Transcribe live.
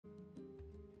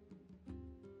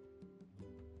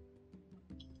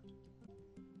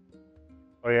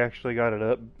Oh, you actually got it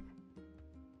up?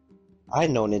 I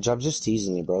know, Ninja. I'm just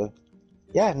teasing you, brother.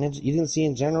 Yeah, Ninja. You didn't see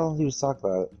in general? He was talking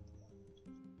about it.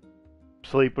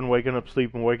 Sleeping, waking up,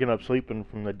 sleeping, waking up, sleeping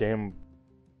from the damn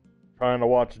trying to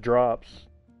watch drops.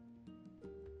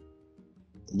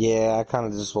 Yeah, I kind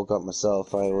of just woke up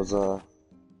myself. I was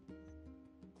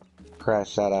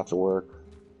crashed out after work.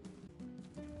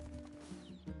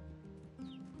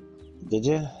 Did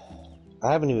you?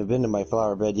 I haven't even been to my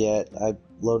flower bed yet. I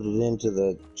loaded it into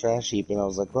the trash heap and I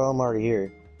was like, well, I'm already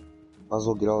here. Might as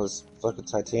well get all this fucking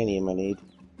titanium I need.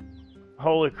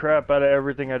 Holy crap, out of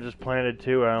everything I just planted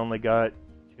too, I only got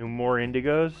 2 more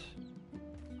indigos.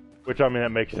 Which, I mean, that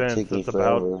makes It'll sense. take me It's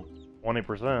about forever.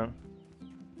 20%.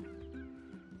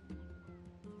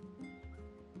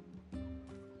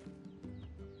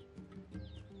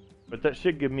 But that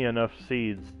should give me enough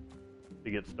seeds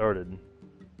to get started.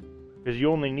 Because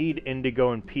you only need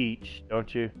indigo and peach,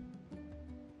 don't you?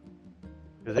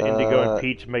 Because the indigo and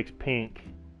peach makes pink.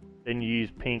 Then you use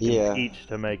pink and Yeah. peach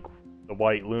to make the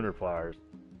white lunar flowers.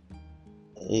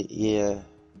 Yeah.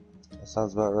 That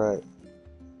sounds about right.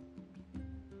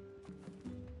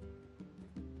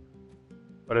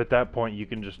 But at that point, you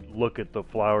can just look at the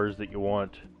flowers that you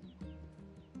want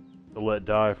to let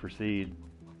die for seed.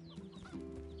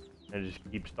 And just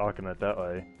keep stocking it that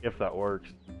way, if that works.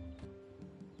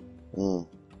 Mm.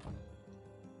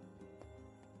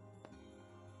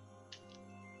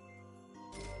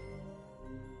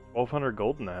 $1,200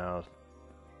 gold in the house.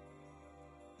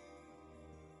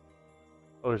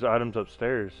 Oh, there's items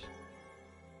upstairs.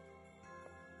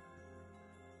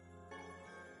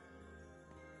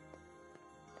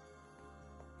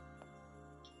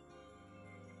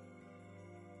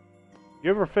 You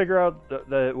ever figure out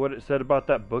what it said about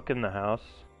that book in the house?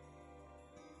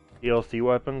 DLC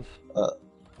weapons?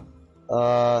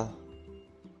 Nah,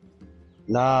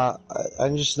 I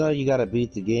just know you gotta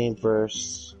beat the game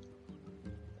first.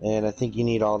 And I think you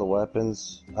need all the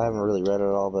weapons. I haven't really read it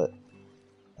all, but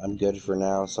I'm good for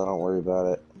now, so don't worry about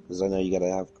it. Because I know you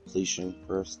gotta have completion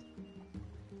first.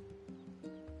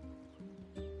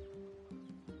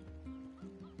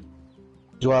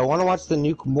 Do I want to watch the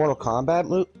new Mortal Kombat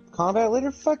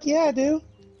later? Fuck yeah, I do.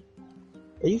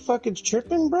 Are you fucking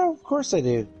tripping, bro? Of course I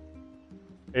do.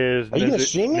 Is Are you gonna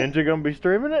stream it? Ninja gonna be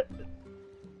streaming it?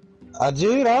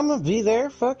 Dude, I'm gonna be there.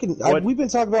 Fucking, we've been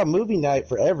talking about movie night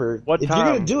forever. What If time?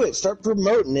 you're gonna do it, start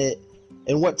promoting it.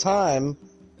 And what time?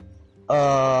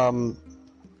 I'll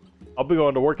be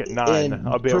going to work at 9.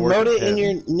 I'll be at work at 10. Promote it in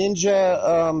your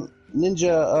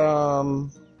Ninja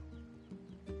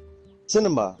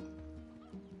Cinema.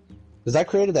 Because I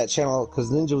created that channel because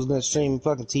Ninja was gonna stream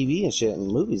fucking TV and shit and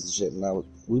movies and shit, and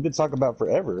we've been talking about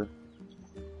forever.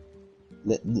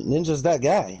 Ninja's that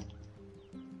guy.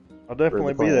 I'll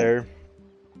definitely be there.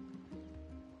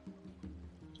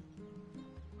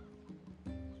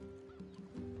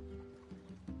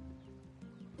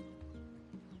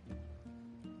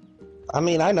 I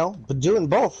mean, I know, but doing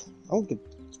both, I'm gonna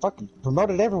fucking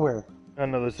promote it everywhere. I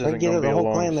know this isn't gonna be a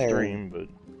long stream, but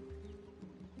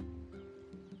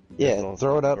yeah,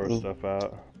 throw it up. Throw stuff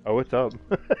out. Oh, it's up.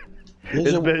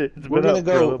 Ninja,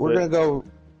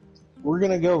 we're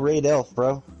gonna go raid elf,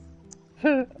 bro.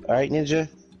 All right, Ninja.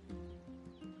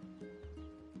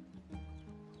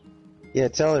 Yeah,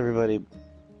 tell everybody.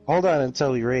 Hold on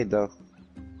until we raid, though.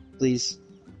 Please.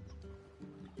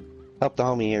 Help the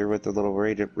homie here with the little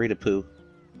raid a poo.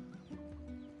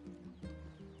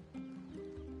 I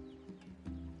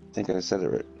think I said it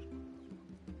right.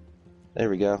 There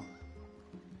we go.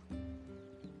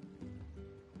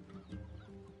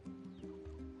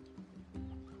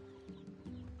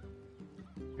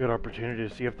 Good opportunity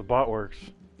to see if the bot works.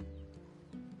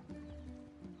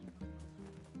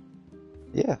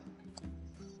 Yeah.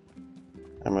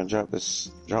 I'm gonna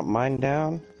drop mine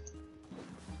down.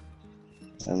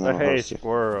 And then hey,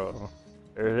 squirrel.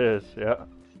 There it is, yeah.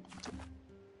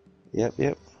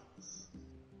 Yep.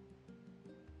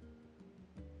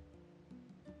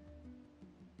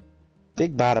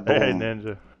 Big bada boom. Hey,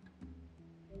 Ninja.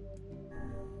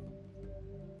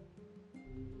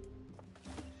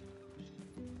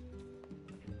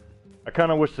 I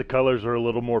kind of wish the colors were a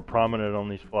little more prominent on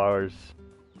these flowers.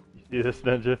 You see this,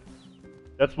 Ninja?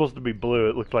 That's supposed to be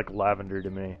blue. It looks like lavender to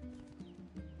me.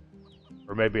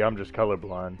 Or maybe I'm just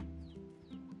colorblind.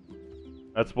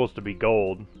 That's supposed to be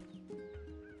gold.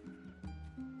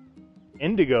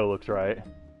 Indigo looks right.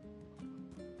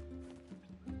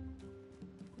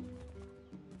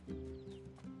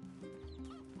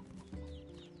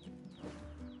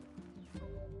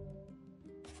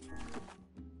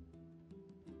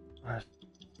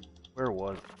 Where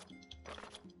was it?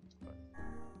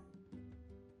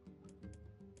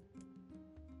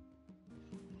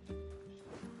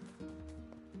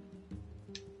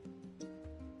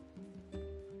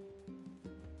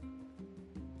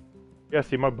 Yeah,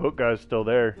 see, my boat guy's still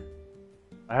there.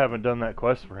 I haven't done that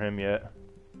quest for him yet.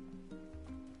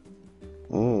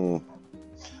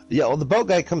 Yeah, well, the boat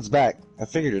guy comes back. I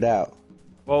figured it out.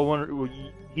 Well,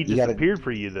 he disappeared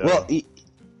for you, though. Well,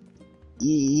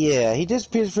 yeah, he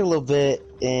disappears for a little bit,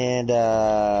 and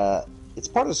it's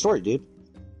part of the story, dude.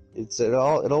 It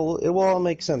will all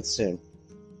make sense soon.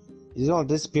 He's gonna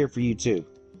disappear for you too.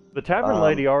 The tavern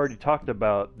lady already talked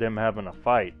about them having a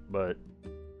fight, but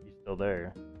he's still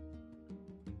there.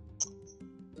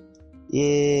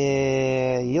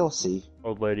 Yeah, you'll see.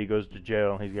 Old lady goes to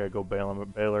jail. He's gotta go bail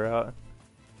her out.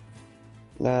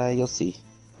 Nah, you'll see.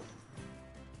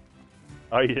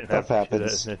 Oh, you didn't Stuff have to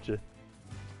happens. do that, didn't you?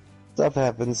 Stuff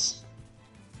happens.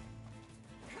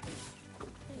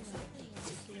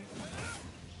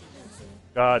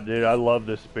 God, dude, I love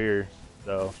this spear,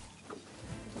 though.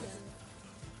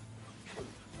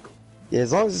 Yeah,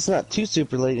 as long as it's not too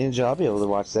super late, Ninja, I'll be able to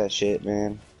watch that shit,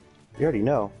 man. You already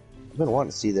know. I've been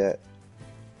wanting to see that.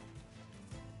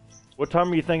 What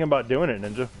time are you thinking about doing it,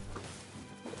 Ninja?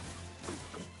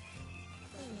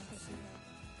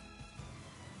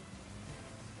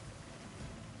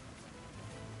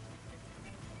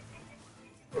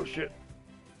 Oh, shit.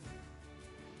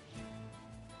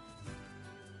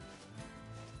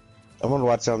 I'm gonna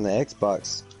watch it on the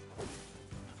Xbox.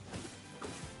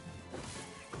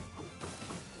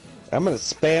 I'm gonna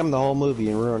spam the whole movie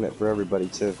and ruin it for everybody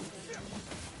too.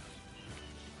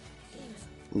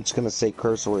 I'm just gonna say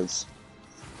curse words.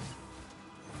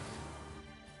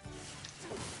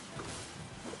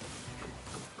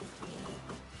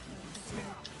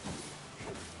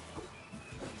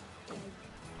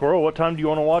 Squirrel, what time do you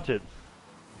want to watch it?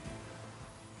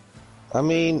 I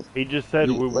mean, He just said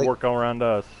we would work around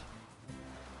us.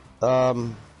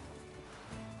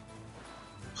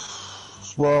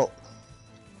 Well,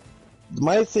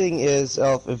 my thing is,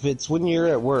 Elf, if it's when you're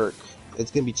at work, it's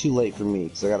gonna be too late for me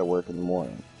because I gotta work in the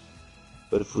morning.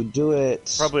 But if we do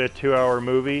it, Probably a 2-hour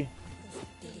movie.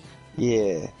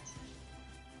 yeah.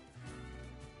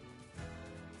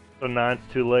 So 9's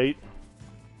too late.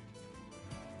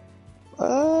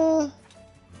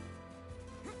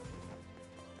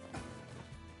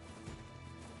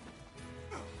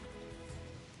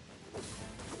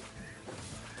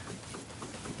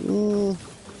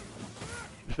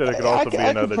 You said it could also be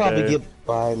another I could probably day. get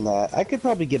behind that. I could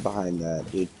probably get behind that,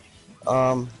 dude.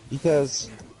 Because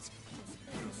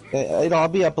I'll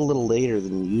be up a little later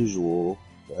than usual.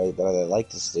 I like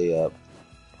to stay up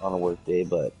on a work day,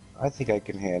 but I think I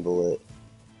can handle it.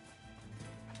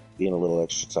 Being a little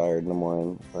extra tired in the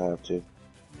morning if I have to.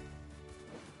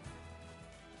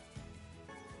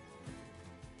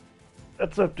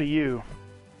 That's up to you.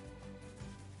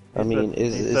 I mean, He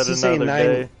is said he saying another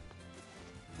 9? day.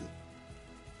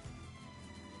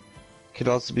 Could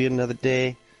also be another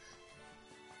day.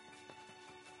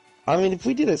 I mean, if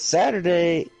we did it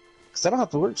Saturday, because I don't have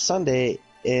to work Sunday,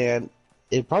 and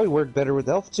it'd probably work better with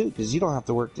Elf too, because you don't have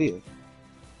to work, do you?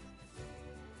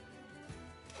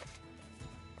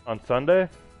 On Sunday?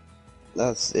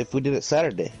 That's if we did it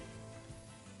Saturday.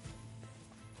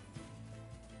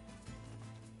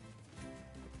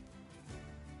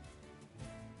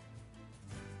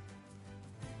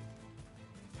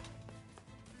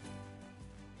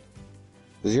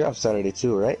 Because you're off Saturday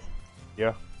too, right?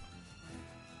 Yeah.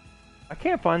 I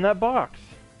can't find that box.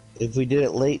 If we did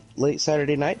it late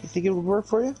Saturday night, do you think it would work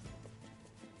for you?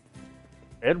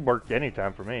 It worked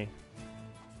anytime for me.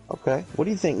 Okay. What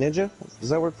do you think, Ninja? Does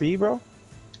that work for you, bro?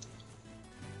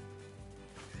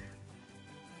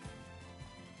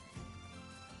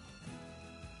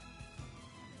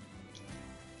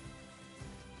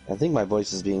 I think my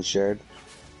voice is being shared.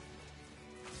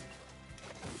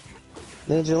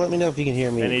 Ninja, let me know if you can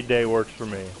hear me. Any day works for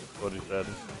me, is what he said.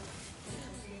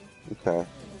 Okay.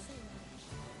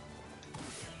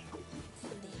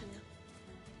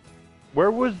 Where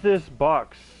was this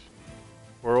box,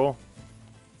 Squirrel?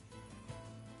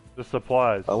 The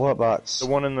supplies. What box? The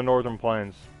one in the Northern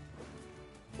Plains.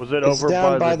 Was it It's over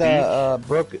down by the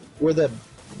beach? where the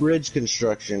bridge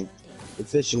construction, the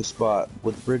fishing spot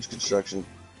with bridge construction,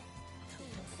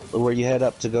 where you head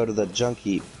up to go to the junk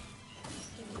heap.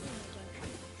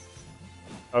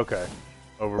 Okay.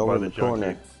 Over Over by in the the junk corner.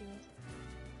 heap.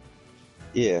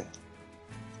 Yeah.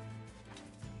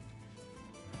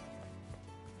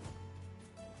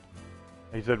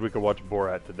 He said we could watch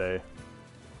Borat today.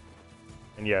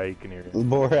 And yeah, you can hear it.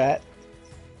 Borat.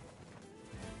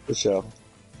 The show.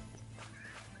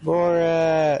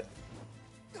 Borat.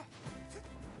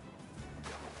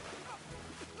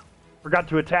 Forgot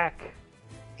to attack.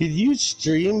 Could you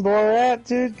stream Borat,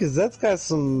 dude? Because that's got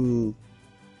some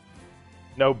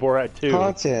No, Borat 2.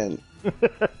 content.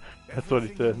 That's what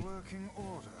he said. in working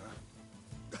order?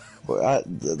 Well,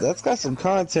 that's got some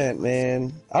content,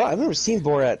 man. I've never seen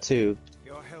Borat 2.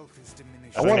 Your health is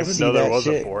diminished. I I wanna didn't even see know there that was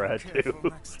shit. a Borat Careful too.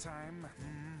 next time.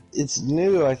 It's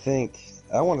new, I think.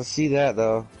 I want to see that,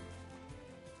 though.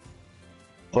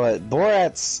 But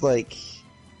Borat's like...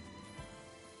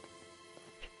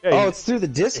 Yeah, Oh, it's through the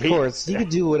Discord, so you can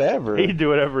do whatever. he can do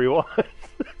whatever he wants.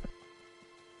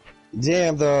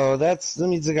 Damn, though, that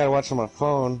means I gotta watch on my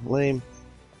phone. Lame.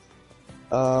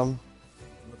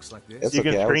 Looks like It's this. You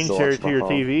can okay, I would screen still share watch it to my your phone.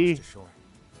 TV.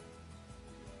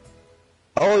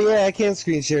 Oh yeah, I can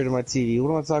screen share to my TV.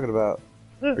 What am I talking about?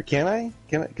 Yeah. Or can I?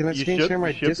 Can I You screen should, share my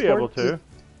you should Discord? be able to.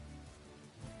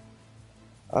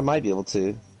 I might be able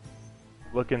to.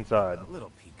 Look inside. A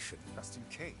little peek should just in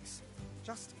case.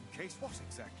 Just in case what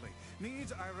exactly?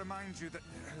 Need I remind you that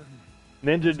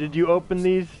Ninja, did you open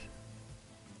these?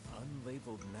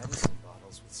 Unlabeled medicine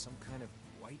bottles with some kind of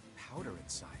white powder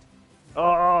inside.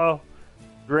 Oh,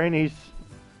 Granny's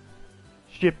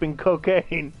shipping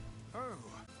cocaine. oh,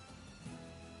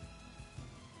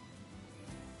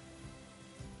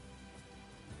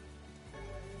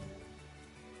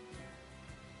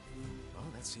 Well,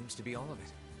 that seems to be all of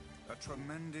it. a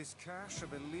tremendous cache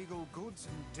of illegal goods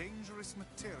and dangerous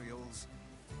materials.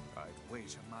 I'd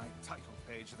wager my title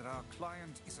page that our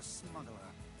client is a smuggler.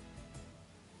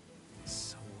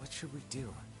 So what should we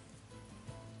do?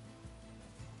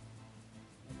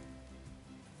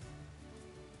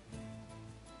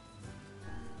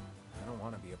 I don't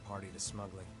want to be a party to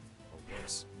smuggling, or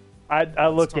worse. I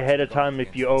looked ahead of time.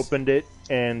 If you opened it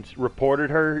and reported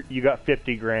her, you got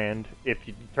 50 grand. If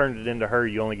you turned it into her,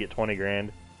 you only get 20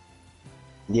 grand.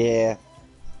 Yeah,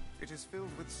 It is filled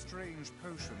with strange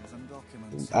potions and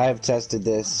documents. I have tested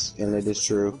this, and it is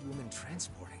true. Old woman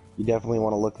transporting. You definitely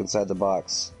want to look inside the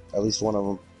box. At least one of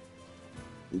them.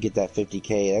 You get that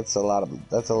 50K. That's a lot of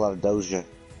Doja. Am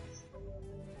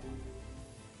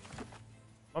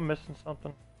I missing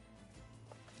something?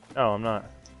 No, I'm not.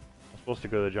 I'm supposed to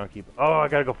go to the junkie. Oh, I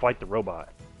gotta go fight the robot.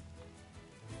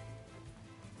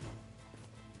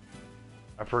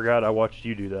 I forgot I watched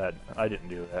you do that. I didn't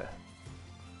do that.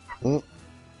 Mm.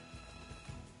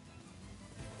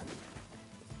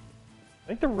 I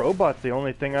think the robot's the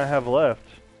only thing I have left.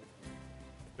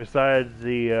 Besides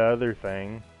the other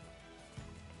thing.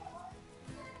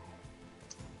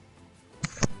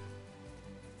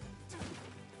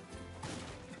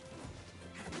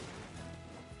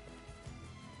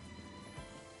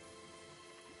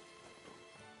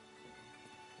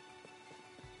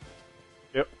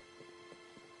 Yep.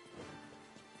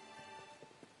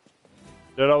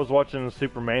 Dude, I was watching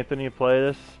Super Anthony play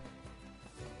this.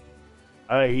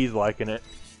 He's liking it.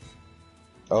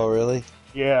 Oh, really?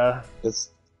 Yeah. It's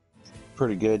a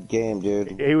pretty good game,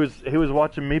 dude. He was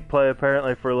watching me play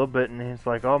apparently for a little bit, and he's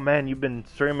like, "Oh man, you've been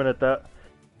streaming at that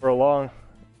for a long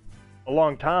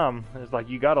time." It's like,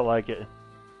 you gotta like it.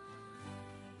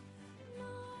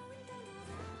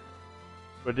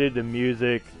 But dude, the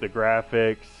music, the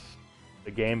graphics,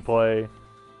 the gameplay,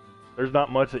 there's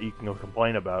not much that you can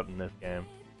complain about in this game.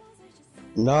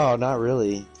 No, not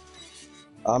really.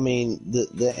 I mean,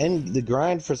 the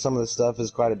grind for some of the stuff is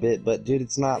quite a bit, but dude,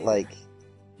 it's not like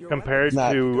Compared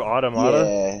Not- to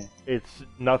Automata, yeah, it's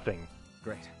nothing.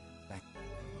 Great.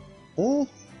 Thank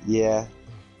yeah.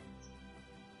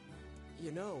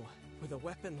 You know, with a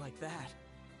weapon like that,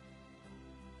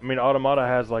 I mean, Automata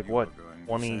has like You what, were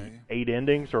going to 28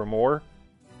 endings or more?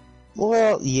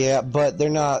 Well, yeah, but they're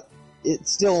not. It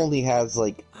still only has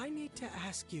like I need to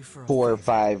ask you for a 4 or favor.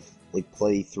 5 like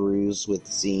playthroughs with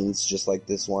scenes, just like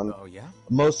this one. Oh yeah?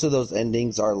 Most of those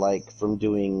endings are like from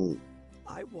doing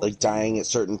I want like dying you at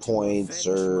certain to points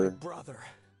avenge my or brother.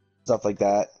 stuff like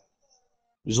that.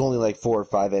 There's only like 4 or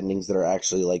 5 endings that are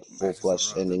actually like That is a full-fledged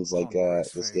rather endings like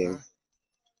ponderous this favor. game.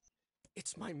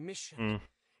 It's my mission. Mm.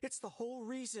 It's the whole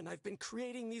reason I've been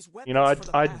creating these weapons. You know, for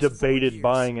the I past 4 debated years.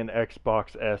 buying an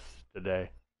Xbox S today.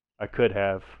 I could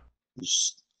have.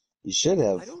 You should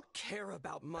have. I don't care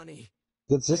about money.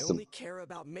 Good I system. only care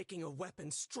about making a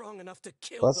weapon strong enough to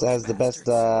kill Plus, it those has the best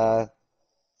bastards.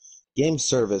 game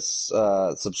service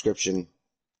subscription.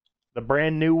 The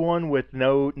brand new one with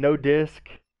no disc.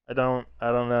 I don't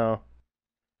know.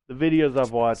 The videos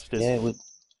I've watched, Yeah, it's, with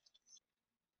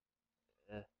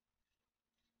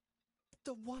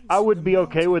The ones I in would the be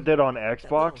okay with mountain. it on little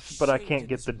Xbox, but I shade can't in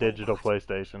get his the digital robot.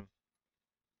 PlayStation.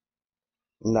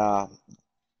 nah.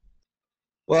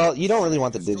 Well, you don't really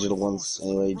want the Destroyed digital ones forces on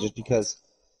anyway, robot. just because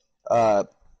you're That's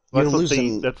what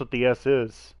losing. that's what the S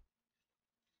is.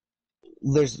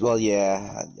 Well,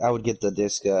 yeah, I would get the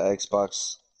disc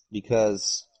Xbox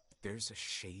because There's a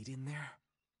shade in there?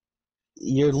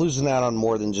 you're losing out on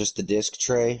more than just the disc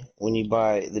tray when you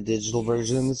buy the digital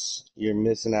versions. You're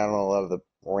missing out on a lot of the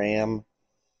RAM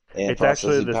and It's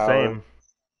actually processing the power. same.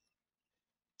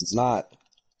 It's not.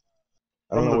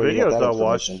 I don't From know the where you got videos that I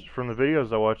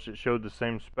information. watched, it showed the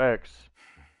same specs.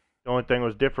 The only thing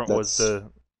was different was the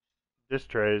disc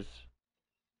trays.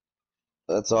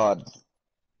 That's odd.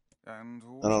 And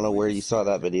I don't know where you saw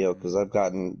that always video because I've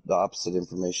gotten the opposite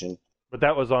information. But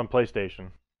that was on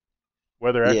PlayStation.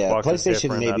 Whether Yeah, Xbox is PlayStation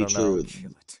different, may I be don't know. true.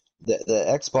 Kill it. The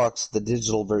Xbox, the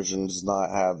digital version does not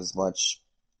have as much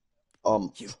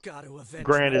You've got to avenge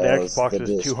Granted, my As Xbox the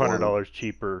is disc one. $200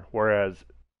 cheaper, whereas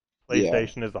Yeah.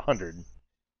 PlayStation is $100.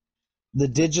 The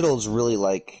digital is really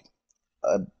like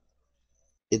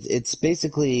it's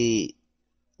basically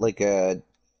like a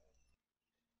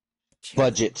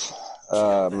budget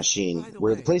machine, By the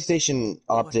where the way, PlayStation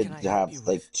what opted can I to help have you like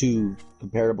with? two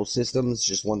comparable systems,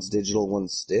 just one's digital,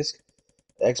 one's disc.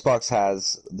 Xbox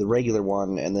has the regular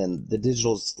one, and then the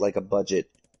digital's like a budget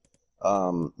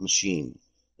machine.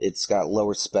 It's got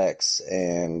lower specs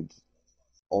and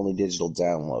only digital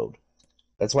download.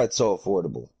 That's why it's so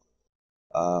affordable.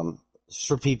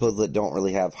 For people that don't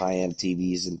really have high-end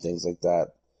TVs and things like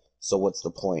that. So what's the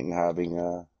point in having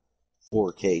a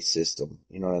 4K system?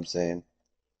 You know what I'm saying?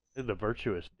 The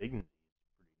virtuous dignity.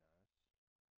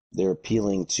 They're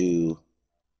appealing to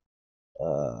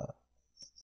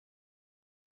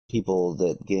people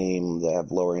that game, that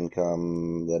have lower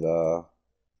income, that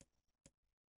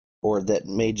or that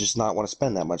may just not want to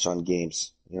spend that much on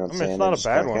games. You know what I'm I mean, saying? it's They're not a just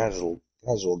bad kind of one.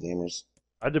 casual gamers.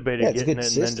 I debated Yeah, it's a getting good it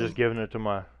and then system. just giving it to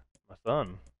my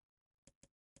son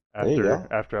There you go.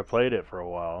 after I played it for a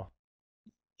while.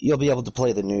 You'll be able to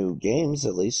play the new games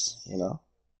at least. You know,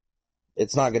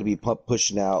 it's not going to be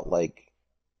pushing out like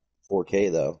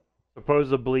 4K though.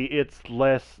 Supposedly, it's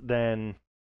less than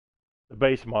the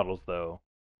base models, though.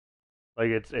 Like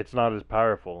it's not as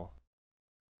powerful.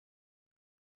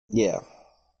 Yeah,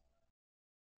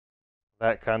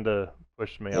 That kind of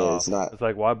pushed me it's off. not. It's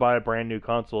like, why buy a brand new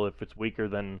console if it's weaker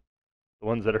than the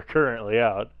ones that are currently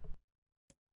out?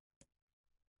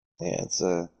 Yeah,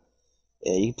 yeah.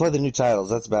 You can play the new titles.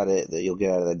 That's about it that you'll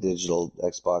get out of the digital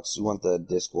Xbox. You want the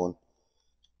disc one.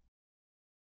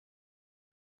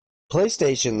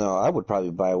 PlayStation though, I would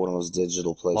probably buy one of those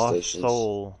digital Lost PlayStations.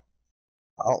 Soul.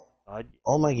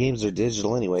 All my games are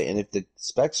digital anyway, and if the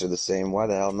specs are the same, why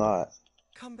the hell not?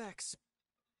 Come back.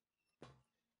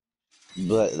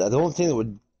 But the only thing that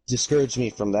would discourage me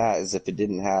from that is if it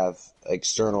didn't have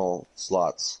external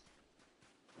slots,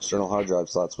 external hard drive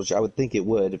slots, which I would think it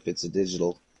would if it's a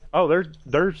digital. Oh,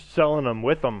 they're selling them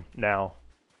with them now.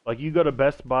 Like you go to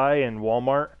Best Buy and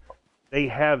Walmart, they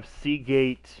have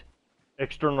Seagate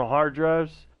external hard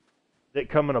drives that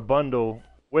come in a bundle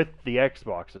with the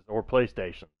Xboxes or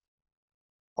PlayStation.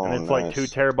 Oh, And it's nice. like 2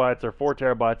 terabytes or 4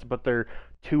 terabytes, but they're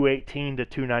 $218 to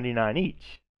 $299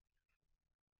 each.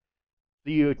 So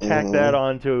you tack that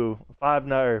onto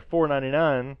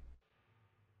 $4.99.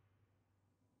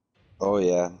 Oh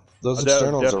yeah, those I'll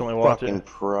externals definitely are watch fucking it.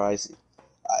 pricey.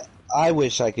 I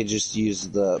wish I could just use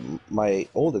my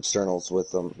old externals with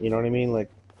them. You know what I mean?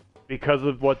 Like, Because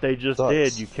of what they just sucks.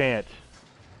 did, you can't.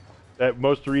 That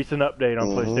most recent update on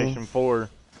PlayStation 4.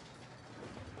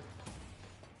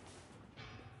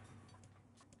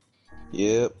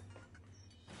 Yep.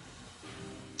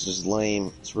 It's just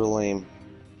lame. It's real lame.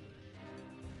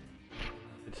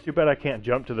 It's too bad I can't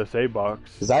jump to the save box.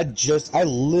 Because I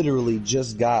literally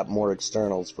just got more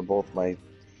externals for both my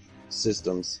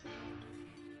systems.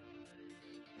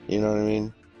 You know what I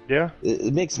mean? Yeah.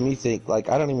 It makes me think, like,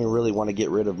 I don't even really want to get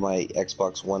rid of my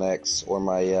Xbox One X or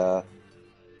my,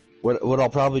 what I'll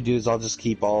probably do is I'll just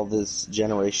keep all this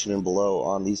generation and below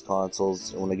on these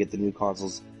consoles, and when I get the new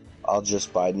consoles, I'll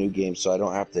just buy new games so I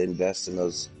don't have to invest in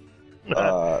those,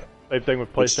 Same thing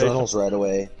with PlayStation. externals right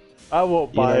away. I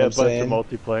won't You know buy what a I'm bunch saying? of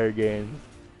multiplayer games.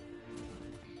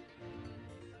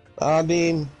 I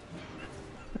mean,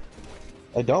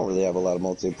 I don't really have a lot of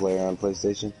multiplayer on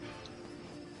PlayStation.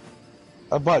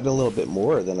 I bought a little bit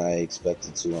more than I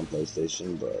expected to on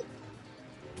PlayStation, but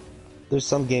there's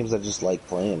some games I just like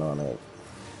playing on it.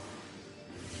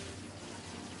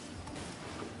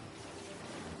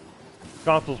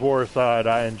 Consoles war aside,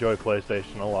 I enjoy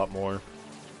PlayStation a lot more.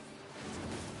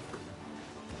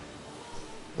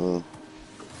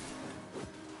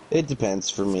 It depends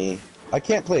for me. I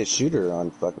can't play a shooter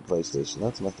on fucking PlayStation.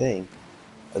 That's my thing.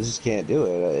 I just can't do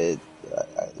it.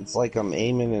 It's like I'm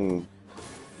aiming and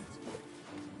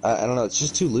I don't know. It's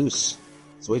just too loose.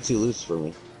 It's way too loose for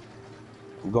me.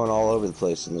 I'm going all over the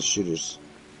place in the shooters.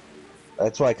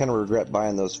 That's why I kind of regret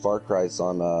buying those Far Cry's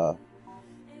on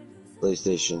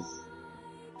PlayStation.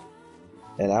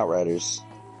 and Outriders.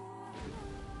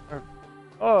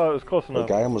 Oh, it was close enough.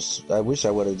 Like I wish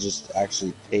I would have just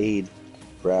actually paid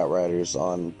for Outriders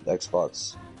on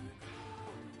Xbox.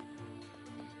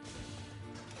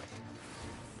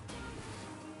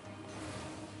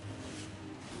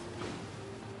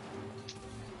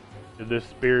 This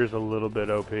spear is a little bit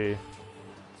OP.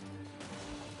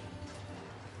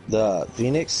 The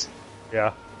Phoenix?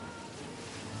 Yeah.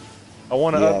 I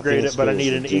want to upgrade Phoenix it, but I spear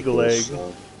need is an eagle egg. ridiculous,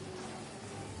 so.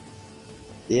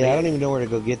 Yeah, I don't even know where to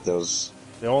go get those.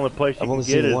 The only place you I've can only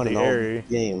get seen is one the in all area.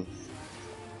 the game.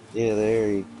 Yeah, the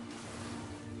area.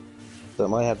 So it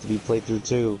might have to be playthrough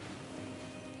 2.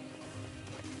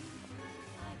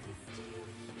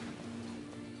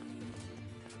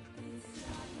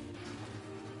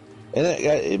 And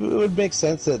it would make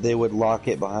sense that they would lock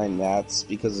it behind mats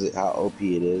because of how OP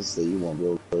it is, that you won't be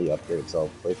able to really upgrade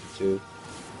itself playthrough 2.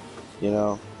 You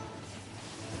know?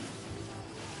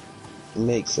 It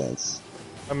makes sense.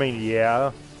 I mean,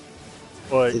 yeah.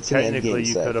 But It's an end technically game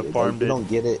you set. could have Like, farmed you it. don't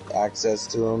get access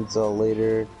to them until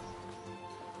later.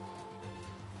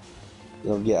 You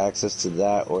don't get access to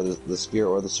that or the spear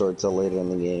or the sword till later in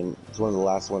the game. It's one of the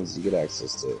last ones you get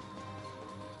access to.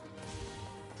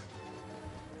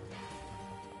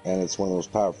 And it's one of those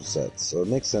powerful sets, so it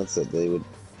makes sense that they would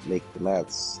make the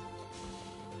mats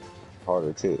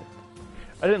harder too.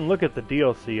 I didn't look at the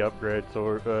DLC upgrades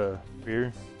or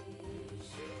spear.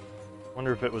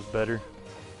 Wonder if it was better.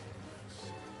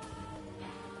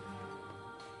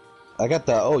 I got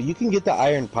the you can get the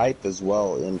iron pipe as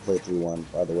well in playthrough 1,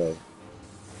 by the way.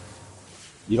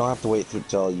 You don't have to wait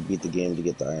until you beat the game to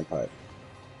get the iron pipe.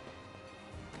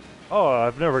 Oh,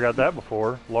 I've never got that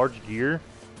before. Large gear.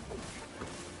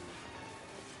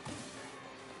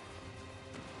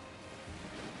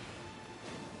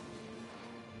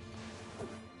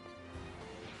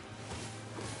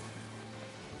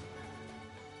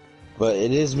 But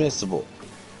it is missable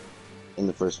in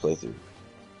the first playthrough.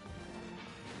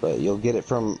 But you'll get it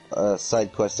from a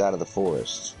side quest out of the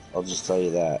forest. I'll just tell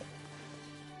you that.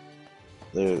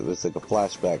 There's like a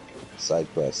flashback side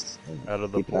quest. Out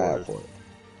of the keep an eye out forest. for it.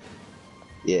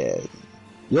 Yeah.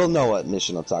 You'll know what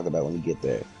mission I'll talk about when you get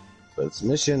there. But it's a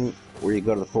mission where you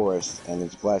go to the forest and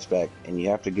there's a flashback and you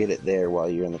have to get it there while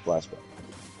you're in the flashback.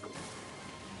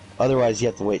 Otherwise you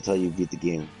have to wait till you beat the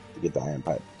game to get the iron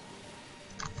pipe.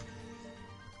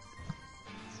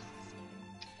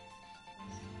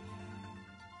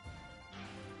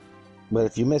 But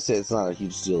if you miss it, it's not a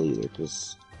huge deal either,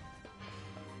 because...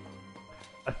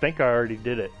 I think I already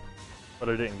did it, but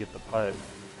I didn't get the pipe.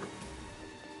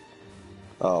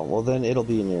 Oh, well then it'll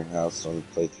be in your house on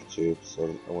playthrough 2,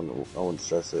 so I wouldn't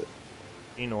stress it.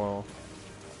 Meanwhile,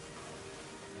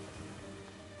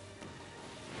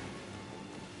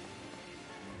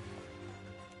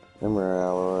 Emerald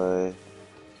alloy.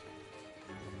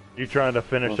 you trying to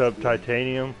finish up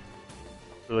titanium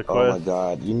for the Oh quest? my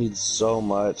god, you need so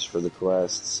much for the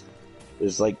quests.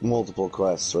 There's like multiple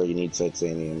quests where you need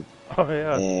titanium. Oh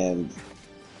yeah. And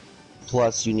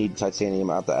plus you need titanium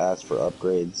out the ass for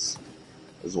upgrades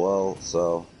as well,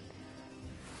 so...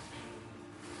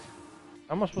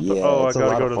 How am I supposed Yeah, to? Oh, I it's a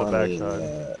gotta lot go of to the farming.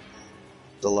 backside.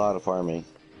 It's a lot of farming.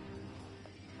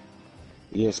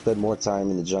 You're gonna spend more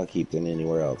time in the junk heap than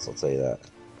anywhere else, I'll tell you that.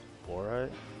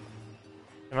 Alright.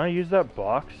 Can I use that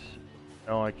box?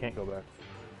 No, I can't go back.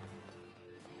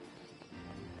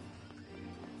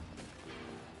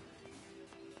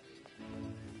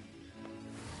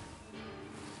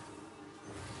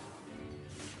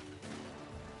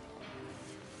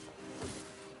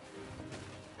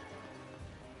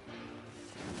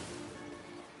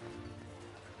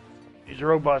 These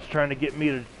robots trying to get me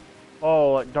to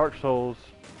fall like Dark Souls.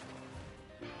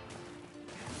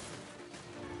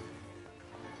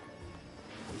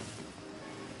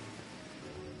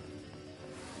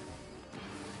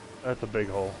 That's a big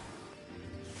hole.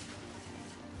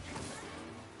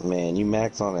 Man, you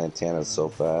max on antennas so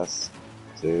fast,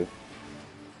 too.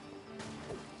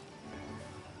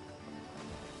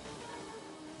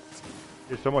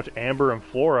 There's so much amber and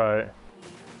fluorite.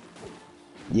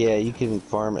 Yeah, you can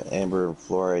farm amber and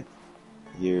fluorite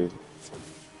here.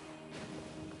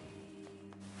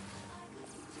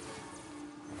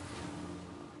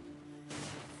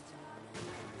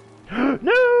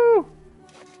 No!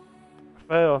 I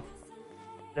fell.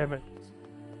 Damn it.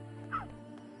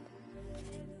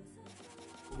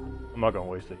 I'm not gonna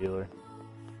waste a healer.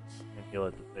 I can heal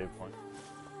at the save point.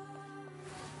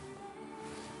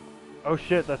 Oh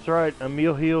shit, that's right.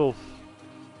 Emil heals.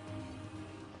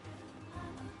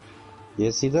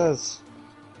 Yes, he does.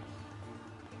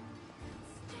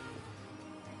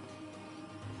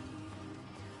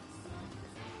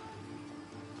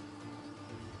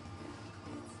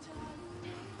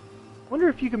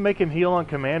 wonder if you can make him heal on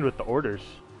command with the orders.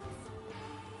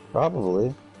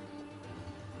 Probably.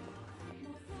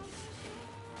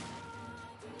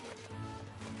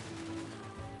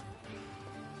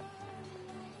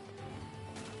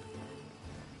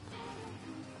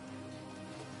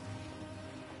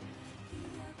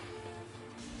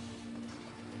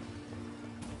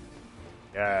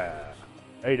 Yeah.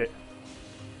 Ate it.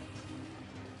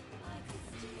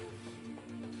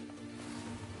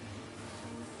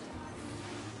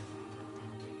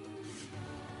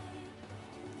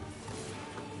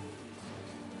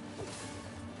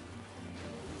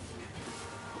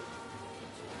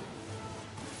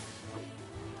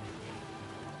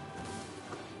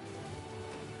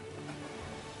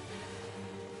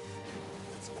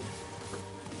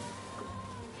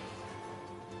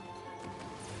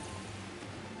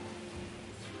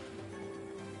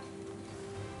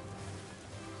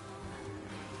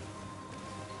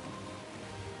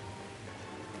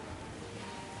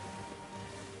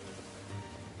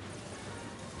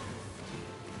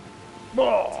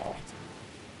 Oh.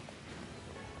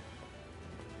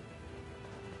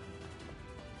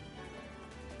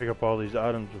 Pick up all these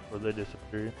items before they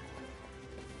disappear.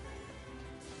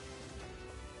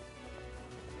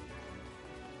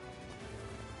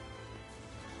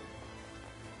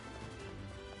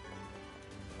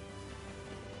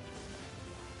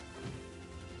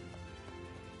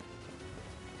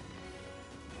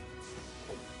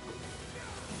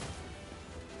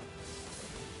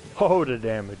 Oh, the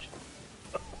damage.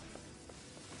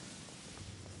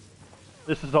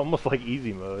 This is almost like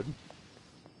easy mode.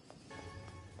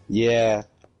 Yeah.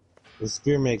 The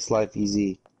spear makes life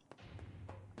easy.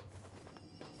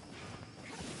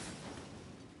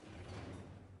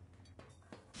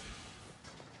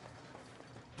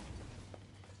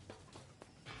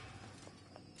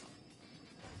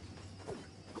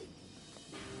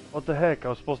 What the heck? I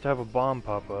was supposed to have a bomb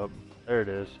pop up. There it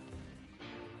is.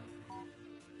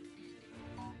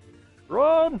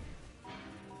 Run!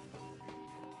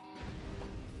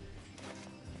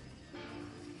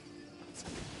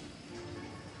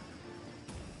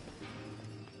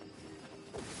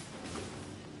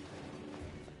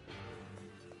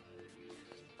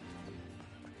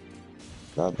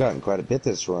 I've gotten quite a bit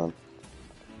this run.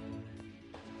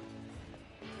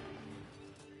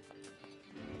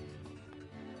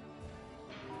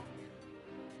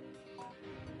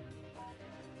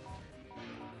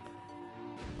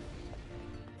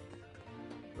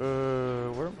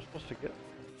 Where am I supposed to get?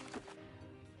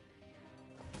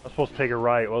 I was supposed to take a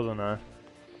right, wasn't I?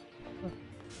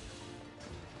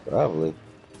 Probably.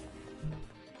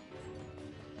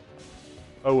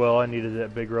 Oh well, I needed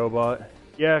that big robot.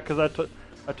 Yeah, because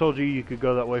I told you you could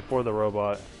go that way for the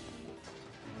robot.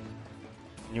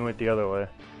 And you went the other way.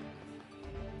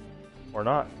 Or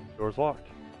not. Door's locked.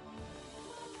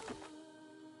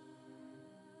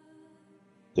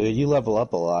 Dude, you level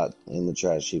up a lot in the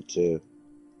trash heap too.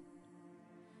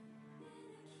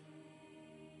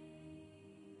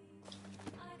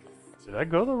 Did I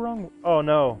go the wrong way? Oh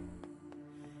no.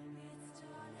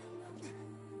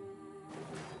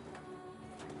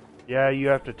 Yeah, you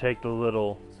have to take the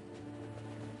little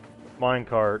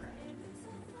minecart.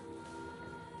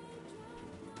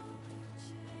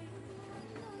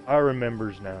 I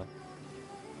remembers now.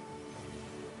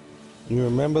 You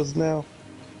remembers now?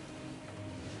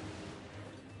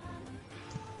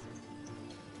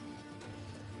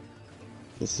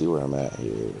 Let's see where I'm at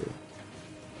here.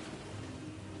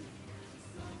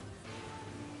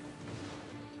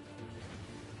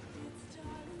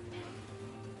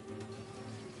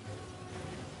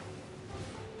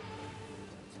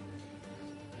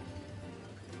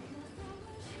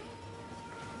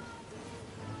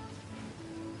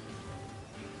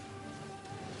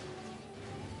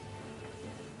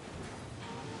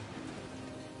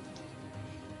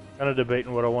 Kind of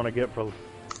debating what I want to get for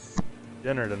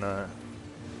dinner tonight.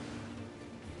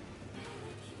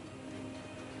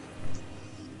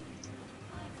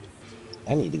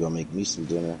 I need to go make me some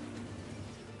dinner.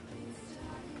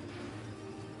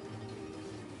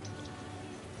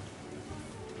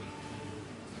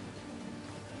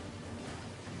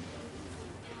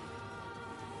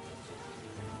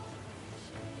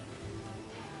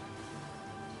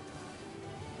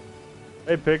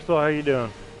 Hey Pixel, how you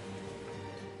doing?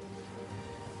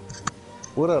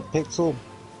 What up, Pixel?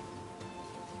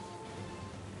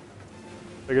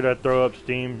 Figured I'd throw up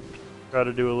Steam, try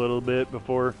to do a little bit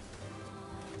before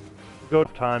go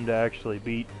time to actually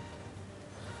beat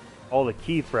all the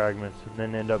key fragments and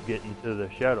then end up getting to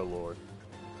the Shadow Lord.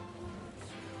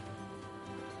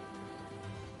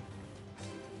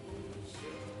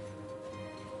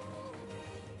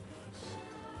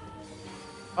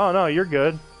 Oh no, you're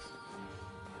good.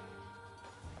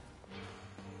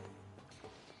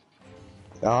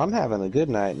 Oh, I'm having a good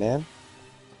night, man.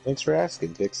 Thanks for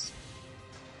asking, Pix.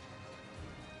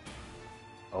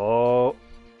 Oh.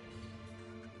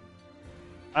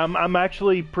 I'm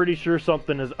actually pretty sure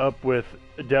something is up with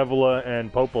Devila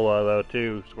and Popola though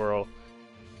too, Squirrel.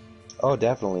 Oh,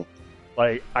 definitely.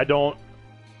 Like I don't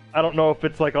know if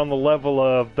it's like on the level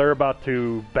of they're about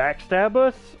to backstab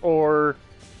us or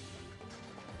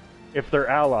if they're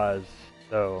allies.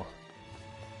 So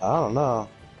I don't know.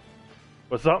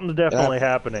 but something's definitely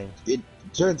happening. It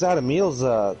turns out Emil's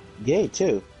gay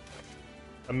too.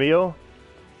 Emil?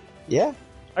 Yeah.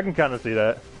 I can kind of see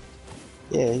that.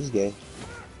 Yeah, he's gay.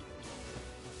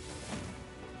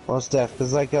 Well, Steph,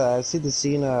 because like I see the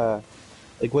scene,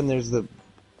 like when there's the.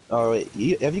 Oh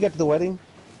wait, have you got to the wedding?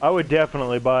 I would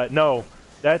definitely buy it. No,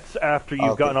 that's after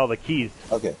you've gotten all the keys.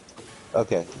 Okay.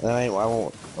 Okay. Then I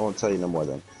won't tell you no more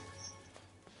then.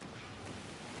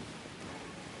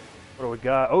 What do we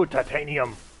got? Oh,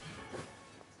 titanium.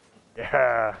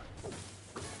 Yeah.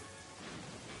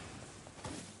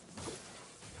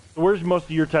 So where's most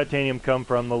of your titanium come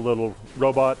from? The little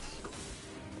robots?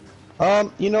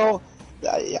 You know,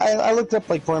 I looked up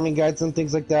like farming guides and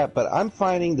things like that, but I'm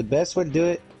finding the best way to do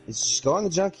it is just go on the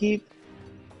junk heap,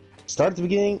 start at the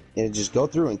beginning, and just go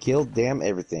through and kill damn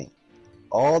everything.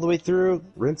 All the way through,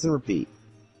 rinse and repeat.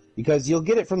 Because you'll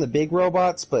get it from the big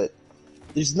robots, but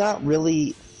there's not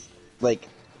really, like,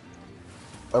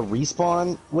 a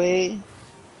respawn way.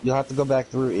 You'll have to go back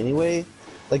through anyway.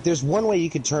 Like, there's one way you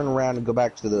could turn around and go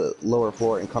back to the lower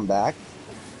floor and come back,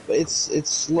 but it's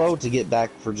slow to get back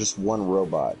for just one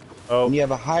robot. Oh. And you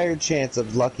have a higher chance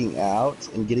of lucking out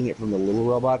and getting it from the little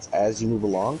robots as you move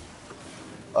along.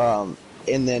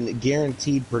 And then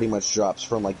guaranteed pretty much drops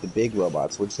from like the big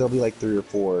robots, which there'll be like 3 or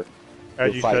 4.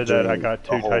 As you said that, I got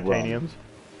 2 titaniums.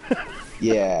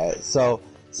 Yeah, so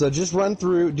just run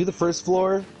through, do the first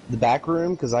floor, the back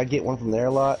room, because I get one from there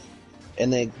a lot,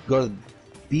 and then go to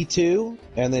B2,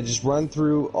 and then just run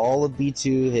through all of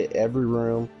B2, hit every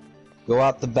room, go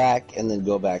out the back, and then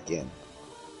go back in.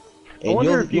 And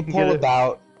you'll pull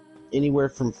about anywhere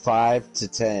from 5 to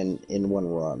 10 in one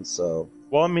run. So.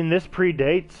 Well, I mean, this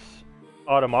predates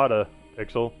Automata,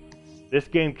 Pixel. This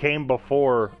game came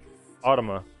before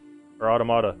Automata.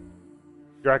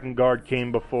 Drakengard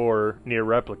came before Nier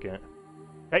Replicant.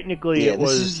 Technically, it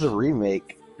was. This is the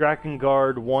remake.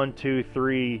 Drakengard 1, 2,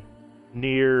 3,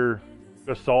 Nier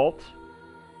Assault,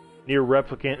 Nier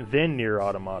Replicant, then Nier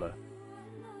Automata.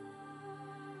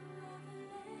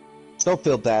 Don't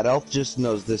feel bad. Elf just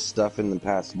knows this stuff in the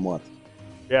past month.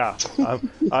 Yeah,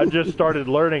 I just started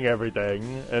learning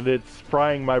everything, and it's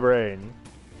frying my brain.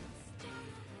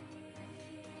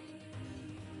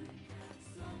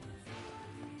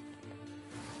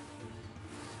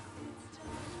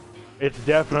 It's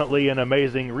definitely an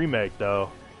amazing remake, though.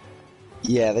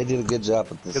 Yeah, they did a good job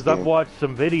with this. Because I've watched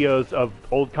some videos of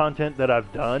old content that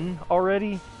I've done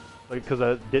already, because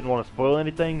I didn't want to spoil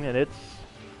anything, and it's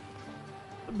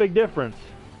a big difference.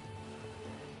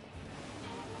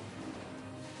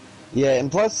 Yeah,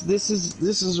 and plus this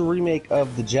is a remake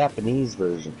of the Japanese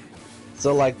version.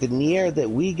 So like the Nier that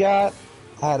we got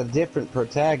had a different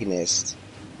protagonist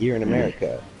here in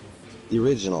America. The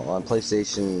original on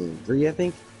PlayStation 3, I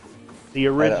think. The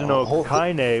original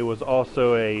Kaine was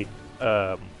also a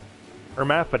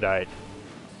hermaphrodite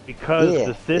because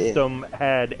the system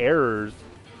had errors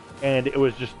and it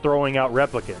was just throwing out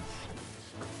replicants.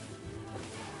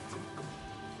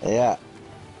 Yeah.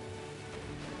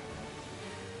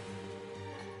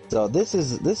 So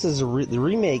the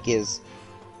remake is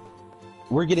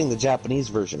we're getting the Japanese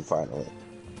version finally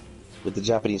with the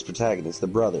Japanese protagonist, the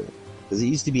brother, because it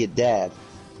used to be a dad,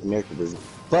 the American version.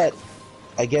 But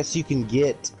I guess you can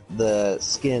get the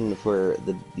skin for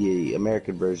the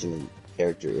American version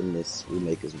character in this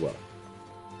remake as well.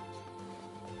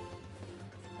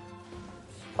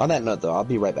 On that note, though, I'll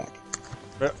be right back.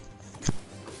 Yep.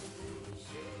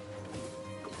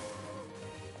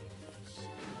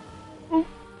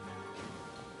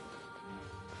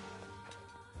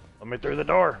 Let me through the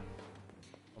door.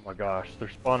 Oh my gosh, they're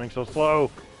spawning so slow.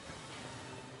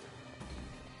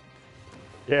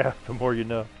 Yeah, the more you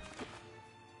know.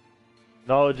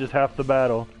 Knowledge is half the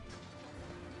battle.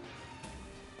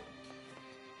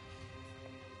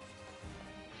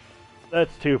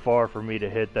 That's too far for me to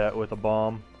hit that with a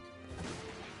bomb.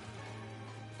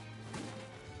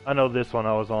 I know this one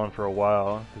I was on for a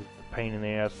while, because it's a pain in the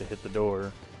ass to hit the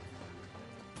door.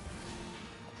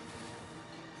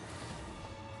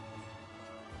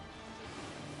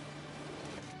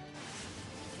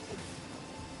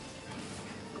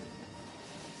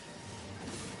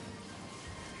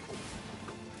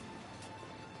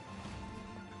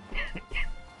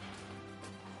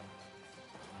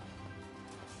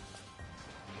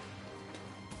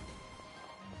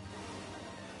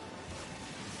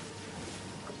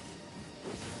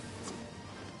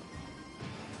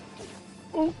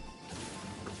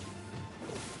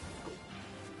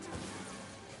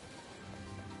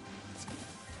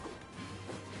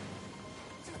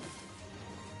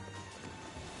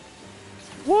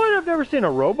 I've never seen a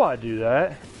robot do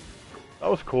that. That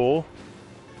was cool.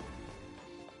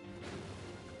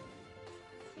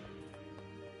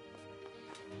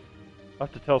 I'll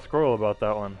have to tell Squirrel about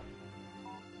that one.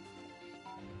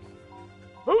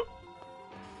 Ooh.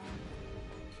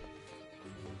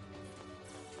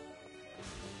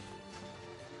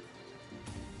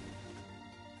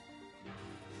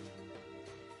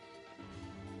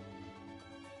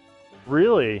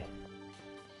 Really?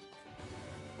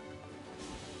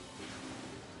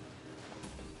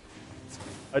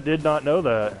 I did not know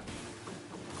that.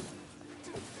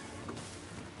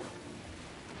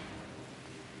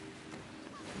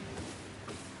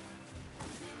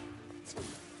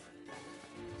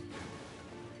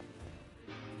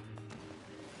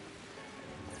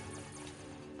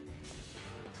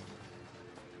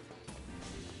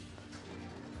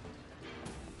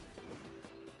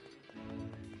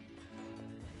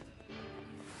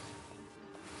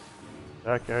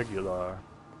 Aguilar.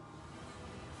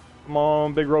 Come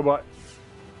on, big robot.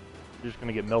 You're just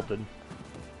gonna get melted.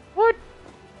 What?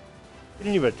 He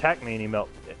didn't even attack me and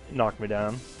he knocked me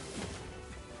down.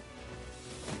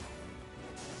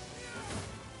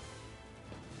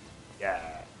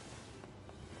 Yeah.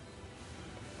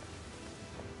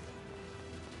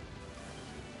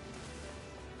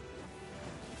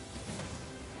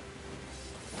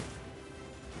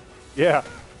 Yeah.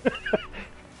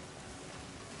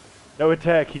 No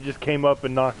attack, he just came up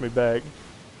and knocked me back.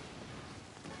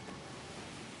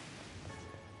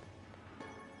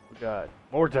 Oh god,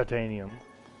 more titanium.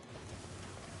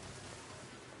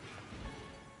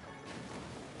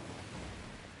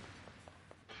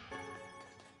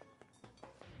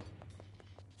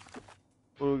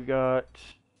 What we got?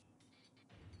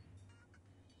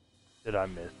 Did I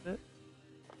miss it?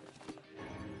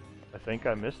 I think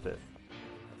I missed it.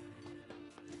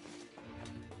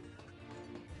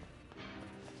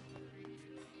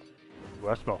 Ooh,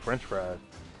 I smell French fries.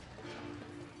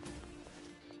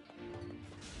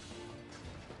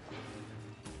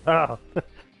 Oh,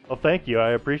 well, thank you.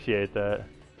 I appreciate that.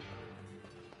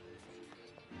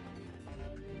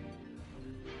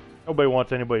 Nobody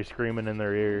wants anybody screaming in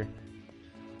their ear.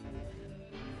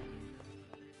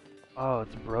 Oh,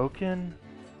 it's broken?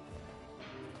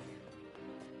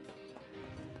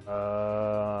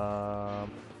 I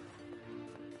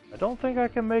don't think I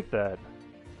can make that.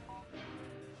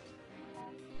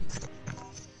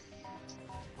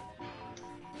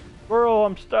 Squirrel,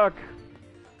 I'm stuck.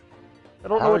 I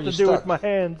don't know what to do with my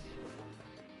hands.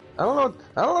 I don't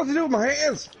know what to do with my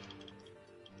hands.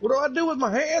 What do I do with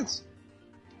my hands?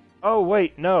 Oh,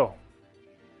 wait, no.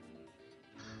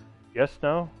 Yes,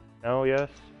 no? No, yes?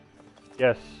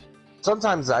 Yes.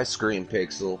 Sometimes I scream,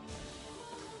 Pixel.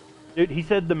 Dude, he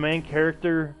said the main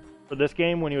character for this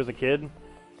game when he was a kid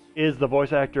is the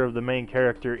voice actor of the main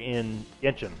character in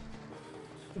Genshin.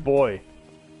 Boy.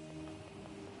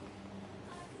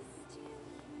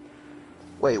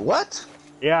 Wait, what?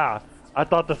 Yeah, I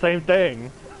thought the same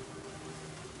thing.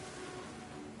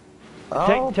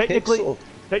 Oh,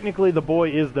 Technically, the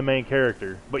boy is the main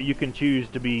character, but you can choose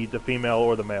to be the female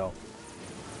or the male.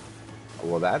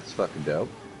 Well, that's fucking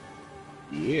dope.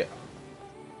 Yeah.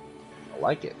 I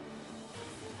like it.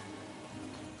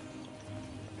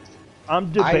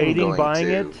 I'm debating buying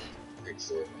it.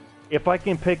 Excellent. If I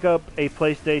can pick up a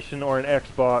PlayStation or an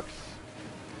Xbox,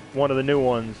 one of the new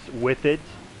ones, with it,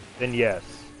 then yes.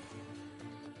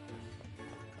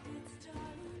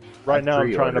 Right now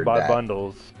I'm trying to buy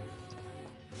bundles.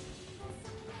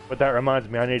 But that reminds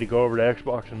me, I need to go over to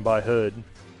Xbox and buy Hood.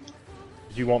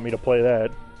 Because you want me to play that.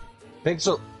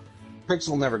 Pixel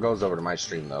never goes over to my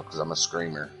stream, though, because I'm a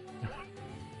screamer.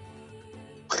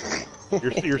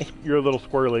 You're a little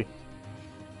squirrely.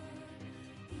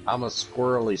 I'm a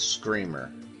squirrely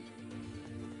screamer.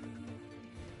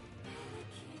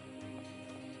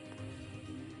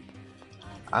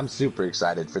 I'm super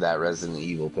excited for that Resident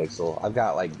Evil, Pixel. I've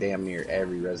got like damn near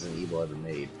every Resident Evil ever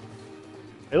made.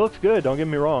 It looks good, don't get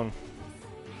me wrong.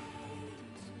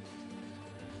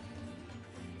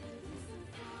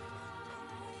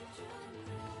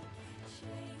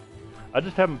 I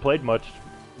just haven't played much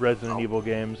Resident Evil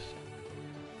games.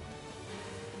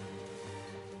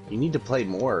 You need to play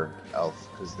more, Elf,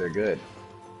 because they're good.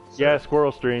 So. Yeah,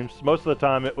 Squirrel streams. Most of the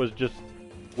time it was just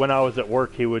when I was at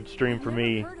work he would stream for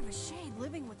me. Heard of a shade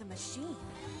living with a machine.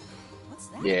 What's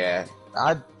that? Yeah,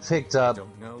 I picked up...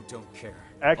 Don't know, don't care.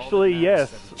 Actually,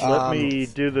 yes. Let me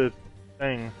do the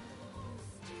thing.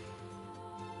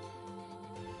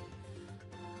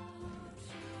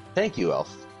 Thank you,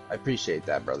 Elf. I appreciate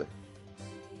that, brother.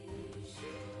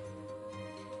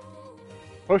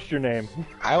 Post your name.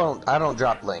 I don't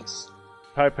drop links.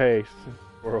 Type haste.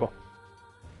 Squirrel.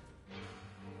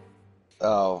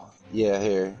 Oh, yeah,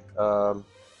 here.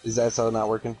 Is that so not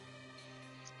working?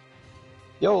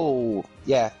 Yo,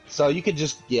 yeah. So you could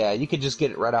just get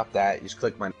it right off that. Just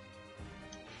click my.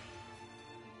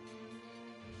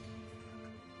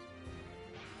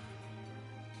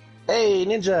 Hey,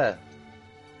 Ninja.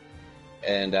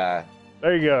 And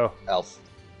There you go. Elf.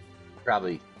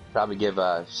 Probably give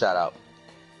a shout out.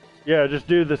 Yeah, just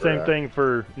do the same For, thing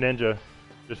for Ninja.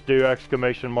 Just do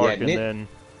exclamation mark Yeah, and then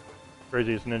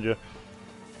Craziest Ninja.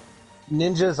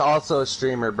 Ninja's also a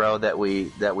streamer, bro, that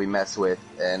we mess with,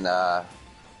 and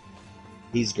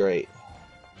he's great.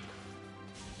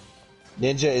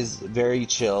 Ninja is very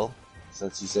chill,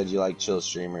 since you said you like chill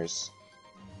streamers.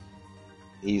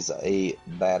 He's a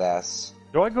badass.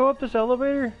 Do I go up this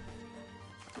elevator?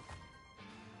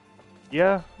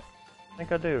 Yeah, I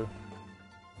think I do.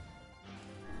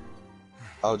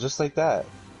 Oh, just like that.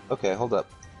 Okay, hold up.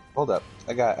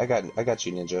 I got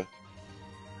you, Ninja.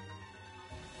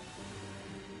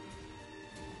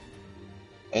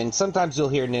 And sometimes you'll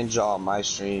hear Ninja on my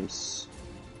streams,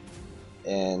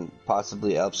 and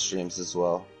possibly Elf streams as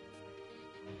well.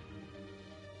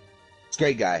 It's a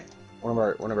great guy. One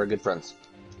of our good friends.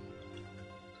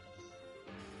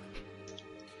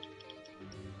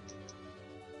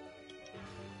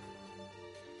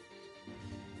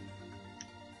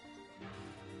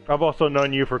 I've also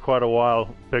known you for quite a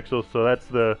while, Pixel, so that's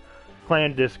the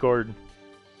clan Discord.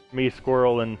 Me,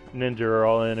 Squirrel, and Ninja are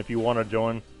all in if you want to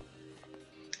join.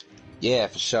 Yeah,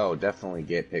 for sure. Definitely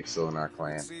get Pixel in our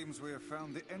clan. Seems we have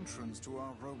found the entrance to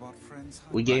our robot friends'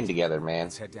 home. We game together, man.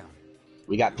 Let's head down.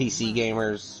 We got PC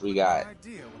gamers, we got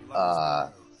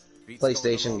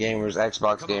PlayStation gamers,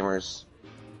 Xbox gamers.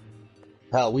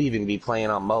 Hell, we even be playing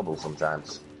on mobile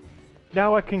sometimes.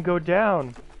 Now I can go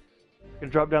down. I can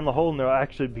drop down the hole and there'll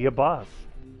actually be a boss.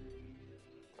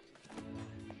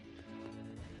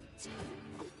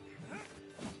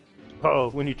 Oh,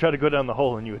 when you try to go down the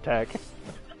hole and you attack.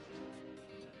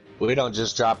 We don't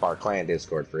just drop our clan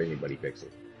Discord for anybody, Pixel.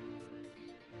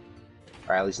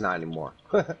 Or at least not anymore.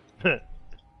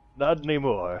 Not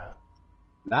anymore.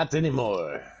 Not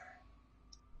anymore.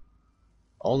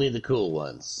 Only the cool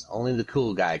ones. Only the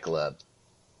cool guy club.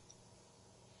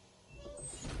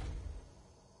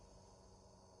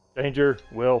 Danger,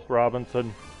 Will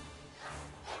Robinson.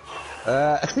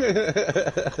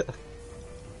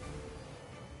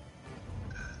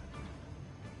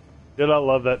 Did I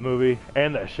love that movie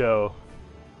and that show?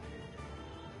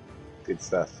 Good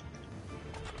stuff.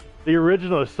 The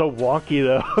original is so wonky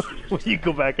though. When you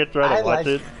go back and try to watch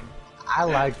it. I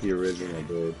like the original,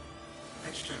 dude.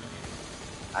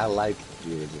 I like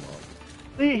the original.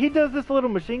 See, he does this little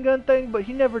machine gun thing, but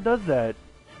he never does that.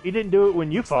 He didn't do it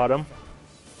when you fought him.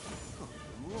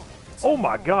 Oh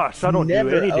my gosh, I don't do any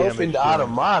damage. Never opened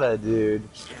Automata, dude.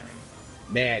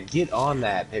 Man, get on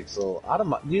that, Pixel.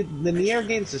 Dude, the Nier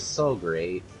games are so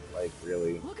great. Like,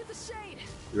 really. Look at the shade.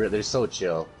 They're so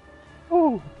chill.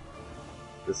 Ooh.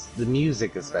 The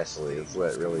music, especially, is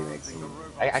what really makes me.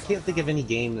 I can't think of any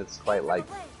game that's quite like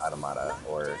Automata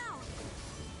or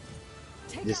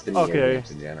just the Nier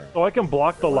games in general. So I can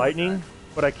block the lightning,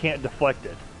 but I can't deflect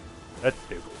it. That's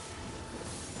stupid.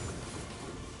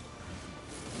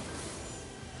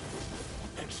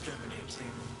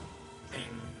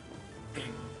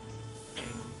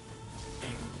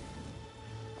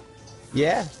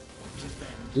 Yeah,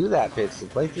 do that, Pixel.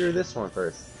 Play through this one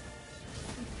first.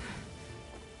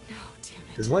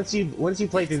 Because once you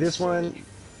play through this one,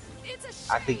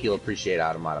 I think you'll appreciate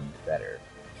Automata better.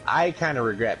 I kind of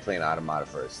regret playing Automata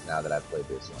first now that I've played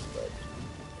this one,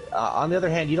 but on the other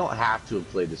hand, you don't have to have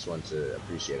played this one to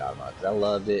appreciate Automata. Because I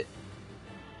loved it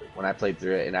when I played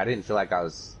through it, and I didn't feel like I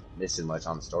was missing much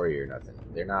on the story or nothing.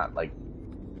 They're not like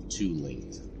too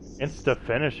linked. Insta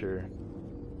finisher.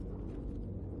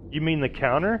 You mean the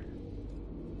counter?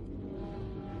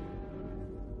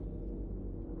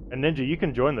 And Ninja, you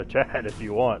can join the chat if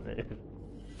you want.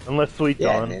 Unless Sweet's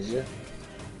on. Ninja.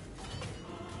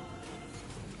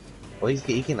 Well,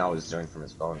 he can always join from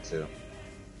his phone, too.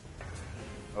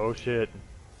 Oh shit.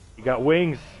 You got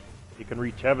wings. You can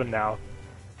reach heaven now.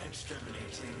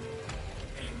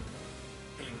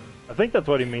 I think that's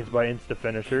what he means by insta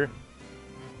finisher.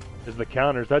 Is the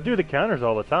counters. I do the counters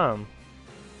all the time.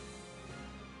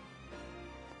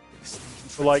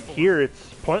 But like here,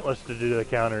 it's pointless to do the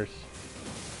counters.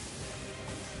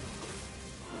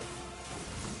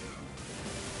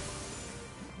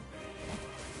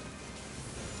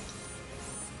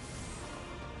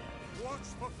 Watch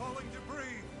for falling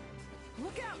debris.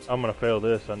 Look out. I'm gonna fail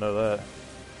this, I know that.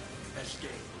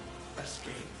 Escape.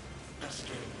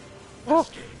 Oh!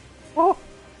 Oh!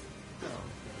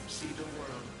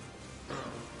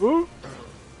 Ooh!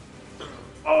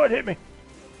 Oh, it hit me!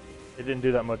 It didn't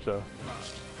do that much though.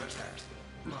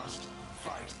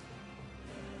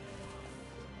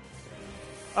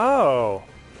 Oh!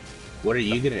 What are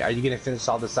you gonna? Are you gonna finish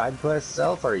all the side quests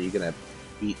self, or are you gonna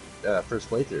beat first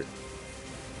playthrough?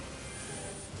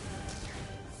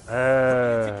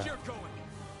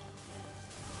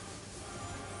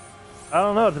 I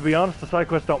don't know. To be honest, the side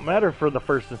quests don't matter for the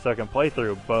first and second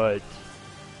playthrough, but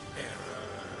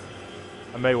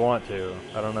I may want to.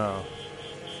 I don't know.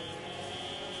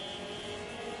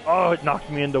 Oh, it knocked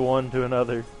me into one to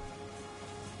another.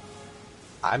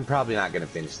 I'm probably not gonna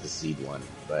finish the seed one,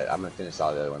 but I'm gonna finish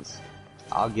all the other ones.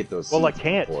 I'll get those. Well, I seeds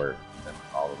can't. before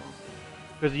all of them.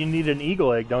 Because you need an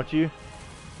eagle egg, don't you?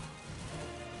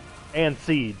 And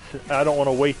seeds. I don't want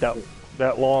to wait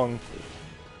that long.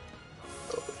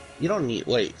 You don't need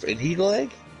an eagle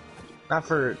egg? Not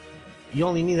for. You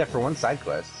only need that for one side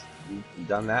quest. You've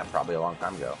done that probably a long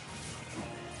time ago.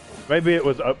 Maybe it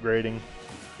was upgrading.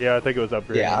 Yeah, I think it was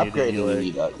upgrading. Yeah, You need upgrading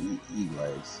eagle egg. eagle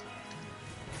eggs.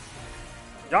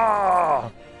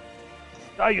 Ah!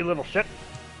 Die, you little shit!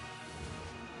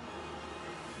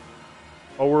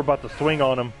 Oh, we're about to swing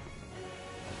on him.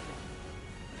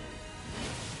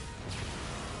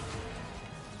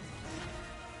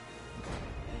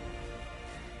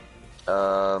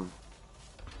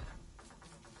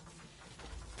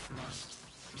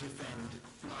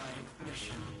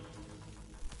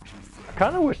 I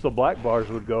kind of wish the black bars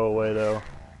would go away, though.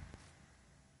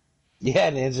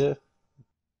 Yeah, Ninja.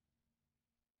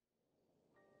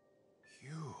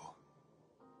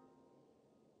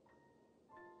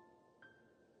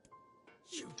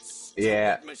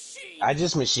 Yeah, I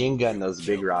just machine gun those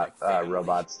big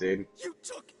robots, dude. You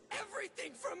took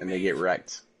everything from and me. they get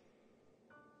wrecked.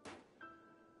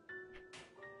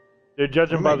 Dude,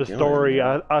 judging What am by I the doing, story,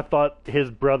 man? I thought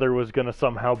his brother was gonna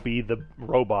somehow be the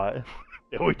robot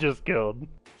that we just killed.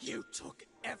 You took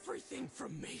everything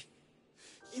from me.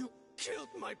 You killed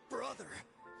my brother.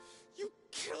 You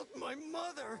killed my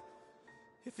mother.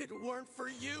 If it weren't for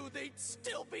you, they'd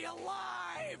still be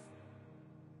alive.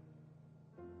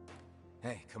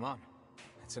 Hey, come on.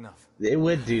 That's enough. They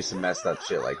would do some messed up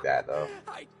shit like that, though.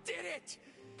 I did it.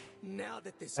 Now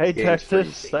that this Hey, game's Texas, pretty-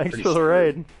 thanks pretty for the screwed.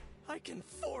 raid. I can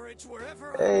forage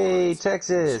wherever I Hey, want.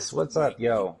 Texas, Just what's up, make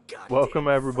yo? me goddamn Welcome,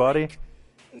 everybody.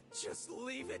 freak. Just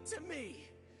leave it to me.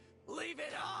 Leave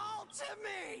it all to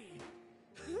me.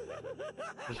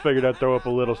 Just figured I'd throw up a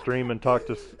little stream and talk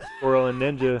to Squirrel and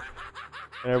Ninja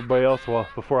and everybody else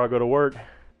before I go to work.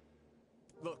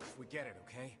 Look, we get it,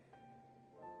 okay?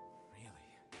 Really?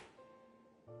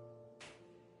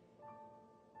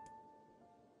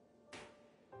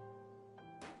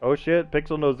 Oh shit,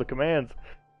 Pixel knows the commands.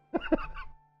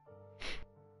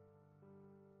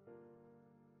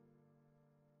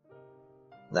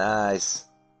 Nice.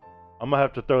 I'm gonna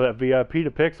have to throw that VIP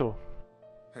to Pixel.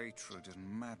 Hatred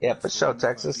and madness Yeah, for sure, will never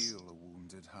Texas. heal a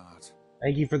wounded heart.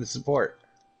 Thank you for the support.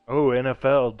 Oh,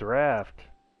 NFL draft.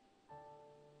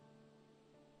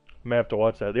 I may have to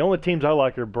watch that. The only teams I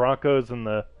like are Broncos and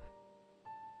the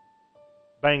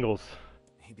Bengals.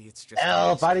 Maybe it's just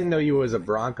Elf, I didn't know you was a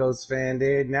Broncos fan,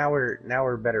 dude. Now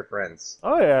we're better friends.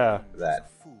 Oh yeah, For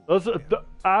that. those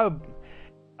are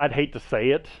I'd hate to say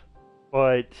it,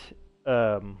 but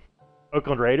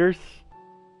Oakland Raiders.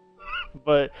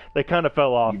 But they kind of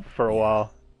fell off for a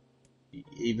while.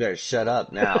 You better shut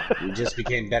up now. We just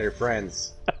became better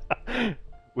friends.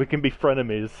 We can be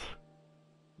frenemies.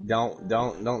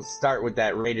 Don't start with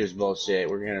that Raiders bullshit.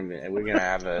 We're gonna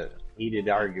have a heated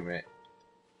argument.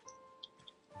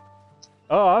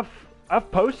 Oh,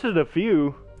 I've posted a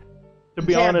few. To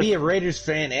be You can't honest, be a Raiders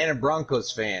fan and a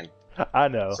Broncos fan. I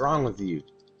know, What's wrong with you?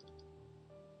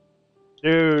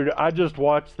 dude. I just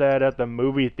watched that at the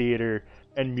movie theater,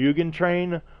 and Mugen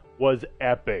Train was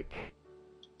epic.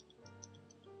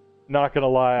 Not gonna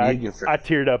lie, Mugen Train. I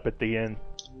teared up at the end.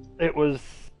 It was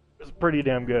pretty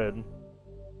damn good.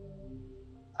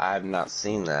 I've not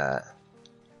seen that.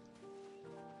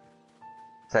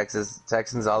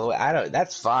 Texans all the way. I don't.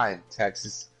 That's fine,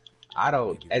 Texas. I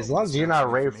don't. As long as you're not a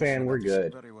Raider fan, we're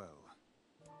good. Very well.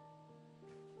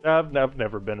 I've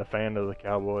never been a fan of the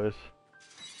Cowboys.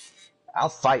 I'll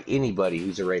fight anybody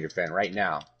who's a Raider fan right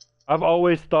now. I've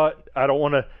always thought, I don't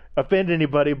want to offend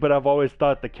anybody, but I've always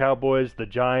thought the Cowboys, the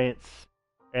Giants,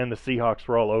 and the Seahawks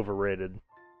were all overrated.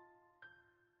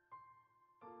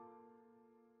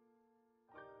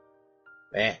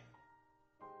 Eh.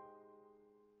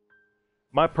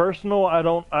 My personal,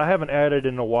 I haven't added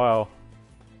in a while,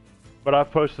 but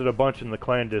I've posted a bunch in the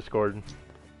clan Discord.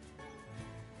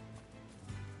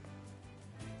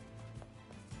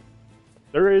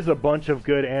 There is a bunch of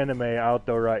good anime out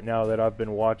there right now that I've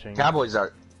been watching. Cowboys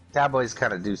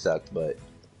kind of do suck, but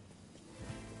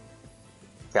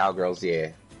Cowgirls,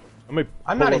 yeah.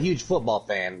 I'm not a huge football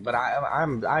fan, but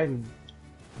I'm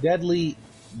deadly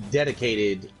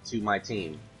dedicated to my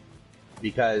team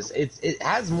because it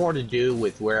has more to do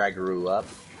with where I grew up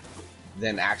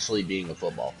than actually being a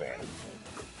football fan.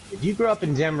 If you grew up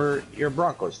in Denver, you're a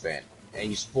Broncos fan and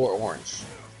you support orange,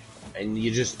 and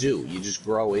you just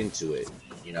grow into it.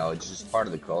 You know, it's just part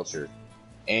of the culture,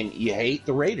 and you hate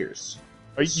the Raiders.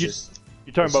 Are you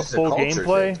talking about full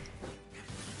gameplay?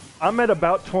 I'm at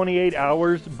about 28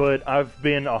 hours, but I've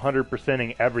been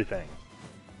 100%ing everything.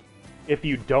 If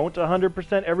you don't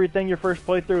 100% everything your first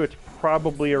playthrough, it's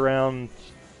probably around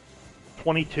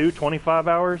 22, 25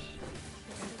 hours.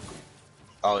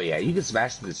 Oh yeah, you can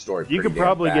smash through the story. You could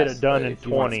probably get it done in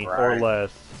 20 or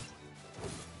less.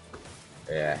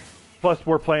 Yeah. Plus,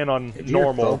 we're playing on if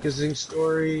normal. You're focusing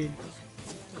story,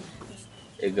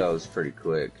 it goes pretty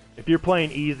quick. If you're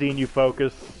playing easy and you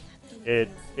focus, it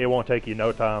won't take you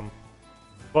no time.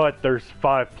 But there's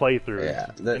 5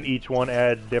 playthroughs, and each one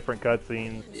adds different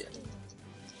cutscenes. Yeah.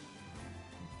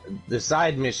 The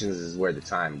side missions is where the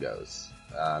time goes.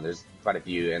 There's quite a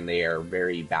few, and they are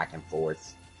very back and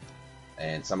forth.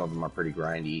 And some of them are pretty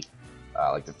grindy,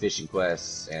 like the fishing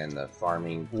quests and the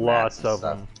farming. Lots of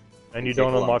them. And you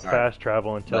don't unlock fast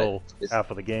travel until half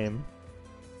of the game.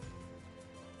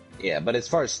 Yeah, but as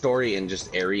far as story and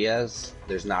just areas,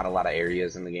 there's not a lot of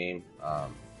areas in the game.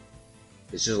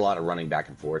 It's just a lot of running back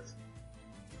and forth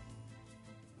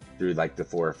through like the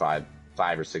 5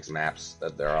 or 6 maps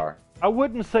that there are. I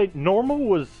wouldn't say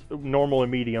normal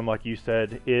and medium, like you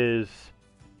said, is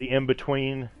the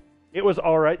in-between. It was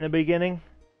alright in the beginning.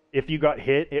 If you got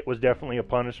hit, it was definitely a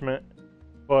punishment.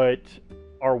 But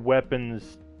our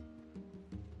weapons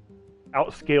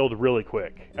outscaled really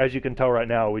quick. As you can tell right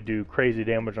now, we do crazy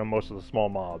damage on most of the small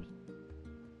mobs.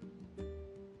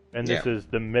 And this is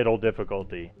the middle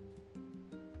difficulty.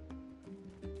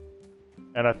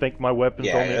 And I think my weapon's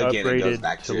only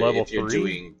upgraded to level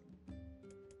 3.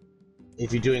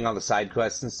 If you're doing all the side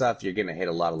quests and stuff, you're going to hit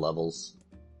a lot of levels.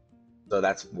 So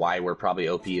that's why we're probably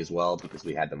OP as well, because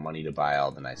we had the money to buy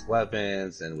all the nice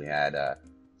weapons, and we had the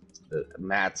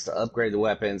mats to upgrade the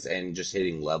weapons, and just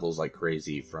hitting levels like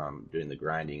crazy from doing the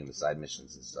grinding and the side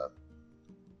missions and stuff.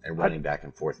 And running back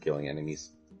and forth killing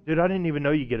enemies. Dude, I didn't even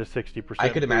know you get a 60%. I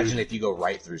could imagine if you go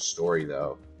right through story,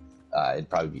 though, it'd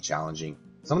probably be challenging.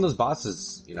 Some of those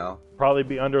bosses, you know... Probably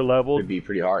be under-leveled. Would be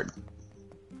pretty hard.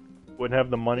 Wouldn't have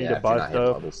the money to buy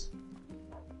stuff.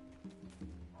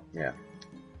 Yeah.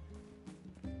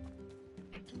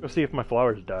 Go see if my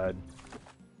flowers died.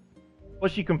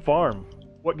 Plus you can farm.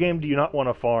 What game do you not want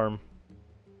to farm?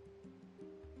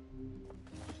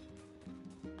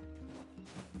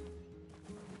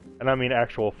 And I mean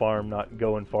actual farm, not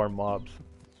go and farm mobs.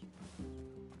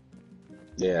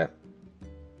 Yeah.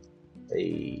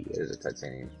 Hey, there's a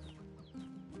titanium.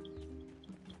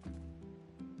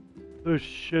 Those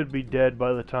should be dead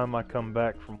by the time I come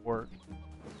back from work.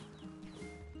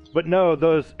 But no,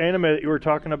 those anime that you were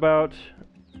talking about,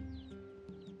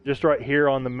 just right here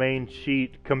on the main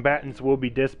sheet, combatants will be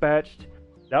dispatched.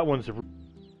 That one's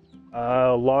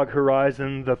Log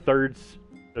Horizon, the third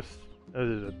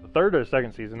or the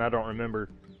second season, I don't remember.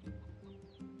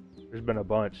 There's been a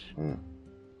bunch.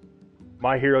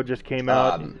 My Hero just came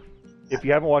out. If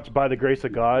you haven't watched By the Grace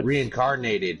of God,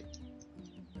 Reincarnated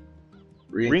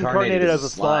as a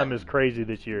slime is crazy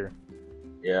this year.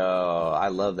 Yo, I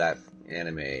love that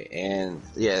anime, and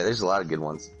yeah, there's a lot of good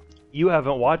ones. You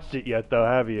haven't watched it yet, though,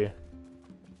 have you?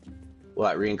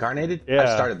 What, Reincarnated? Yeah. I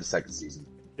started the second season.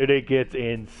 Dude, it gets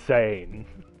insane.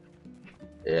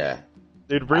 Yeah.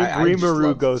 Dude,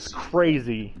 Rimuru goes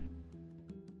crazy.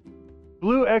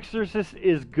 Blue Exorcist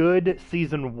is good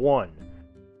season 1.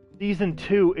 Season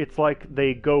 2, it's like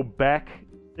they go back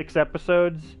 6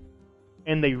 episodes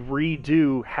and they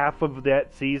redo half of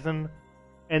that season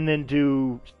and then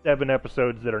do 7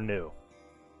 episodes that are new.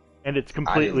 And it's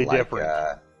completely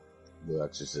different. Blue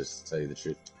Exorcist, to tell you the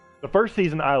truth. The first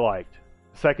season I liked.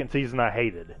 The second season I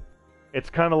hated. It's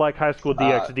kind of like High School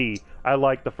DxD. I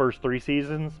liked the first 3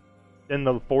 seasons. Then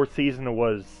the 4th season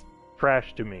was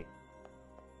trash to me.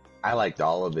 I liked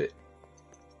all of it.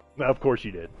 Of course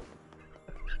you did.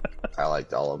 I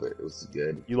liked all of it. It was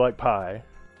good. You like pie.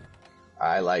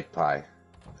 I like pie.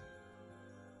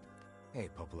 Hey,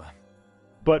 Popola.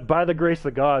 But By the Grace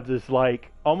of Gods is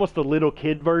like almost a little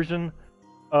kid version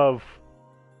of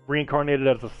Reincarnated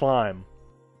as a Slime.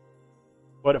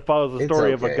 But it follows the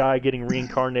story of a guy getting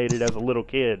reincarnated as a little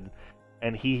kid.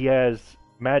 And he has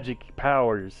magic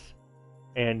powers.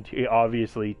 and he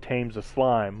obviously tames a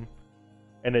slime,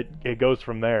 and it goes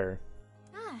from there.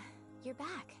 Ah, you're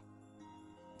back.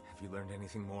 Have you learned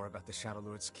anything more about the Shadow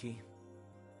Lord's key?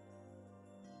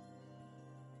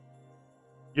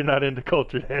 You're not into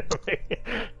cultured anime.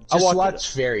 Just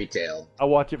watch Fairy Tail. I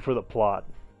watch it for the plot.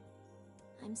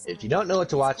 I'm sorry. If you don't know what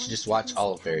to watch, just watch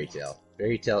all of Fairy Tail.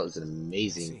 Fairy Tail is an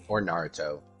amazing, or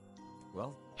Naruto.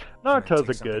 Well,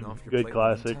 Naruto's a good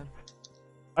classic.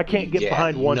 I can't get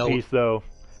behind One Piece though.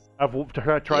 I've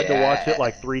tried to watch it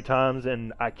like 3 times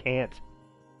and I can't.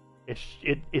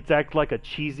 It's act like a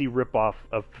cheesy ripoff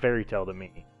of Fairy Tail to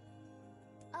me.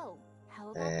 Oh,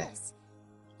 how about this?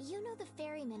 You know the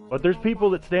ferryman with But the there's red people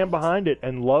lamp, that stand right? behind it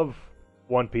and love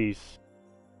One Piece.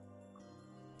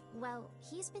 Well,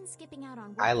 he's been skipping out on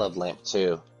work. I love Lamp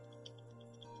too.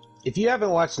 If you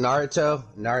haven't watched Naruto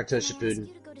Can I ask Shippuden,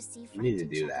 you to go to see you need to Frank and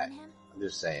do check that. on him? I'm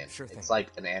just saying. Sure thing. It's like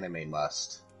an anime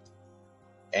must.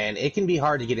 And it can be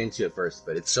hard to get into at first,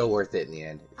 but it's so worth it in the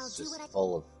end. I'll It's do just what I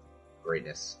full of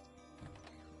greatness.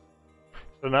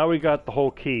 So now we got the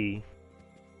whole key,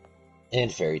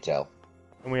 And Fairy Tail.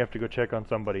 and we have to go check on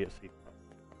somebody at sea.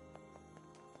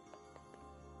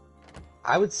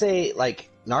 I would say,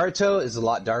 like, Naruto is a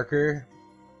lot darker,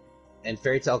 and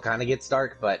Fairy Tail kind of gets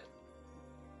dark, but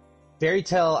Fairy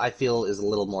Tail, I feel, is a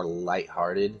little more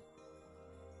lighthearted.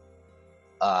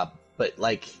 But,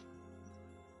 like,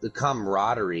 the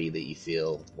camaraderie that you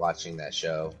feel watching that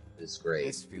show is great.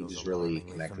 This You feels just really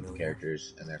alarmingly connect with the familiar.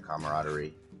 characters and their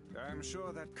camaraderie. I'm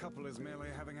sure that couple is merely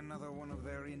having another one of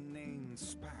their inane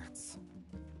spats.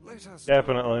 Let us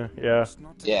Definitely, yeah.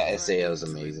 not to Yeah, drag SAO is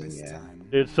into it amazing, this yeah. time.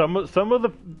 Dude, some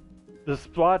of the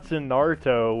spots in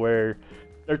Naruto where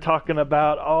they're talking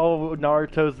about, oh,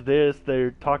 Naruto's this,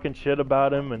 they're talking shit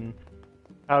about him and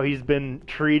how he's been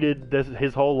treated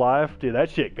his whole life. Dude, that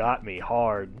shit got me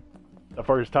hard the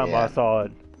first time Yeah. I saw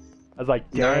it. I was like,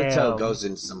 damn. Naruto goes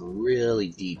into some really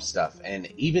deep stuff, and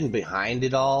even behind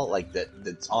it all, like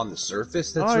that's on the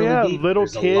surface, that's oh really yeah, deep. little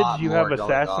there's a kids lot you more have going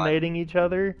on assassinating each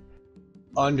other.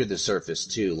 under the surface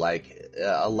too. Like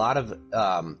a lot of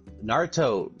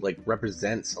Naruto, like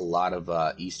represents a lot of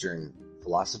Eastern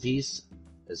philosophies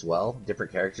as well.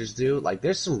 Different characters do. Like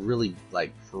there's some really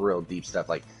like for real deep stuff.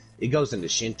 Like it goes into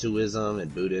Shintoism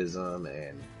and Buddhism,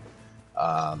 and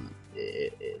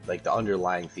like the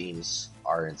underlying themes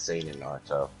are insane in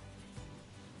Naruto.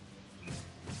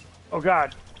 Oh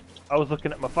god, I was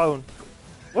looking at my phone.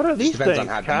 What are these Just depends things?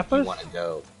 on how deep you Kappas? want to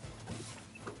go.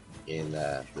 In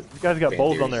the These guys got fan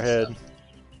bowls on theories their and head.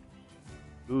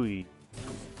 stuff. Ooh,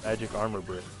 magic armor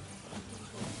brick.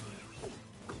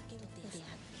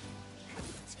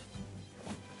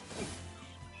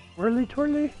 Whirly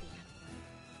twirly.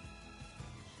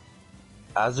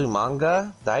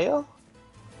 Azumanga Daioh?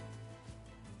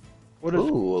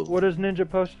 Ooh. What is Ninja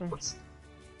posting?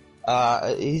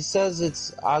 He says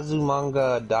it's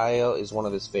Azumanga Daioh is one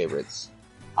of his favorites.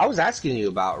 I was asking you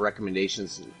about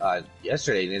recommendations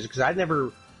yesterday, Ninja, because I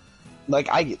never, like,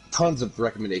 I get tons of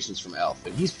recommendations from Elf,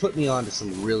 and he's put me on to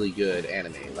some really good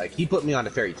anime. Like, he put me on to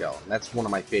Fairy Tail, and that's one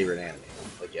of my favorite anime.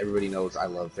 Like, everybody knows I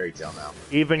love Fairy Tail now.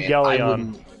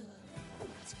 Evangelion.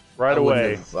 Right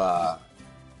away. I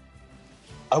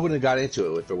wouldn't have got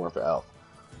into it if it weren't for Elf.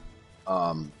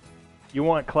 You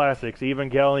want classics: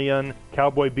 Evangelion,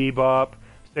 Cowboy Bebop,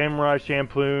 Samurai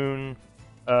Champloo,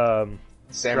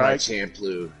 Samurai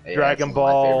Champloo. Yeah, Dragon that's one of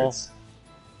my Ball. favorites.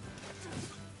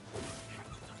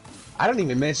 I don't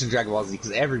even mention Dragon Ball Z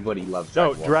because everybody loves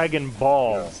Dragon Ball. Dragon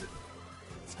Ball.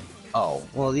 Oh,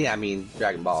 well, yeah, I mean,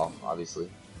 Dragon Ball, obviously.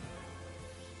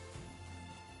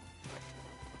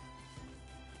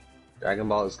 Dragon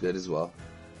Ball is good as well.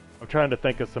 I'm trying to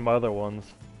think of some other ones.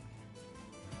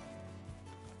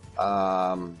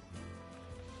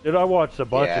 Dude, I watched a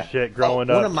bunch of shit growing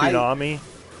up. Tsunami.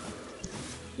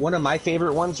 One of my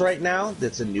favorite ones right now,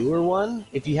 that's a newer one,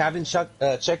 if you haven't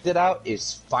checked it out,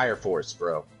 is Fire Force,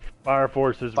 bro. Fire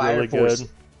Force is Fire really Force, good.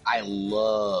 I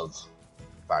love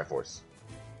Fire Force.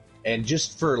 And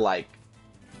just for, like,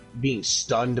 being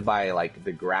stunned by, like,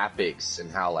 the graphics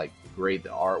and how, like, great the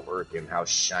artwork and how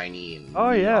shiny and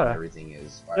neon everything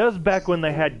is. That was back when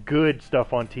they had good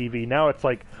stuff on TV. Now it's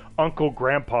like Uncle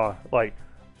Grandpa. Like,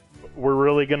 we're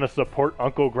really going to support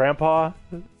Uncle Grandpa?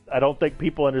 I don't think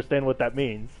people understand what that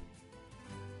means.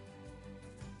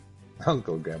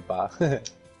 Uncle Grandpa.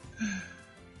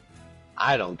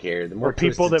 I don't care. The more Or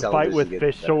people that twisted fight with television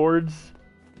fish gets, the better. swords.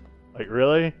 Like,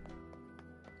 really?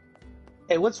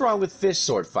 Hey, what's wrong with fish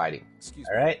sword fighting? Excuse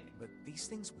All right? me, but these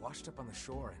things washed up on the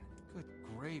shore and good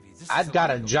gravy. This I've is got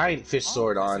a illegal. giant fish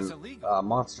sword Oh, this on is illegal.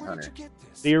 Monster Where did Hunter. you get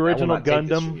this? The original I will not take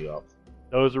this from Gundam. you, Elf.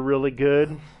 Those are really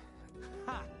good.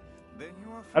 Ha! Then you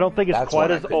I don't think it's That's quite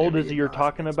one I as couldn't old ever as get you're past.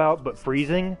 talking about, but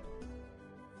Freezing.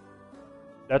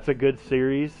 That's a good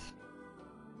series.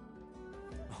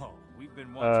 Oh, we've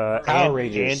been watching Power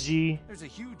Rangers. Angie. There's a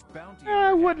huge bounty.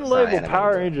 I wouldn't It's not label anime,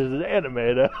 Power though. Rangers as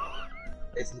anime though.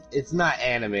 It's not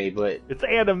anime, but It's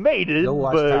animated, go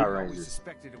watch but Power I always Rangers.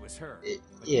 suspected it was her.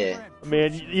 But Yeah. never had I mean,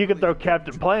 proof she was you can throw related to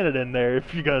Captain the Planet in there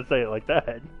if you're gonna say it like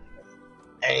that.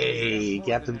 Hey, More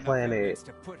Captain than enough Planet. evidence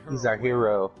to put her He's our away.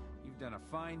 hero. You've done a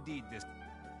fine deed this.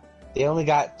 They only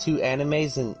got 2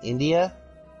 animes in India?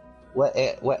 What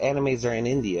animes are in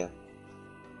India?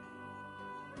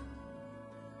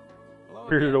 Hello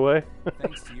Spirited again. Away.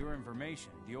 Thanks to your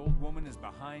information, the old woman is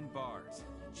behind bars,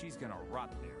 and she's gonna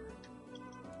rot there.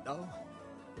 Oh,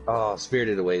 Oh,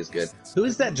 Spirited Away is good. Who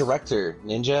is that director,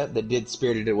 Ninja, that did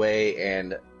Spirited Away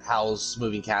and Howl's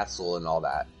Moving Castle and all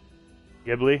that?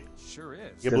 Ghibli. Sure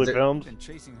is. Ghibli there- Films. Been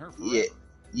chasing her forever. Yeah,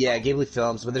 yeah, Ghibli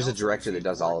Films, but there's a director that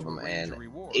does all of them, and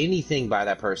anything by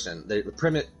that person. The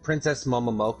Princess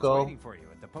Momonoke. Waiting for you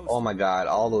at the post. Oh my god,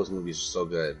 all those movies are so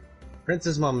good.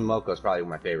 Princess Momonoke is probably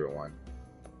my favorite one.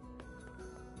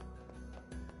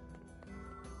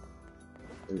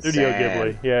 Studio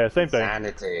Ghibli. Yeah, same thing.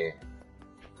 Insanity.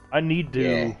 I need to.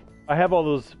 Yeah. I have all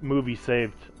those movies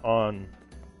saved on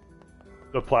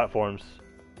the platforms,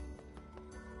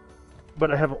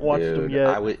 but I haven't watched them Dude, yet.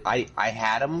 I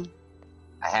had them.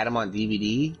 I had them on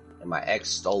DVD, and my ex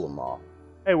stole them all.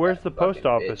 Hey, where's the That post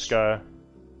fucking office bitch. guy?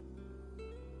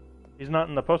 He's not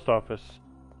in the post office.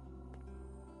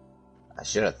 I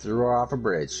should have threw her off a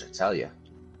bridge, I tell you.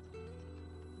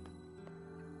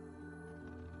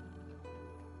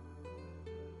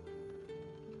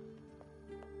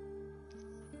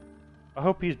 I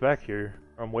hope he's back here,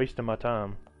 or I'm wasting my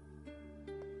time.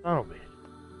 Son of a bitch.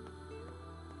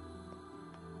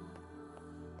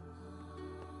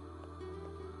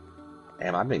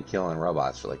 Damn, I've been killing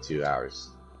robots for like 2 hours.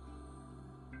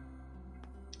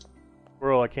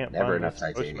 Squirrel, I can't Never find enough this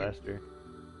titanium. postmaster.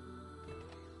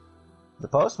 The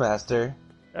postmaster,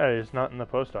 Yeah, he's not in the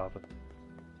post office.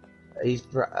 he's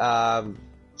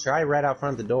try right out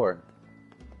front of the door.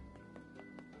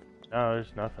 No,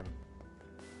 there's nothing.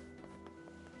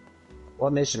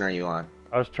 What mission are you on?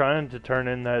 I was trying to turn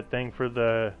in that thing for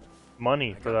the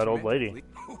money for that old lady.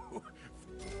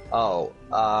 Oh,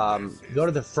 go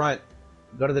to the front.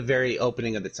 Go to the very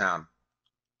opening of the town.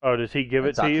 Oh, does he give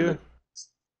it Talk to you?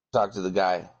 Talk to the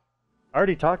guy. I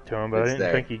already talked to him, but I It's didn't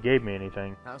there. think he gave me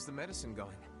anything. how's the medicine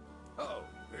going? Oh,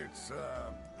 it's,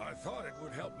 I thought it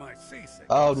would help my seasickness.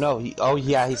 Oh no,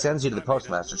 yeah, he sends you to the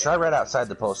postmaster. Try right outside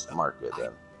the post market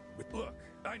then. Look,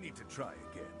 I need to try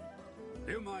again.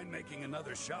 Do you mind making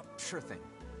another shop? Sure thing.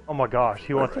 Oh my gosh,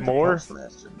 he wants Right, more?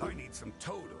 postmaster. I need some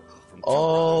total from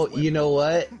Oh, Children's you know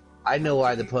what? Weapons. I know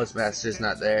why the postmaster's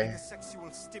not there.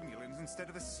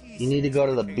 You need to go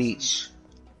to the beach.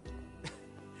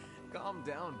 Calm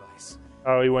down, Vice.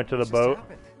 Oh, he went to the What just boat?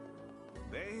 happened?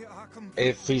 They are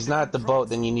completely If he's not at the boat,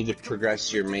 then you need to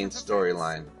progress your main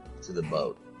storyline to the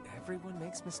boat. Everyone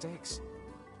makes mistakes.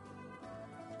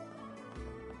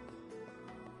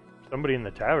 Somebody in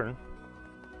the tavern.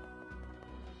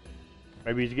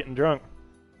 Maybe he's getting drunk.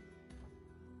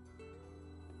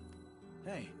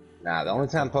 Hey, Nah, the only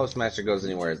time postmaster goes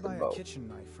anywhere is the Buy a boat. kitchen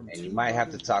knife from And two you might have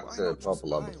to brothers. talk Why to not just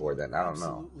Popola buy before then. I don't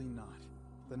know. Absolutely not.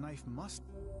 The knife must.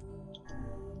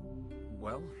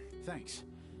 well, Thanks.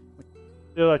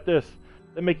 They're like this.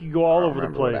 They make you go all I don't over the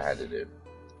remember what place. I had to do.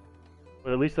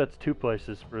 But at least that's 2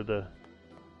 places for the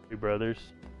 2 brothers.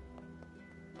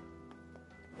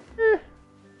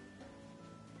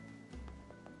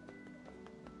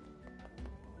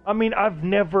 I mean, I've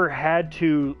never had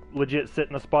to legit sit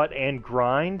in a spot and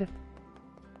grind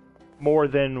more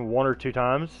than 1 or 2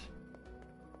 times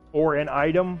for an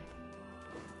item.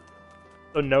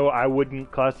 So no, I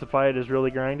wouldn't classify it as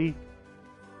really grindy.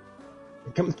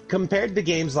 Compared to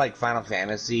games like Final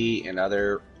Fantasy and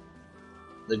other,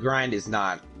 the grind is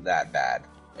not that bad.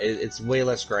 It's way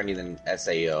less grindy than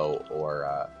SAO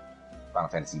or Final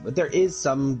Fantasy, but there is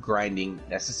some grinding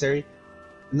necessary.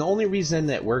 And the only reason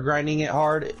that we're grinding it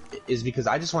hard is because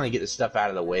I just want to get the stuff out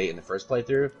of the way in the first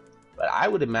playthrough. But I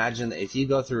would imagine that if you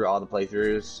go through all the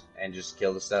playthroughs and just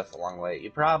kill the stuff along the way,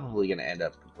 you're probably going to end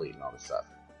up completing all the stuff.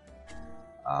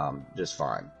 Just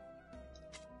fine.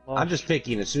 Well, I'm just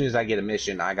picking. As soon as I get a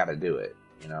mission, I got to do it.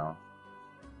 You know.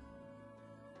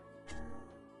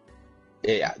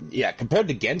 Yeah. Compared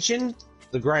to Genshin,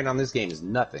 the grind on this game is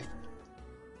nothing.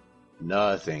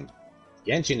 Nothing.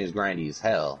 Genshin is grindy as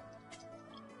hell.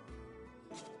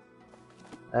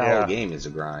 That Yeah. whole game is a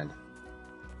grind.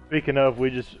 Speaking of, we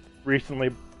just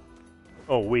recently...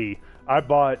 I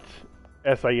bought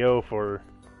SAO for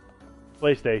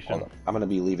PlayStation. on. I'm gonna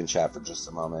be leaving chat for just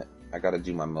a moment. I gotta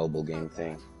do my mobile game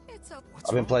thing. It's a...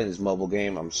 I've been playing this mobile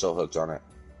game. I'm so hooked on it.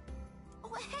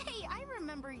 Oh, hey, I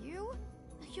remember you.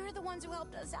 You're the ones who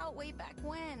helped us out way back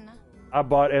when. I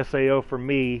bought SAO for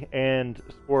me and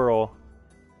Squirrel,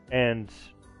 and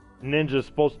Ninja's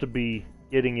supposed to be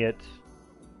getting it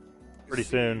pretty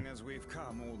soon. As we've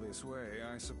come all this way,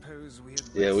 I suppose we had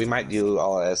Yeah, we might do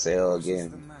all of SAO What is the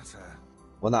again. matter?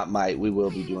 Well, not might. We will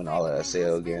be doing all of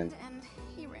SAO again. And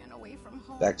he ran away from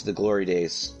home. Back to the glory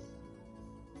days.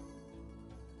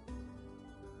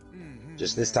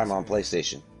 Just this time on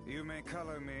PlayStation. You may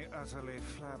color me utterly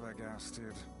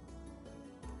flabbergasted.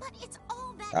 But it's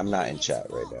all that I'm not in idiot's chat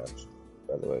right fault.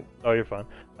 now, by the way. Oh, you're fine.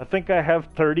 I think I have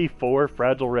 34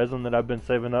 fragile resin that I've been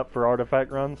saving up for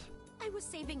artifact runs. I was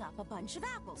saving up a bunch of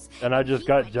apples. And I just he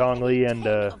got went Zhongli ate and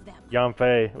 10 of them.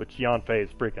 Yanfei, which Yanfei is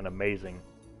freaking amazing.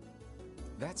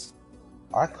 That's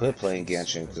I quit playing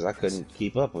Genshin because I couldn't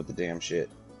keep up with the damn shit.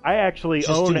 I actually It's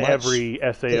just own too much. every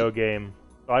SAO game,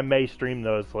 so I may stream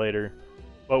those later.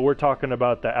 But we're talking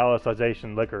about the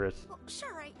Alicization Licorice. Well,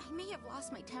 sure, I may have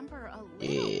lost my temper a little,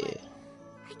 Yeah. but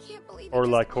I can't believe Or it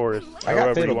just Lycoris. happened I got However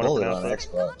you Fatal wanna Bullet pronounce on it.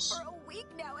 Xbox. for a week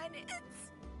now, and it's...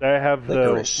 I have the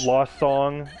Licorice. Lost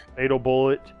Song, Fatal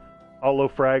Bullet, Hollow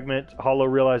Fragment, Hollow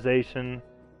Realization,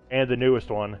 and the newest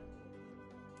one.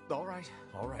 all right.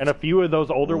 And a few of those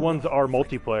older ones are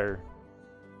multiplayer.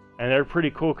 And they're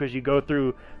pretty cool because you go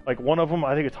through, like one of them,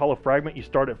 I think it's Hollow Fragment, you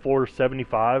start at floor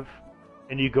 75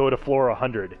 and you go to floor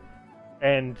 100.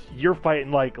 And you're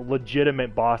fighting like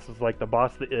legitimate bosses, like the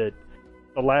boss that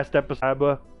the last episode,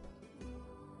 Abba,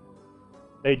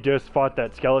 they just fought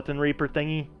that Skeleton Reaper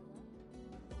thingy.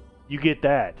 You get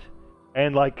that.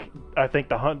 And like, I think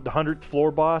the 100th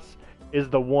floor boss is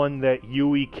the one that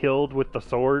Yui killed with the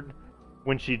sword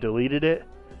when she deleted it.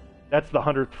 That's the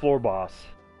 100th floor boss.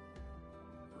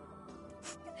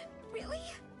 Really?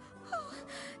 Oh,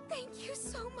 thank you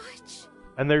so much.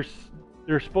 And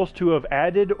they're supposed to have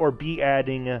added or be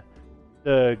adding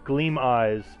the Gleam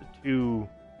Eyes to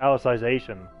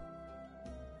Alicization.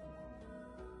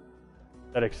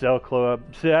 That Excel Club.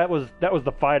 See, that was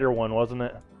the fighter one, wasn't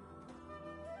it?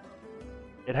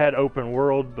 It had open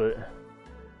world, but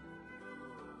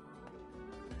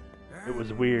it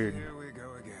was weird. Here we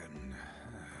go again.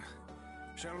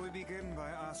 Shall we begin by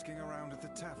asking around at the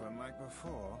tavern like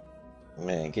before?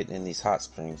 Man, getting in these hot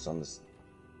springs on this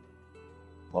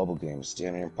mobile game is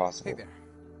damn near impossible. Hey there.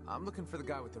 I'm looking for the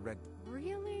guy with the red...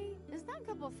 Really? Is that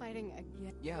couple fighting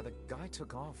again? Yeah, the guy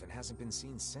took off and hasn't been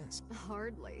seen since.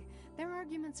 Hardly. Their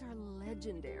arguments are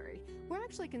legendary. We're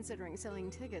actually considering selling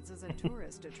tickets as a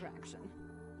tourist attraction.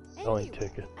 Selling Anyway,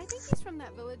 tickets. I think he's from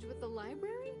that village with the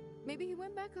library. Maybe he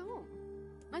went back home.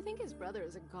 I think his brother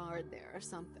is a guard there or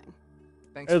something.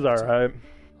 Thanks. It's for the alright. tip.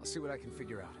 I'll see what I can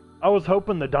figure out. I was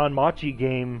hoping the Don Machi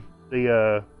game,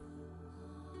 the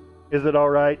is it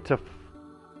alright to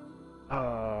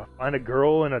find a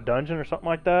girl in a dungeon or something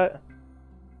like that?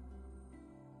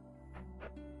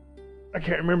 I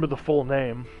can't remember the full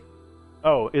name.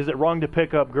 Oh, is it wrong to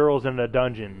pick up girls in a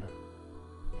dungeon?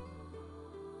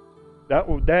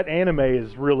 That anime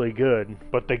is really good,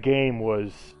 but the game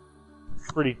was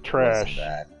pretty trash. Wasn't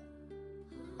bad.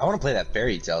 I want to play that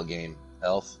fairy tale game,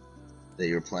 Elf, that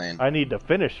you were playing. I need to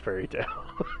finish Fairy Tail.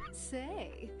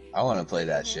 Say. I want to play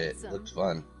that shit. It looked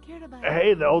fun. Cared about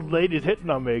Hey, the old lady's hitting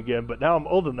on me again, but now I'm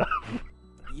old enough.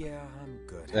 Yeah, I'm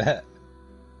good.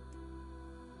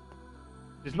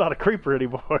 She's not a creeper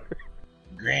anymore.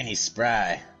 Granny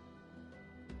Spry.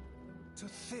 To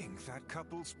think that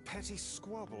couple's petty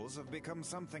squabbles have become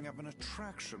something of an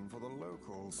attraction for the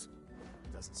locals.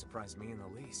 Doesn't surprise me in the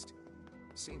least.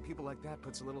 Seeing people like that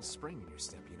puts a little spring in your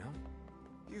step, you know?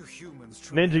 You humans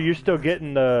truly Ninja, you're are still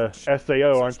getting the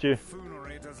SAO, aren't you?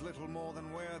 buffoonery does little more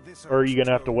than wear this Or are you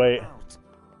gonna have to wait? out.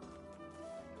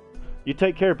 You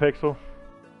take care, Pixel.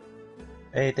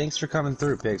 Hey, thanks for coming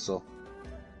through, Pixel.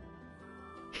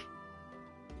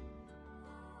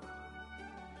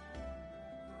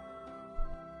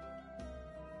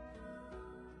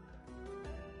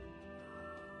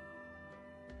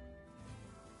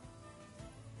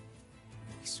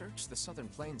 We searched the southern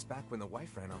plains back when the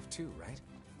wife ran off too, right?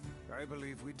 I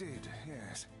believe we did,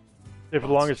 yes. For the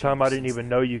longest time, I didn't even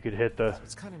know you could hit the So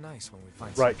it's kind of nice when we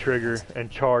find right something trigger like this.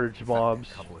 and charge The fact that mobs.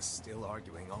 the couple is still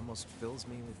arguing almost fills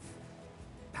me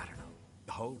with, I don't know,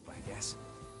 hope, I guess.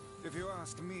 If you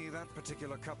ask me, that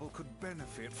particular couple could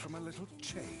benefit from a little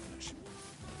change.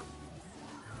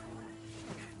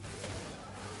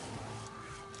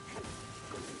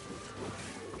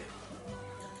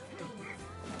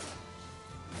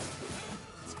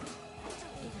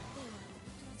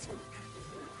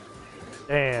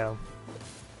 Damn.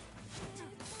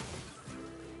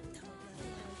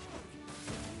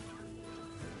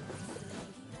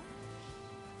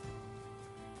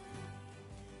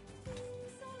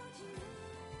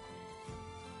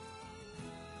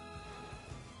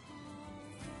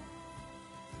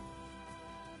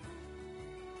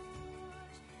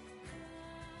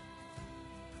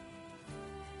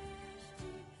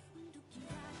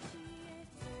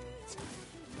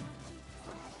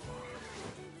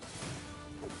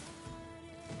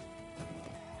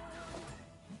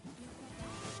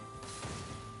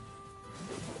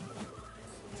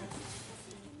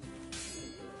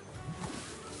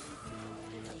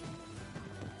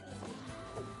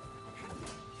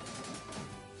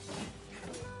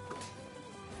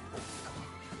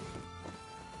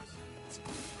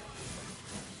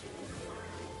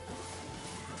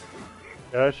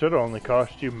 Yeah, that should only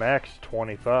cost you max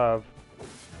 25.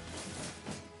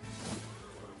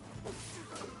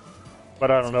 But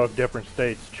I don't know if different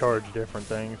states charge different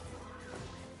things.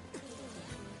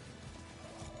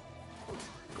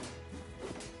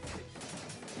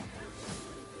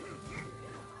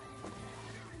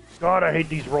 God, I hate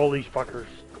these rollies fuckers.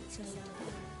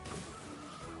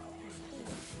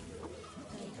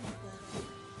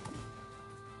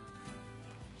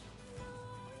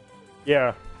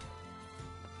 Yeah.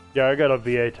 Yeah, I got a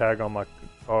VA tag on my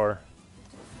car.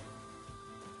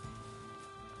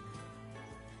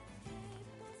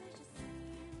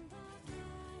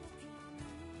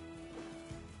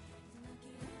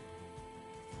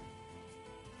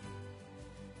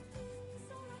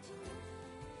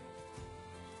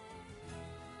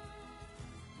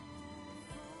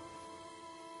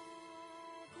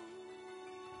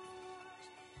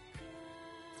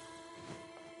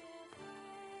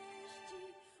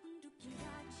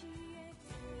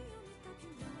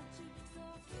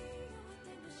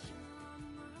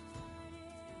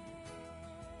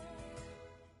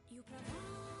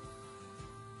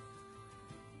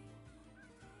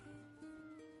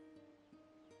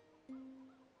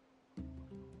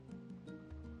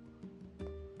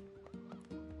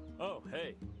 Oh,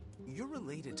 hey. You're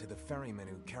related to the ferryman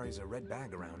who carries a red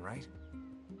bag around, right?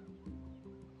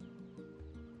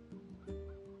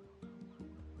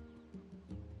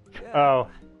 Yeah, Oh.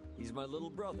 He's my little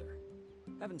brother.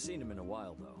 Haven't seen him in a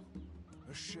while, though.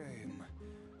 A shame.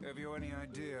 Have you any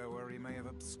idea where he may have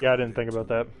absconded? Yeah, I didn't think about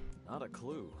that. Not a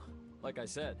clue. Like I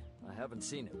said, I haven't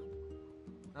seen him.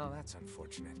 Oh, that's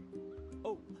unfortunate.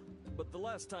 Oh, but the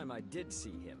last time I did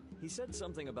see him, he said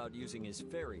something about using his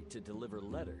ferry to deliver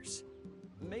letters.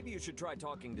 Maybe you should try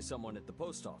talking to someone at the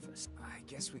post office. I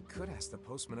guess we could ask the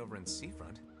postman over in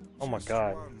Seafront. Oh my Just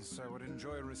god. once I would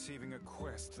enjoy receiving a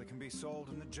quest that can be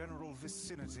solved in the general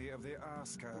vicinity of the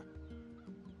asker.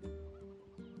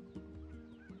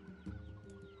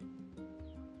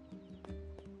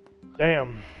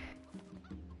 Damn.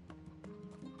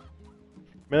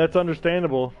 I mean, that's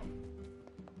understandable.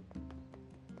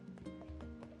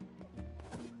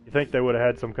 You think they would have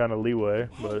had some kind of leeway,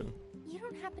 but... You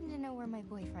don't happen to know where my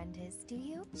boyfriend is, do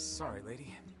you? Sorry,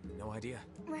 lady. No idea.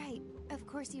 Right, of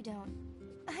course you don't.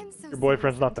 I'm so Your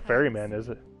boyfriend's sorry not the sometimes. ferryman, is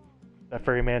it? That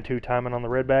ferryman too timing on the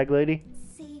red bag lady?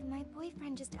 See, my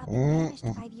boyfriend just up and vanished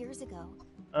 5 years ago.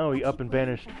 Oh, he I up keep and waiting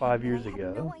vanished for him, 5 but years I have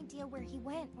ago. no idea where he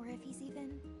went or if he's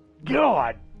even...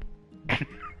 God!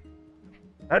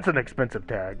 That's an expensive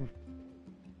tag.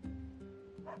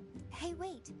 Hey,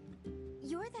 wait.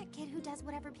 You're that kid who does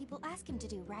whatever people ask him to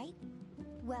do, right?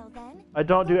 Well then... I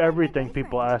don't do go find my everything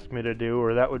people boyfriend. ask me to do,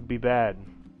 or that would be bad.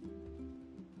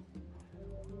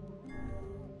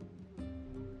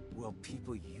 Well,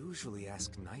 people usually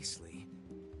ask nicely.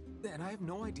 And I have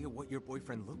no idea what your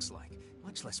boyfriend looks like,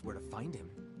 much less where to find him.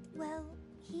 Well,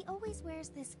 he always wears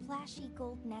this flashy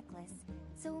gold necklace,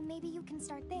 so maybe you can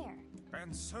start there.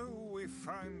 And so we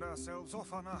find ourselves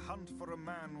off on a hunt for a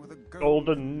man with a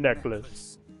Golden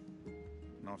necklace.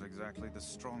 Not exactly the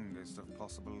strongest of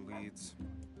possible leads.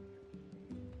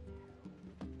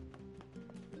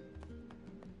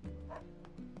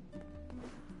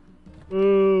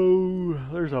 Oh,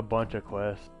 there's a bunch of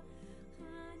quests.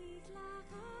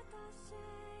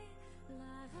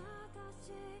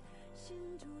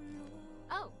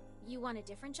 Oh, you want a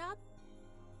different job?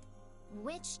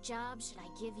 Which job should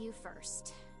I give you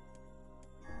first?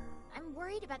 I'm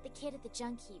worried about the kid at the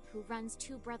junk heap who runs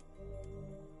two brothers.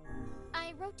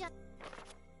 I wrote down...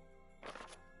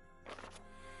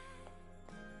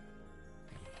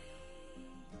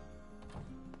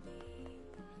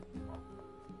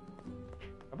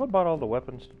 Have I bought all the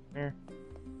weapons here?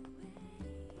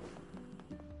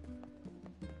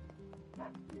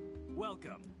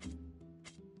 Welcome.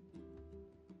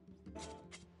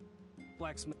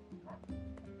 Blacksmith.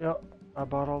 Yep, I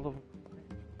bought all of them.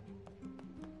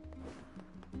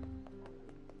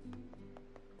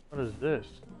 What is this?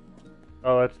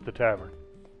 Oh, that's the tavern.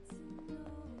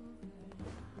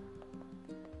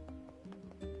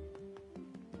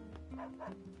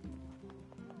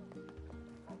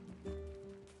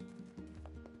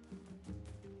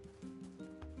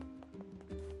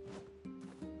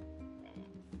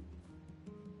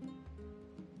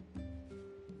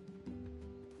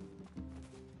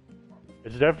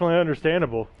 It's definitely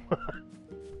understandable.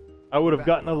 I would have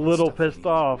gotten a little pissed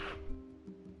off.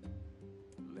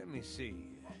 Let me see.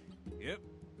 Yep.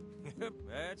 Yep,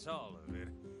 that's all of it.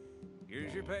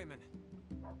 Here's your payment.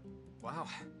 Wow.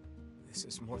 This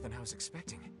is more than I was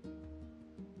expecting.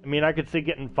 I mean, I could see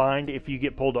getting fined if you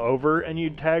get pulled over and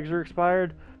your tags are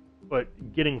expired, but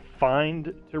getting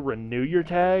fined to renew your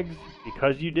tags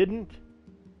because you didn't?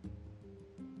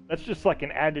 That's just like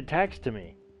an added tax to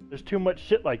me. There's too much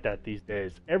shit like that these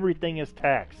days. Everything is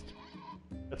taxed.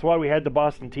 That's why we had the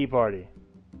Boston Tea Party.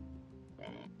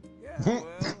 Yeah, well,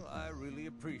 I really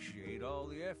appreciate all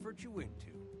the effort you went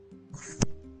to.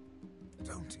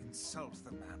 Don't insult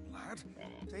the man, lad.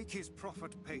 Take his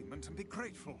profit payment and be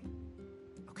grateful.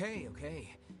 Okay,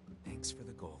 okay. Thanks for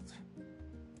the gold.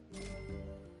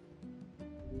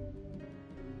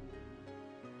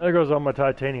 There goes all my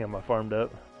titanium I farmed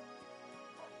up.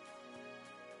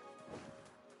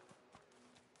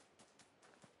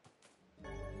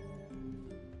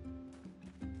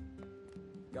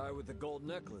 Guy with the gold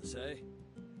necklace, eh?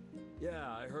 Yeah,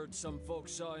 I heard some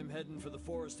folks saw him heading for the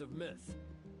Forest of Myth.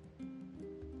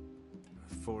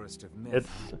 Forest of Myth. It's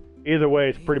either way,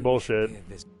 it's pretty bullshit.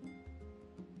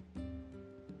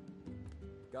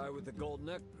 Guy with the gold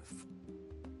necklace.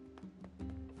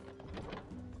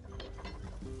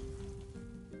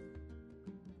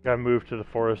 I moved to the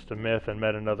Forest of Myth and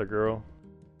met another girl.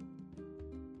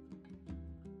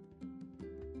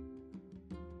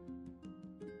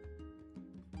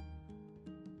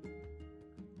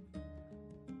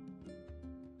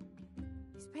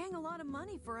 He's paying a lot of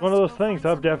money for us One of to those go things,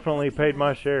 find I've someone definitely worthy paid of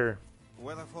my it. share.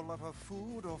 Whether for love of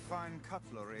food or fine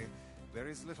cutlery, there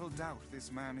is little doubt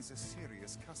this man is a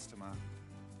serious customer.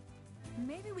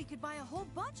 Maybe we could buy a whole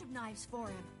bunch of knives for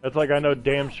him. That's like I know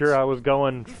damn sure I was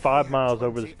going 5 miles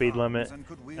over the speed limit,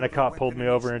 and a cop pulled me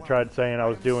over and tried saying I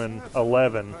was doing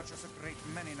 11. Purchase a great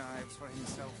many knives for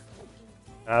himself.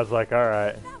 I was like,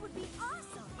 alright. That would be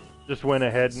awesome. Just went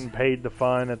ahead and paid the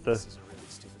fine at the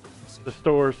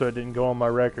store so it didn't go on my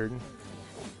record.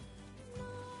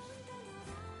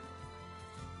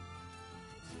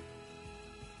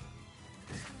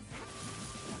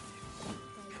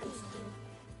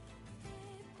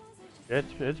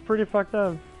 It's pretty fucked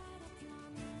up.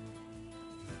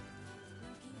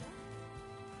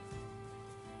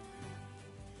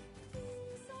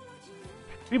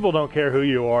 People don't care who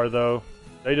you are, though.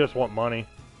 They just want money.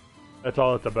 That's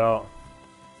all it's about.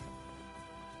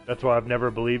 That's why I've never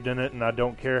believed in it, and I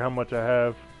don't care how much I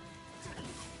have.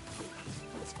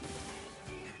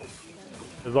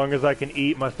 As long as I can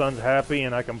eat, my son's happy,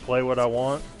 and I can play what I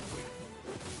want,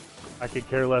 I could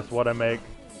care less what I make.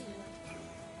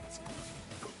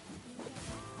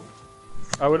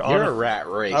 You're a rat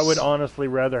race. I would honestly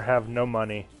rather have no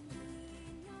money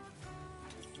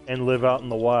and live out in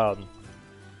the wild.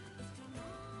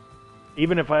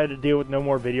 Even if I had to deal with no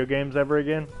more video games ever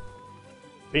again,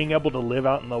 being able to live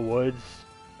out in the woods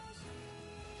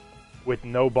with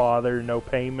no bother, no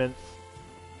payments,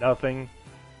 nothing,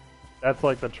 that's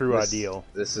like the true ideal.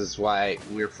 This is why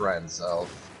we're friends,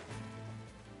 Elf.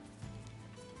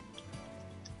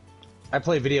 I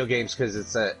play video games because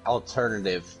it's an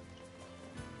alternative.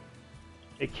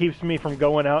 It keeps me from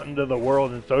going out into the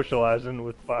world and socializing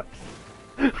with fucks.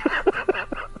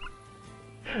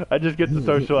 I just get to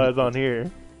socialize on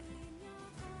here.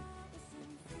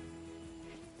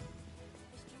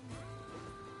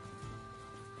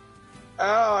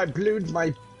 Oh, I blew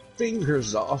my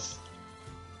fingers off.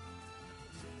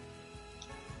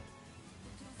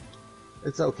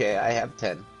 It's okay, I have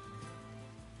 10.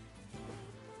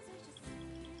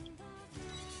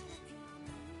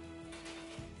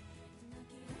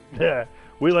 Yeah,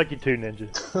 we like you too,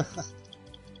 Ninja.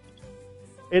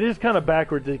 It is kind of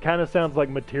backwards. It kind of sounds like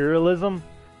materialism,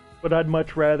 but I'd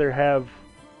much rather have,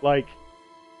 like,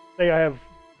 say I have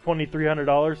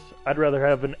 $2,300. I'd rather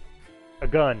have a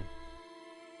gun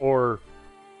or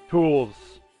tools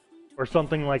or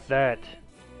something like that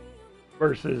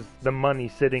versus the money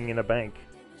sitting in a bank.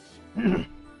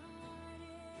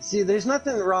 See, there's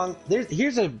nothing wrong.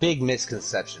 Here's a big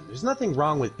misconception. There's nothing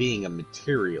wrong with being a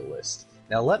materialist.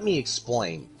 Now, let me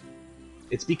explain.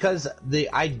 It's because the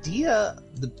idea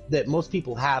that most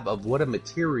people have of what a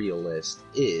materialist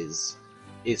is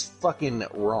fucking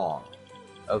wrong.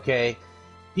 Okay?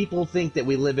 People think that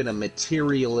we live in a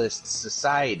materialist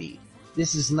society.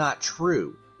 This is not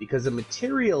true, because a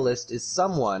materialist is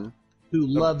someone who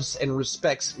loves and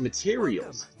respects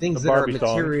materials, things that are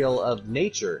material of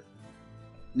nature.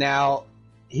 Now,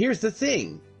 here's the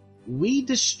thing. We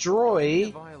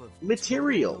destroy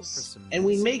materials, and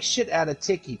we make shit out of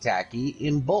ticky-tacky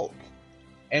in bulk,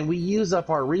 and we use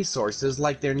up our resources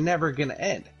like they're never gonna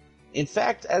end. In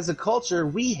fact, as a culture,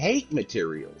 we hate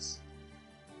materials.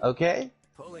 Okay?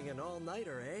 Pulling an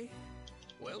all-nighter, eh?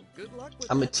 Well, good luck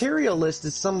with A materialist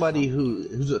is somebody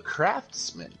who's a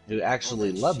craftsman, who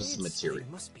actually loves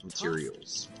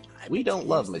materials. We don't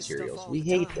love materials. We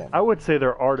hate them. I would say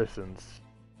they're artisans.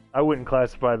 I wouldn't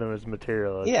classify them as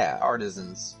materialists. Yeah,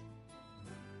 artisans.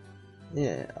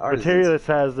 Yeah, artisans. Materialist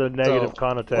has a negative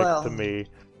connotation to me,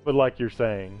 but like you're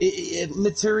saying,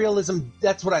 materialism.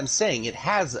 That's what I'm saying. It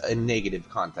has a negative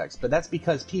context, but that's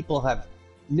because people have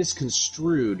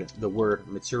misconstrued the word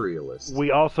materialist.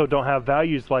 We also don't have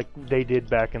values like they did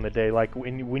back in the day. Like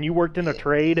when you worked in a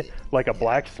trade, like a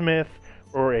blacksmith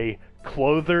or a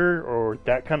clother or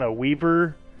that kind of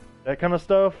weaver, that kind of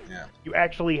stuff, you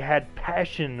actually had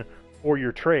passion for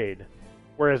your trade.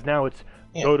 Whereas now it's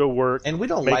go to work, and we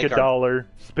don't make like a dollar,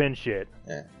 spend shit.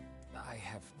 Yeah. I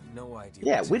have no idea.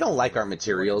 Yeah, we don't like our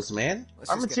materials, man.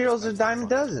 Our materials are a dime a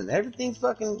dozen. Everything's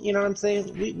fucking, you know what I'm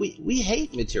saying? We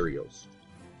hate materials.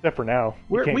 Except for now.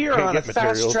 We are on a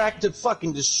fast track to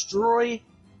fucking destroy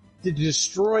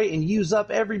and use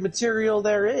up every material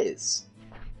there is.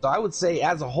 So I would say,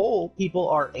 as a whole, people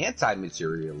are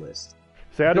anti-materialist.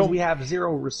 See, we have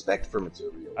zero respect for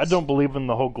materials. I don't believe in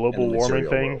the whole global warming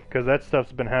thing, because that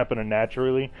stuff's been happening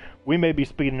naturally. We may be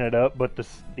speeding it up, but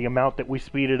the amount that we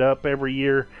speed it up every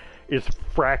year is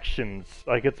fractions.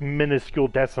 Like, it's minuscule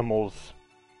decimals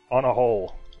on a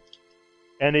whole.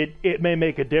 And it may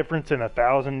make a difference in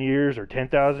 1,000 years or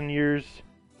 10,000 years,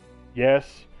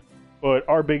 yes, but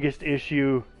our biggest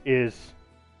issue is...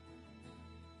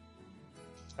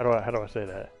 How do I say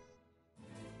that?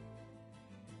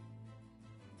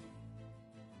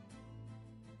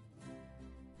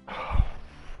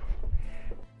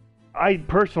 I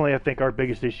think our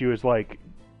biggest issue is like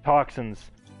toxins,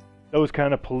 those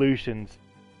kind of pollutions,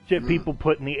 shit people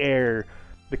put in the air,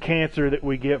 the cancer that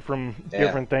we get from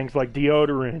different things like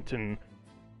deodorant, and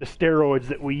the steroids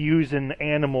that we use in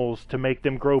animals to make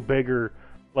them grow bigger,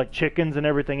 like chickens and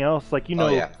everything else. Like,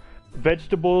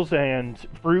 vegetables and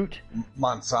fruit.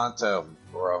 Monsanto,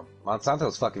 bro.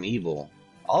 Monsanto's fucking evil.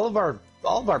 All of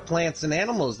our plants and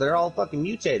animals, they're all fucking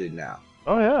mutated now.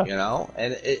 Oh yeah. You know,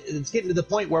 and it's getting to the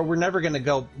point where we're never going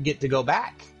to get to go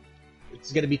back.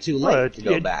 It's going to be too late to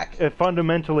go back. It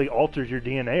fundamentally alters your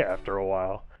DNA after a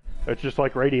while. It's just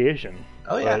like radiation.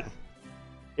 Oh yeah.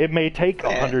 It may take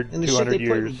 100, and the 200 shit they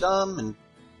years. Put in gum and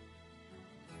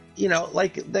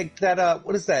like that.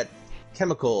 What is that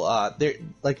chemical?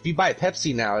 Like if you buy a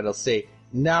Pepsi now, it'll say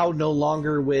now no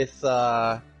longer with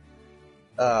I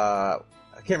can't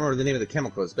remember the name of the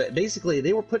chemicals, but basically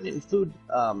they were putting it in food.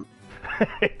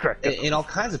 In all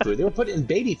kinds of food. They were putting it in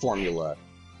baby formula.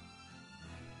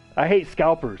 I hate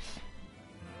scalpers.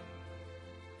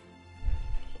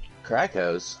 Crack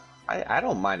hose? I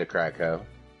don't mind a crack hoe.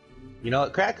 You know,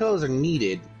 crack hoes are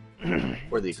needed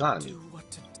for the economy.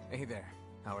 Hey there.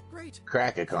 Howard. Great.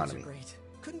 Crack economy. Great.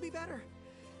 Couldn't be better.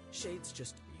 Shades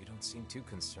just... You don't seem too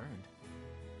concerned.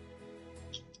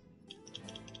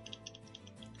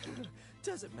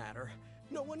 Doesn't matter.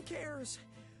 No one cares.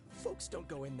 Folks don't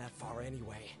go in that far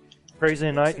anyway.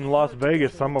 Crazy night in Las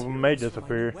Vegas, some of them may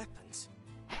disappear.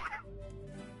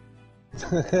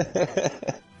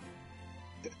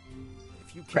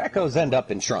 Crack hoes end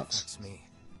up in trunks.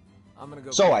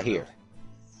 So I hear.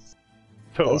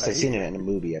 At least I've seen it in a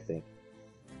movie, I think.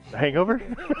 The Hangover?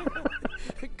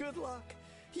 Good luck.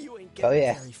 You ain't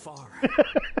getting very far.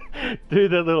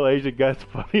 Dude, that little Asian guy's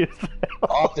funny as hell.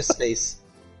 Office Space.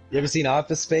 You ever seen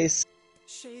Office Space?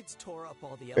 Shades tore up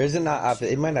all the or is it not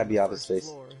Office? It might not be Office Space.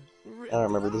 I don't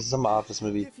remember. This is some Office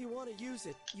movie. If you want to use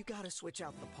it, you gotta switch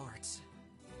out the parts.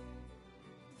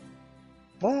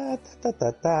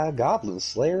 Goblin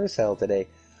Slayer as hell today.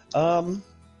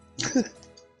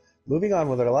 Moving on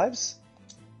with our lives.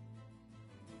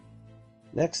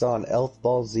 Next on Elf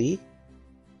Ball Z.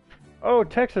 Oh,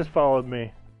 Texas followed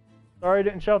me. Sorry I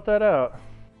didn't shout that out.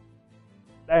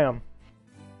 Damn.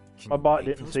 My bot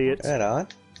didn't see it. Right on.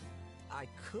 I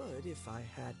could if I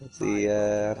had. Let's see,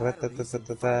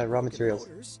 raw materials.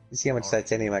 Let's see how much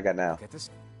titanium I got now.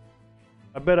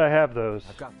 I bet I have those.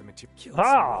 I've got the material.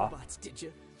 Robots, did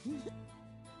you?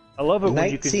 I love it when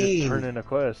you can just turn in a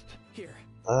quest.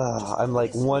 I'm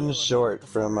like one short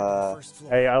from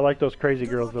Hey, I like those crazy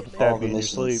girls that'll stab you in your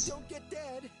sleep.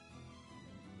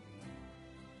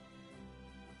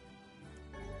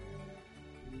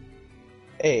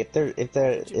 Hey,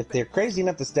 if they're crazy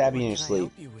enough to stab you in your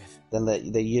sleep, then they're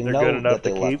good enough that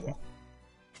they to keep. love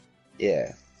you.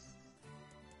 Yeah.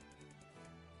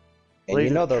 And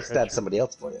you know they'll stab somebody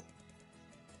else for you.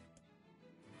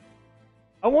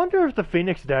 I wonder if the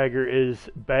Phoenix Dagger is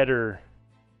better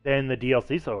than the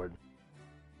DLC sword.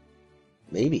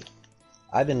 Maybe.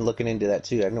 I've been looking into that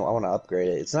too. I know I want to upgrade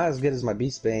it. It's not as good as my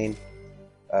Beastbane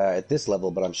at this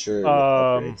level, but I'm sure with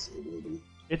upgrades it will be.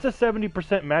 It's a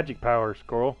 70% magic power,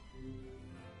 Squirrel.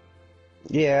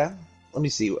 Yeah. Let me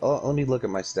see. Let me look at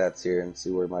my stats here and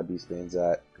see where my Beastbane's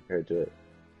at compared to it.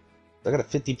 I got a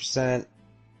 50%.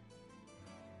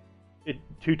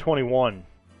 221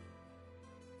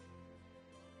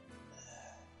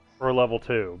 for level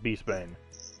 2 Beastbane.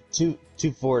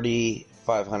 240,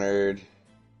 500.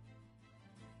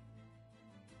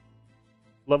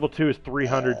 Level 2 is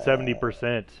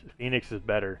 370%. Phoenix is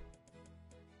better.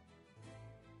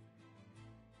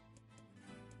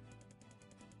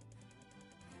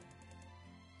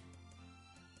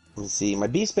 Let me see. My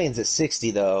Beastbane's at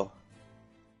 60 though.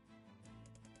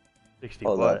 60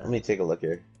 Hold what? on. Let me take a look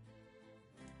here.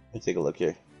 50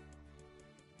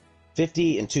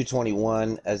 and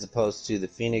 221 as opposed to the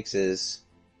Phoenix is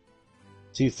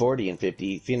 240 and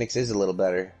 50. Phoenix is a little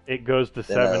better. It goes to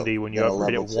 70 when you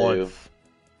upgrade it once.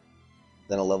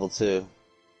 Then a level 2.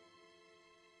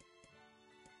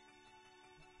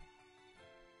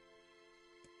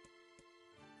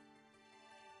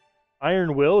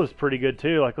 Iron Will is pretty good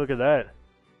too. Like, look at that.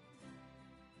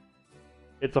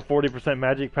 It's a 40%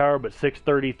 magic power, but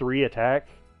 633 attack.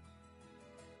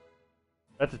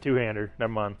 That's a two-hander.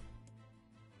 Never mind.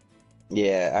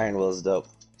 Yeah, Iron Will is dope.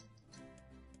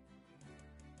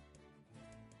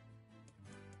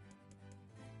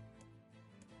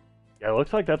 Yeah, it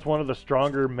looks like that's one of the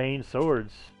stronger main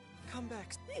swords. Come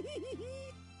back.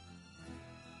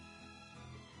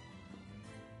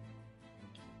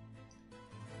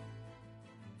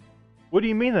 What do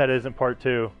you mean that isn't part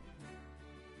 2?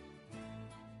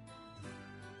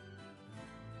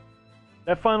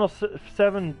 That final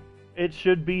 7, it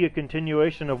should be a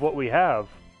continuation of what we have.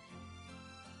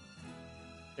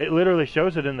 It literally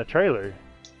shows it in the trailer.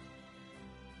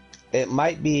 It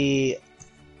might be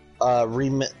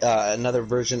another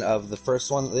version of the first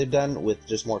one that they've done with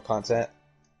just more content.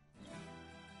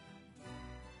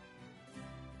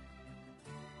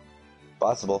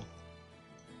 Possible.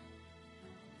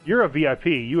 You're a VIP.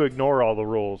 You ignore all the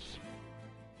rules.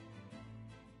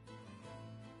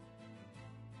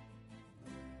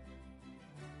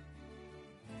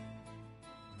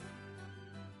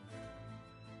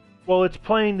 Well, it's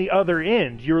playing the other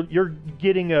end. You're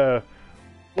getting a...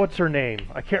 What's her name?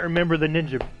 I can't remember the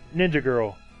ninja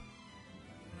girl.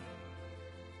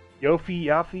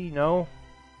 Yafi? No?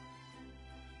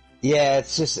 Yeah,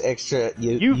 it's just extra...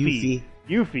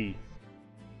 Yuffie.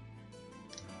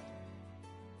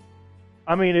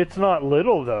 I mean, it's not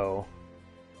little, though.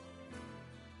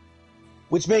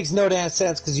 Which makes no damn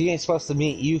sense, because you ain't supposed to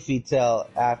meet Yuffie till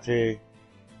after...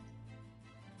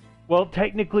 Well,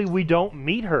 technically, we don't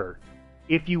meet her.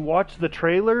 If you watch the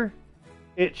trailer,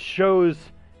 it shows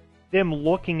them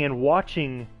looking and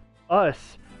watching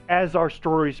us as our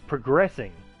story's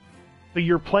progressing. So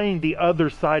you're playing the other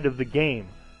side of the game.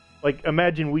 Like,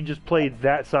 imagine we just played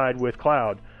that side with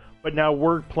Cloud, but now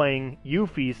we're playing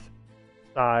Yuffie's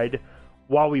side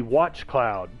while we watch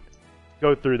Cloud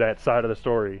go through that side of the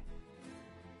story.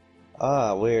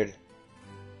 Ah, weird.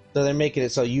 So they're making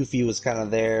it so Yuffie was kind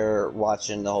of there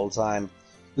watching the whole time.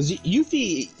 Because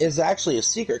Yuffie is actually a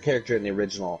secret character in the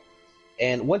original.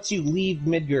 And once you leave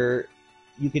Midgar,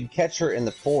 you can catch her in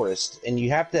the forest, and you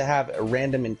have to have a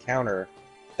random encounter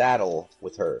battle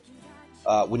with her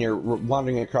when you're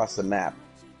wandering across the map.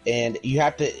 And you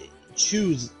have to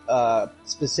choose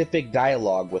specific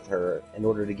dialogue with her in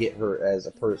order to get her as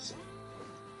a person.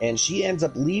 And she ends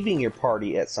up leaving your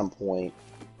party at some point,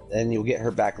 and you'll get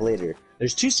her back later.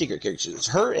 There's 2 secret characters,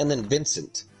 her and then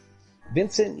Vincent.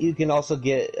 Vincent you can also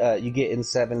get in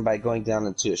 7 by going down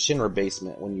into a Shinra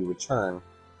basement when you return.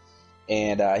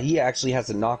 And he actually has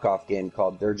a knockoff game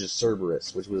called Dirge's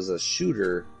Cerberus, which was a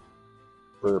shooter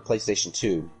for PlayStation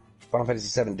 2. Final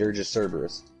Fantasy VII Dirge's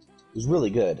Cerberus. It was really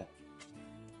good.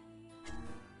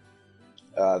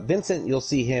 Vincent, you'll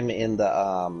see him in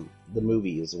the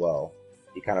movie as well.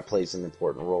 He kind of plays an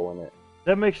important role in it.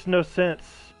 That makes no sense.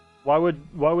 Why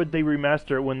would they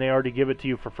remaster it when they already give it to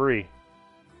you for free?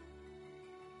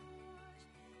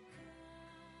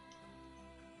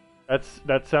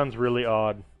 That sounds really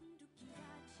odd.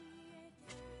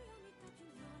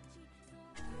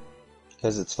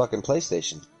 Because it's fucking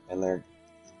PlayStation, and they're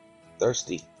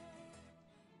thirsty.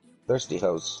 Thirsty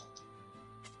hoes.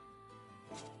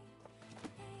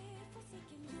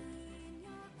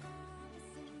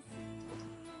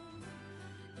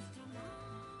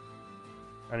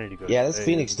 I need to go. Yeah, this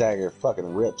Phoenix Dagger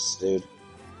fucking rips, dude.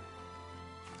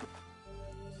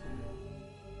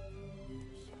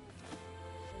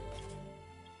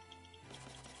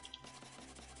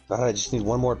 God, I just need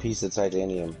one more piece of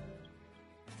titanium.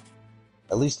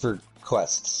 At least for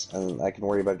quests, and I can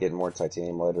worry about getting more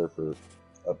titanium later for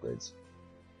upgrades.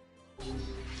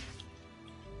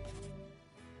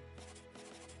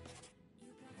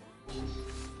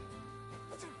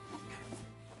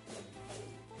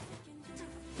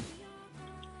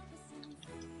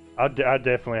 I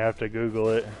definitely have to Google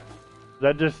it.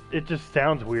 It just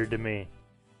sounds weird to me.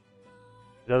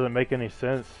 It doesn't make any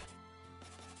sense.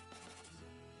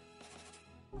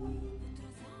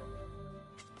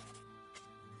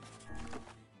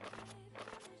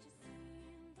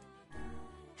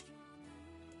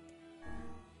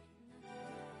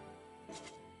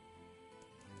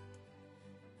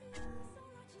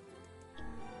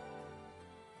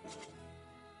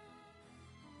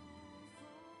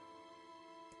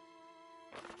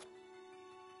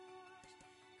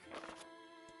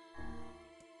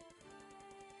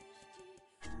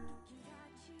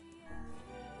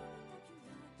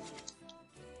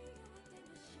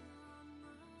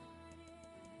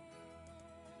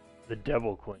 The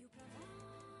Devil Queen.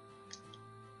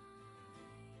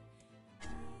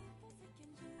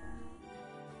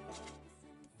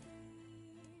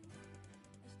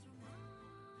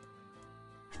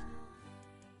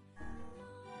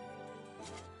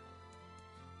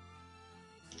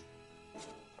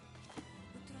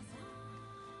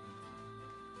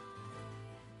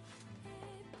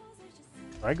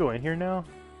 Can I go in here now?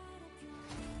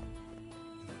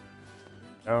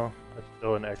 No, that's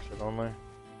still an exit only.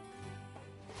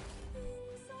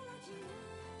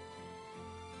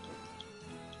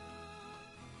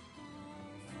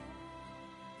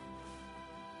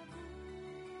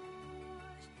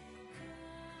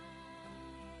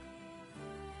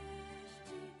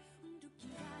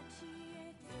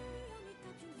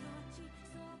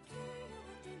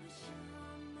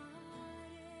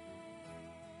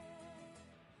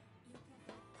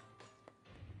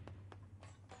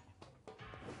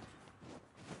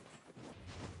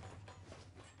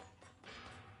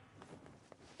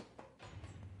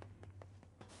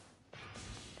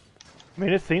 I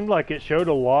mean, it seemed like it showed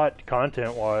a lot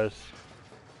content-wise.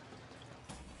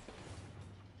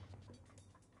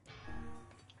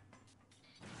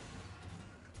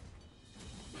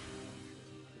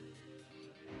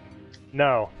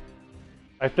 No.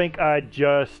 I think I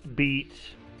just beat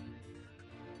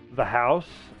the house.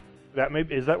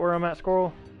 Is that where I'm at,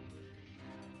 Squirrel?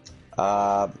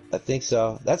 I think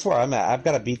so. That's where I'm at. I've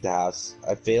got to beat the house.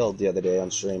 I failed the other day on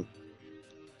stream.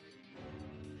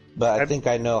 But I think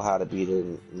I know how to beat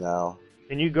it now.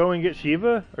 Can you go and get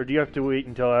Shiva? Or do you have to wait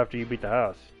until after you beat the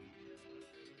house?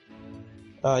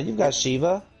 You've got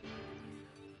Shiva?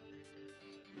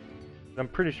 I'm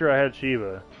pretty sure I had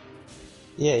Shiva.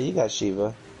 Yeah, you got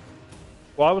Shiva.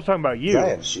 Well, I was talking about you. I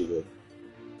have Shiva.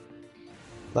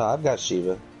 No, I've got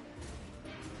Shiva.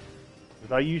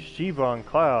 I used Shiva on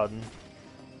Cloud.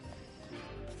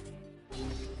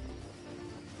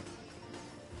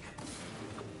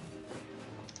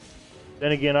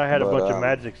 Then again, I had a bunch of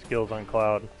magic skills on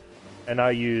Cloud, and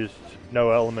I used no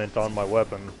element on my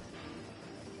weapon.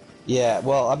 Yeah,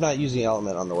 well, I'm not using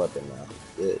element on the weapon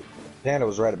now. Panda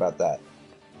was right about that.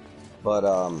 But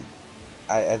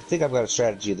I think I've got a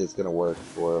strategy that's going to work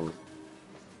for him.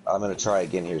 I'm going to try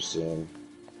again here soon.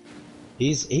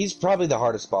 He's probably the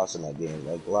hardest boss in that game.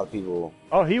 Like, a lot of people.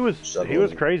 Oh, he was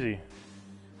crazy.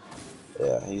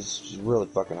 Yeah, he's really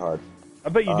fucking hard. I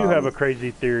bet you do have a crazy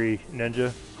theory,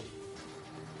 Ninja.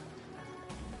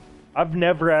 I've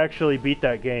never actually beat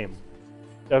that game.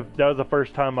 That was the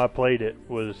first time I played it,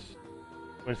 was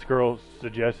when Skrull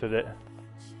suggested it.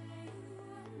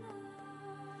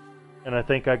 And I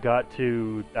think I got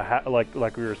to the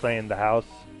like we were saying, the house.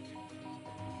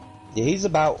 Yeah,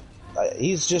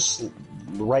 he's just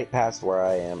right past where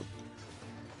I am.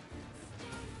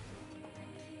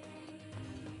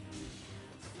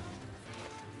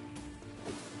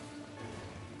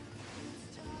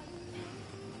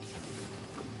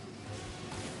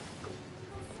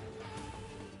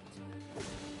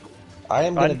 I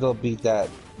am gonna go beat the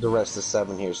rest of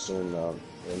 7 here soon, though.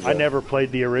 I never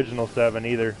played the original 7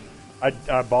 either.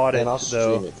 I bought it, and I'll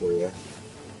stream it for you.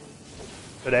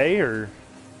 Today, or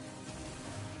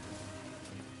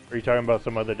are you talking about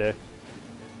some other day?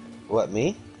 What,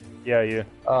 me? Yeah, you.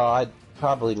 I'd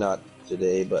probably not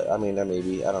today, but I mean,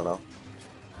 maybe, I don't know.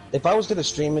 If I was gonna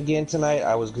stream again tonight,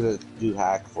 I was gonna do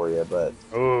hack for you, but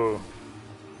oh,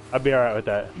 I'd be alright with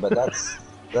that. But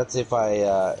that's if I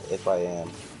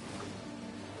am.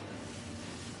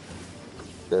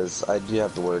 Because I do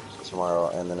have to work tomorrow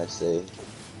and the next day.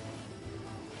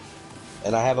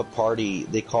 And I have a party,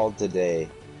 they called today.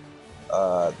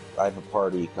 I have a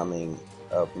party coming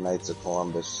up, Knights of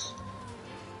Columbus.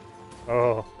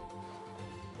 Oh.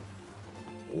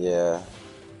 Yeah.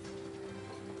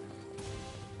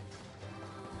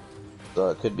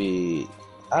 So it could be,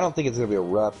 I don't think it's going to be a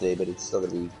rough day, but it's still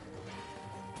going to be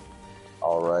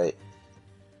alright.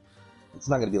 It's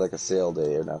not going to be like a sale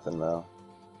day or nothing, though.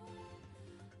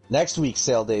 Next week's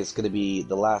sale day is going to be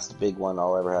the last big one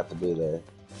I'll ever have to do there.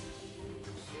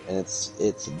 And it's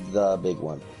the big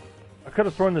one. I could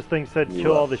have sworn this thing said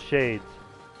kill all the shades.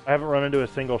 I haven't run into a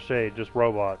single shade, just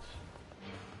robots.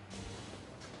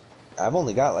 I've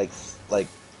only got like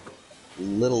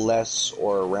little less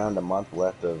or around a month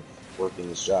left of working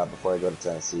this job before I go to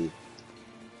Tennessee.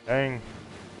 Dang.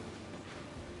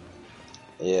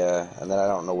 Yeah, and then I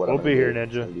don't know what we'll I'm gonna be here, do. Ninja.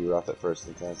 It's gonna be rough at first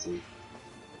in Tennessee.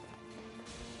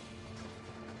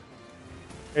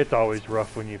 It's always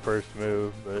rough when you first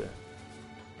move, but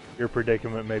your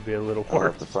predicament may be a little I'll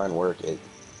worse. have to find work.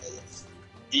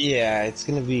 Yeah, it's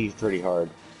gonna be pretty hard.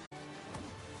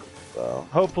 So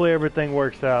hopefully everything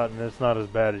works out and it's not as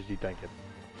bad as you think it.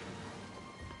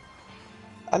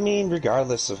 I mean,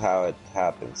 regardless of how it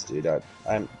happens, dude,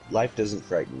 life doesn't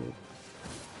frighten me.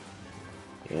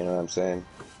 You know what I'm saying?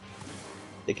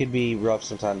 It could be rough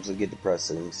sometimes, it get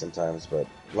depressing sometimes, but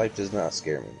life does not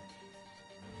scare me.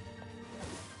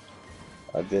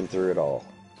 I've been through it all,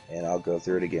 and I'll go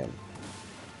through it again.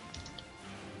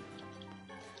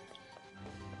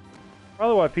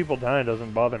 Probably why people dying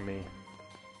doesn't bother me.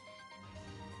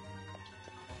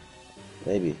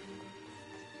 Maybe.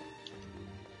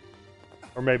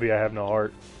 Or maybe I have no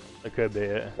heart. That could be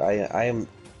it. I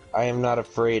am not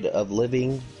afraid of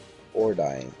living or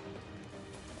dying.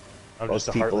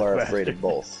 Most people are afraid of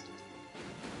both.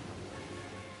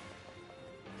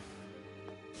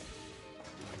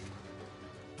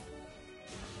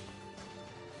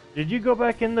 Did you go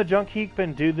back in the junk heap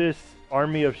and do this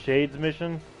Army of Shades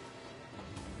mission?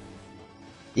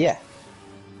 Yeah.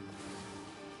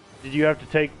 Did you have to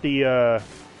take the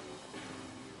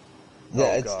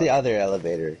it's the other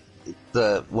elevator.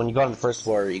 When you go on the first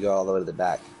floor, you go all the way to the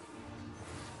back.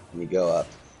 And you go up.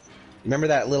 Remember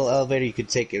that little elevator you could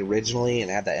take originally and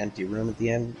have that empty room at the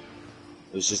end?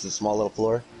 It was just a small little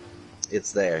floor.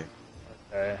 It's there.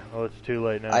 Okay, well it's too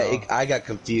late now. I got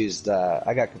confused.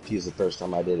 I got confused the first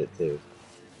time I did it too.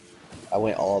 I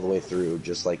went all the way through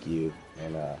just like you,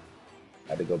 and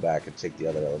had to go back and take the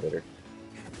other elevator.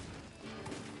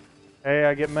 Hey,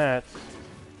 I get mats.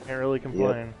 Can't really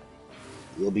complain. Yep.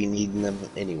 You'll be needing them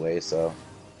anyway, so.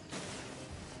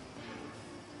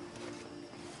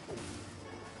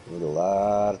 Need a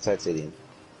lot of titanium.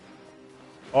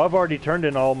 Oh, I've already turned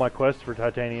in all my quests for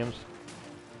titaniums.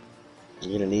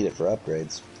 You're gonna need it for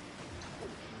upgrades.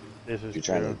 This is You're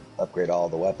trying to upgrade all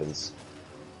the weapons.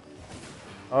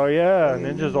 Oh yeah,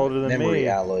 Ninja's older than memory me.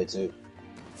 alloy too.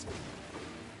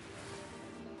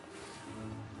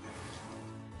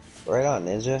 Right on,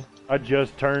 Ninja. I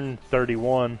just turned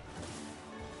 31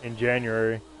 in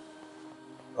January.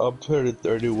 I'm turning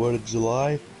 31 in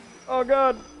July. Oh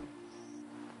god.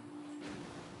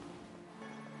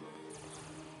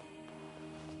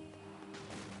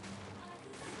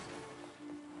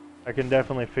 I can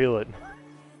definitely feel it.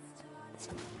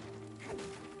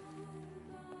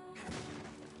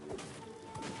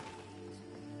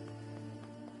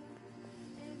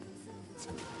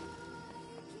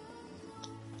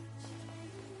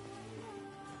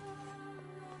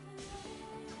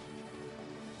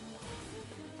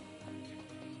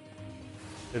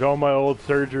 Did all my old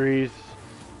surgeries,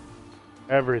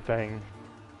 everything.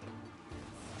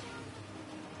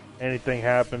 Anything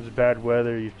happens, bad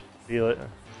weather, you feel it.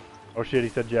 Oh shit, he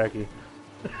said Jackie.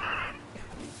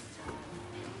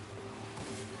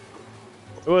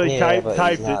 Well, he typed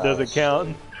it, doesn't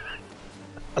count.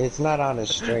 It's not on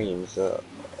his stream, so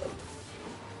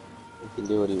he can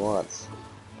do what he wants.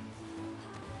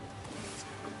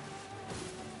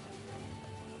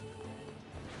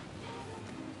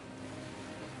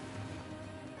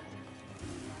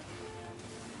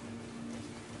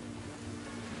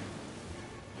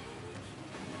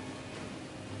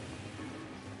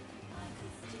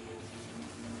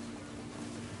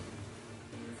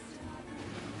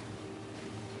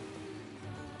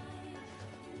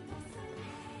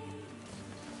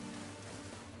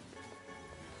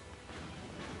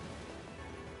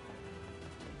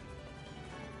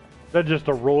 Is that just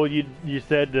a rule you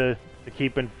said to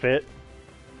keep in fit?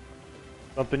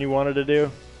 Something you wanted to do?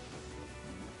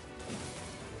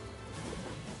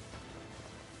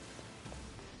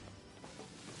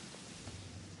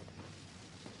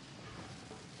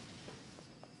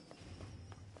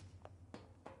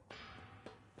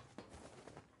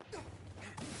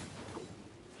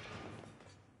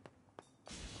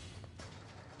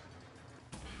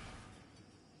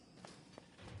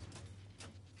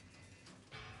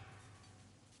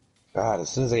 God, as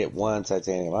soon as I get one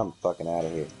titanium, I'm fucking out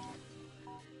of here.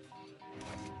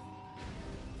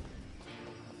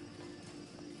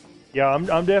 Yeah,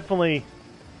 I'm definitely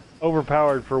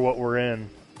overpowered for what we're in.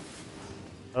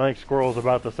 I think Squirrel's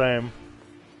about the same.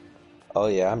 Oh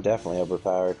yeah, I'm definitely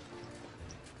overpowered.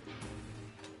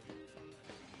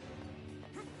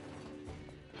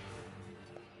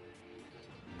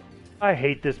 I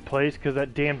hate this place because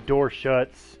that damn door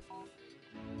shuts.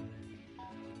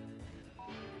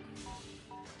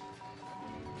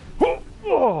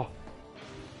 Oh,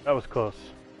 that was close.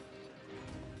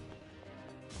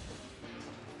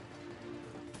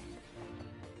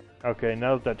 Okay,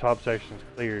 now that top section's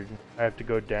cleared, I have to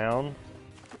go down.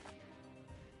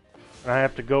 And I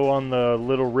have to go on the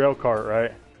little rail cart,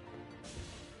 right?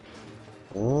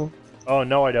 Mm-hmm. Oh,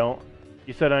 no I don't.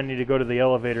 You said I need to go to the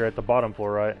elevator at the bottom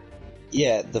floor, right?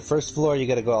 Yeah, the first floor you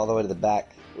gotta go all the way to the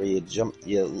back, where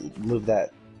you move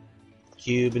that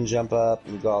cube and jump up,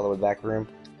 and go all the way back room.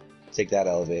 Take that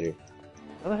elevator.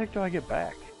 How the heck do I get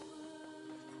back?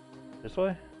 This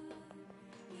way?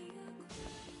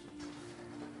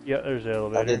 Yeah, there's the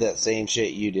elevator. I did that same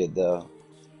shit you did, though.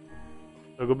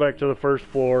 So go back to the first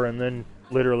floor and then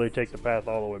literally take the path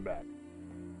all the way back.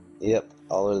 Yep,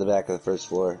 all the way to the back of the first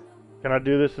floor. Can I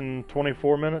do this in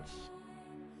 24 minutes?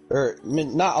 Or,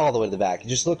 not all the way to the back.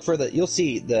 Just look for you'll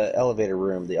see the elevator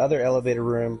room. The other elevator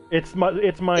room. It's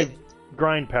my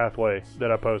grind pathway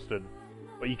that I posted.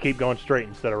 But you keep going straight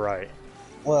instead of right.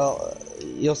 Well,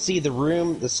 you'll see the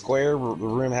room, the square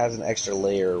room has an extra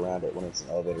layer around it when it's an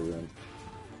elevator room.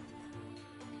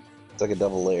 It's like a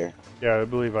double layer. Yeah, I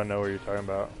believe I know what you're talking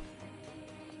about.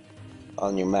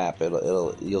 On your map,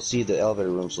 you'll see the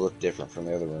elevator rooms look different from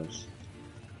the other rooms.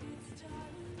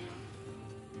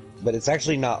 But it's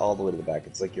actually not all the way to the back.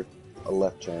 It's like a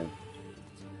left turn.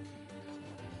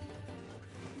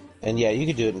 And yeah, you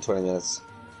could do it in 20 minutes.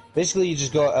 Basically, you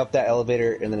just go up that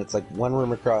elevator, and then it's like one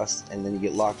room across, and then you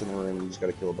get locked in the room, and you just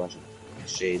gotta kill a bunch of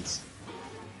shades.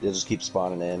 They'll just keep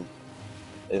spawning in.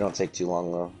 They don't take too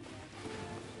long, though.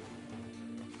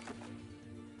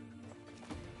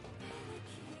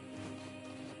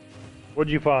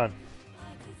 What'd you find?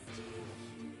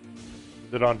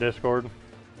 Is it on Discord?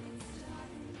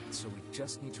 So we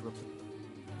just need to replace...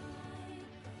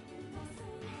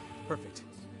 Perfect.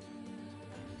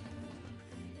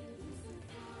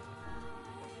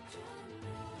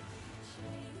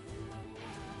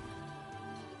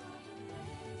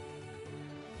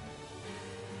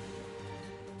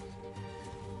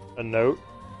 A note?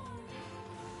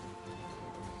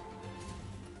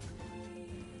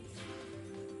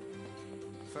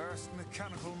 First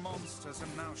mechanical monsters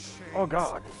and now shades. Oh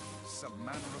god. Some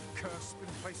manner of curse been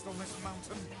placed on this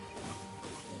mountain.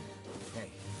 Hey,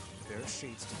 if there are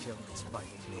shades to kill, it's fine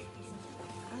with me.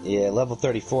 Yeah, level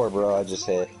 34, bro. I just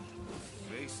hit.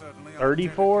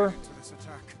 34?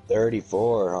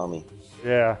 34, homie.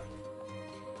 Yeah.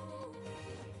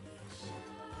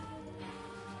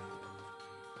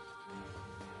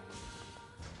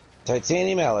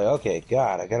 Titanium alloy. Okay,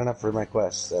 God, I got enough for my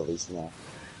quests at least now.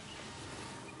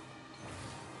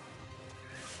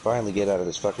 Finally get out of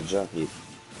this fucking junk heap.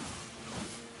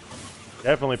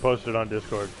 Definitely posted on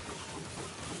Discord.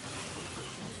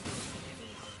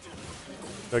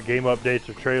 The game updates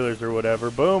or trailers or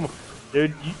whatever. Boom!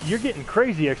 Dude, you're getting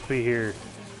crazy XP here.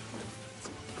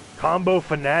 Combo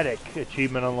Fanatic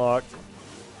achievement unlocked.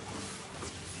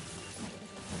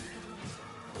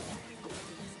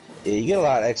 Yeah, you get a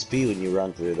lot of XP when you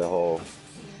run through the whole...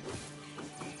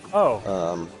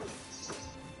 Oh.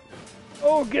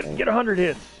 Oh, get 100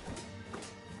 hits.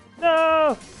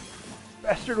 No!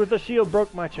 Bastard with the shield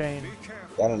broke my chain.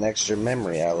 Got an extra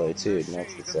memory alloy too,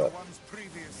 next what's up.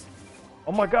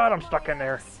 Oh my god, I'm stuck in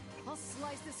there.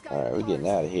 Alright, we're getting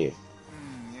out of here.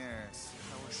 Yes,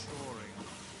 how assuring.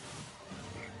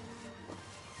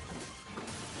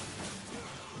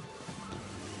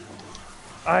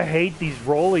 I hate these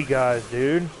rolly guys,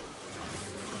 dude.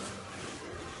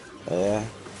 Yeah.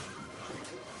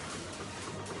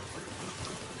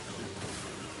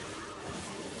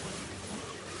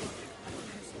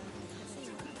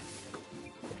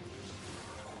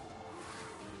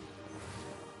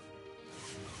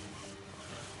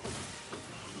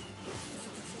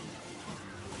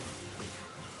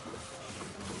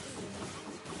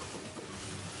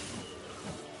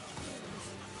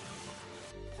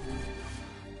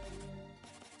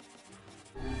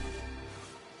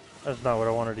 That's not what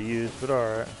I wanted to use, but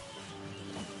alright.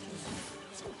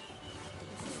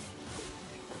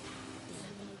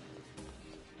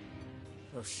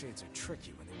 Those shades are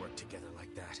tricky when they work together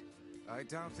like that. I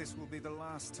doubt this will be the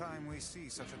last time we see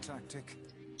such a tactic.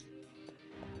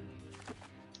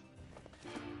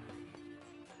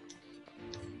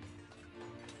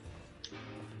 Is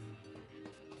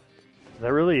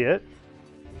that really it?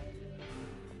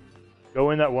 Go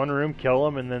in that one room, kill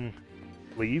them, and then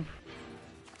leave?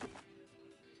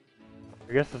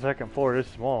 I guess the second floor is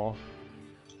small.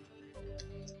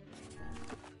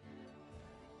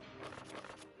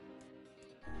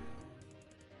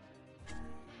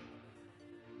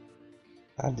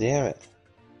 God damn it.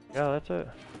 Yeah, that's it.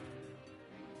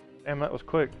 Damn, that was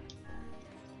quick.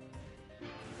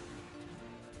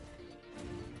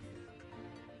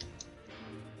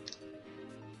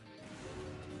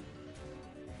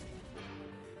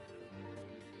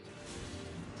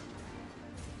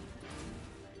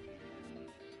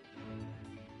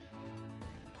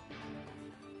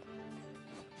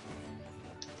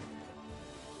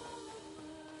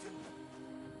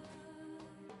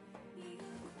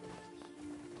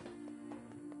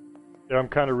 Dude, I'm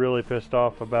kind of really pissed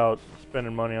off about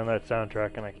spending money on that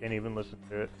soundtrack and I can't even listen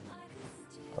to it.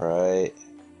 Right.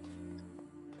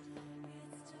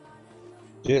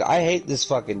 Dude, I hate this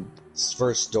fucking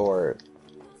first door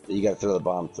that you gotta throw the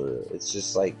bomb through. It's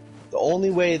just like, the only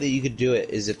way that you could do it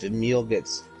is if Emil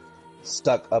gets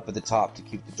stuck up at the top to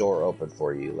keep the door open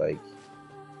for you, like...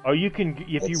 Oh, you can,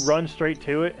 if you run straight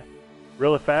to it,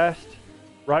 really fast,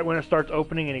 right when it starts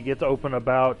opening and it gets open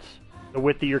about the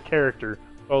width of your character,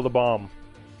 throw the bomb.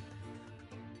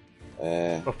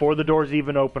 Before the door's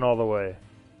even open all the way.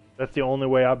 That's the only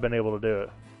way I've been able to do it.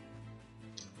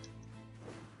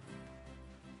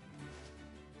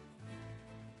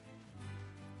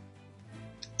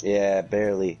 Yeah,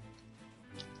 barely.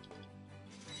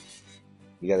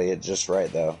 You gotta hit just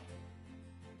right, though.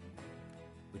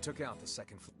 We took out the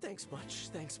second floor. Thanks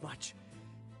much.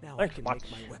 Now Thanks I can much.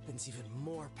 make my weapons even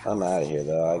more powerful. I'm out of here,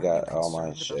 though. I got all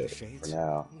my shit for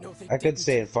now. I could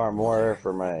stay and farm more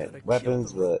for my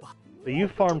weapons, but... But you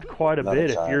farmed quite a bit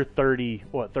if you're 30,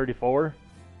 what, 34?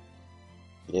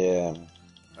 Yeah.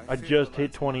 I just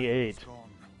hit 28.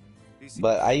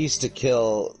 But I used to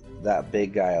kill that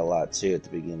big guy a lot, too, at the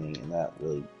beginning, and that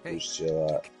really boosts you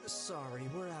up. Sorry,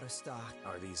 we're out of stock.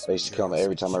 Are these I used to kill him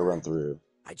every time I run through.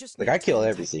 Like, I kill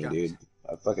everything, dude.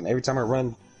 I fucking, every time I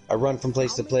run from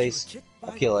place to place,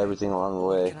 I kill everything along the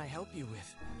way. Can I help you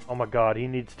with? Oh my god, he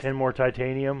needs 10 more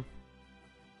titanium.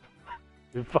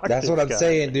 Dude, fuck That's this what I'm guy.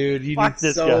 saying, dude. You Fuck need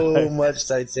this so guy. much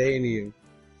titanium.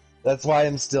 That's why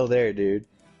I'm still there, dude.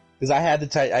 Because I had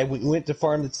the I went to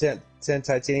farm the 10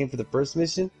 titanium for the first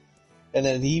mission, and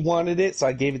then he wanted it, so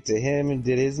I gave it to him and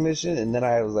did his mission, and then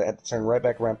I was like, had to turn right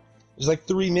back around. There's like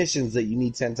 3 missions that you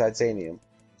need 10 titanium.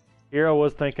 Here I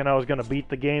was thinking I was gonna beat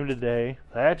the game today.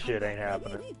 That shit ain't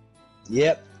happening.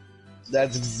 Yep.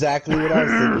 That's exactly what I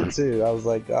was thinking, too. I was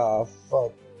like, oh,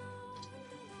 fuck.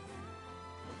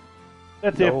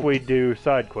 That's Nope. if we do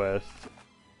side quests.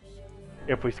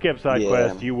 If we skip side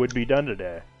quests, you would be done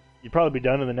today. You'd probably be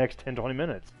done in the next 10-20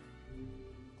 minutes.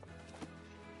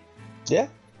 Yeah.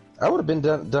 I would have been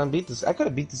done beat this. I could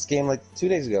have beat this game like 2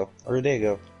 days ago, or a day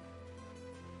ago.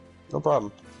 No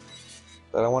problem.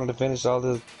 But I wanted to finish all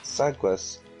the side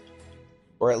quests.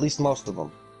 Or at least most of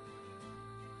them.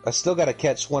 I still gotta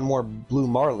catch one more blue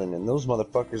marlin, and those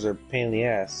motherfuckers are a pain in the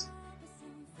ass.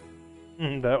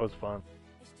 That was fun.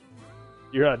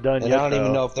 You're not done And yet, I don't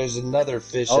even though. know if there's another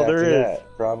fish Oh, after there is.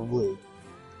 that. Probably.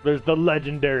 There's the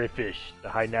legendary fish, the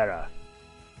Hynera.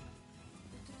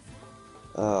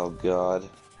 Oh, God.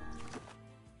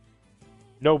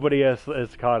 Nobody has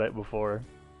caught it before.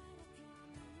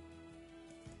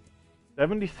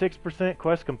 76%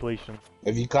 quest completion.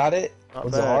 Have you caught it? Not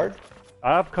Was bad. it hard?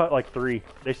 I've caught like 3.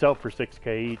 They sell for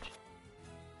 6K each.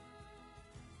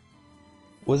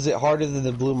 Was it harder than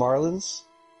the blue marlins?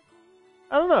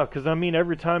 I don't know, because I mean,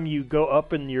 every time you go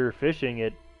up in your fishing,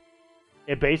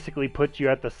 it basically puts you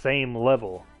at the same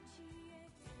level.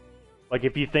 Like,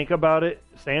 if you think about it,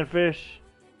 sandfish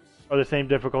are the same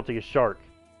difficulty as shark.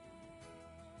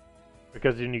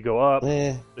 Because when you go up,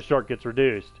 the shark gets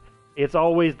reduced. It's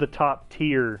always the top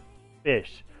tier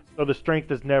fish. So the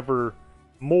strength is never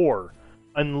more,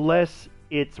 unless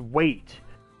it's weight.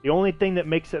 The only thing that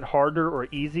makes it harder or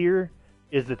easier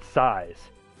is its size.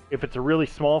 If it's a really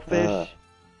small fish,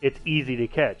 it's easy to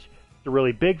catch. If it's a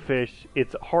really big fish,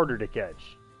 it's harder to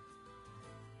catch.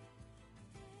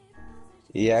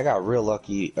 Yeah, I got real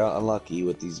unlucky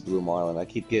with these blue marlin. I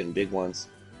keep getting big ones.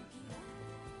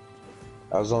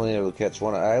 I was only able to catch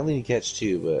one. I only catch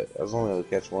 2, but I was only able to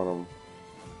catch one of them.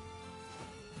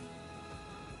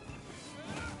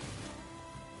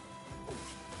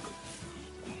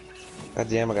 God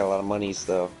damn, I got a lot of monies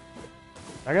though.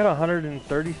 I got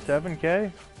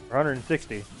 137K? Or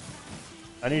 160.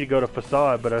 I need to go to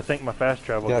Facade, but I think my fast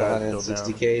travel Got guy's still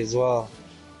down. 160K as well.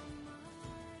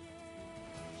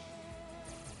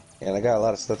 And I got a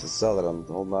lot of stuff to sell that I'm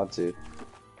holding on to.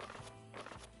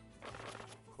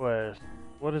 Quest.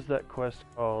 What is that quest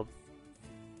called?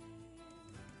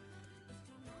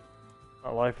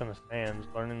 Not life in the stands.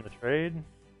 Learning the trade?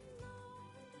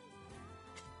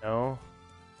 No.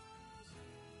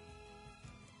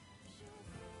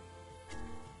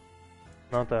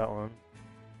 Not that one.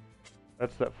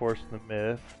 That's that Force in the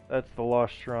Myth. That's the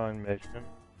Lost Shrine mission.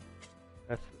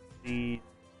 That's the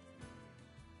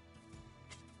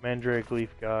Mandrake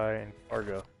Leaf guy and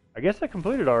Cargo. I guess I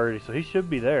completed already, so he should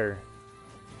be there.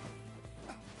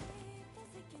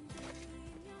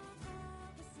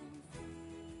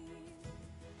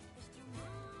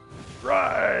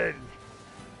 Ride!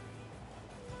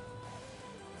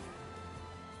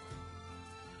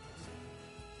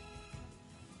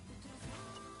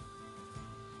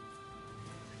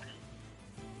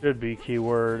 Should be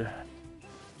keyword.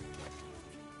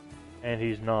 And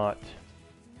he's not.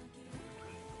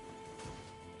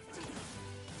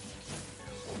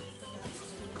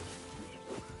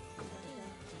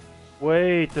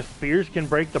 Wait, the spears can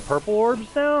break the purple orbs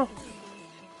now?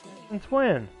 Since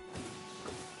when?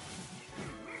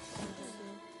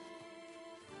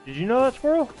 Did you know that,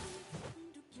 Squirrel?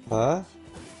 Huh?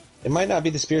 It might not be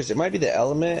the spears, it might be the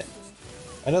element.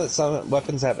 I know that some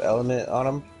weapons have element on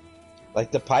them.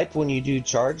 Like the pipe, when you do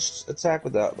charged attack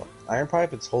with the iron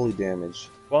pipe, it's holy damage.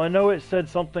 Well, I know it said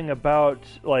something about,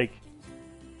 like,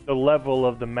 the level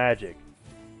of the magic.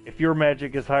 If your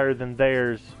magic is higher than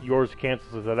theirs, yours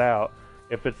cancels it out.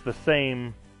 If it's the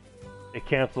same, it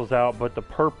cancels out, but the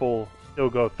purple still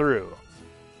go through.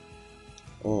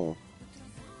 Oh.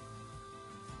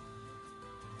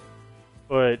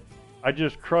 But I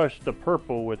just crushed the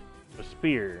purple with the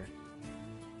spear.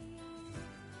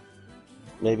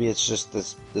 Maybe it's just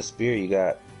the spear you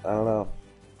got. I don't know.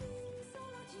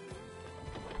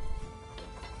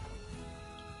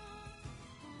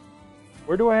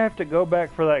 Where do I have to go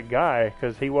back for that guy?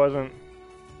 Because he wasn't...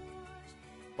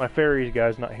 My fairies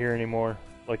guy's not here anymore,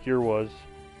 like your was.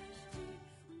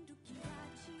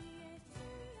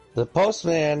 The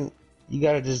postman, you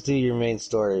gotta just do your main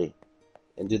story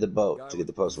and do the boat to get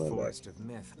the postman back.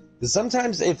 Because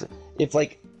sometimes if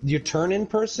like your turn-in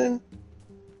person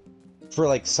for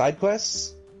like side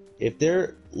quests, if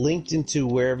they're linked into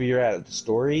wherever you're at the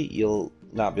story, you'll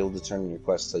not be able to turn in your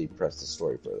quest until you press the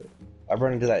story further. I've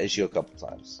run into that issue a couple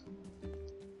times.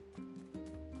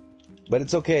 But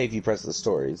it's okay if you press the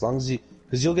story, as long as you...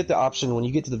 Because you'll get the option, when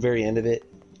you get to the very end of it,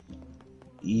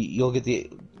 you'll get the...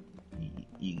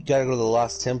 You gotta go to the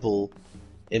Lost Temple,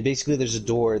 and basically there's a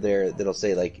door there that'll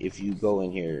say, like, if you go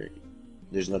in here,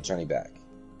 there's no turning back.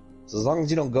 So as long as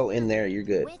you don't go in there, you're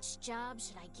good. Which job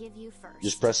should I give you first?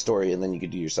 Just press story, and then you can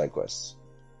do your side quests.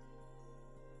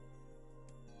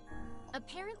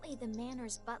 Apparently the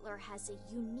manor's butler has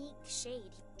a unique shade.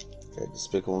 Okay,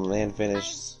 Despicable Man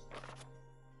finished.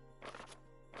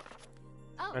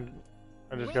 Oh,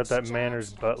 I just got that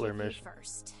Manor's Butler mission.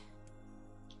 First?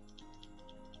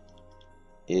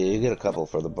 Yeah, you get a couple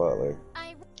for the butler.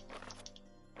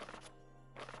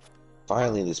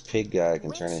 Finally, this pig guy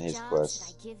can turn in his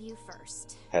quest. I give you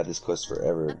first? Had this quest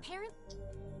forever.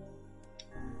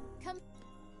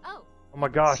 Oh my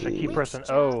gosh, I keep pressing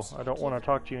O. I don't want to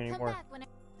talk to you anymore.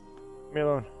 Leave me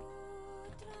alone.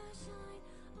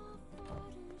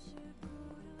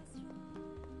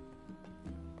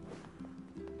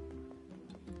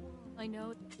 I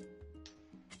know.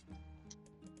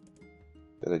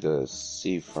 Gotta go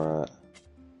seafront.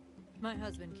 My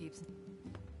husband keeps.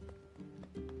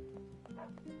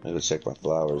 I gotta check my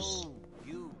flowers.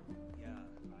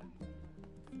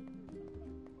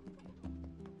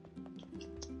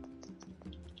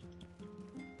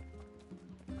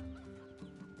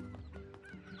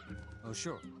 Oh,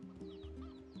 sure.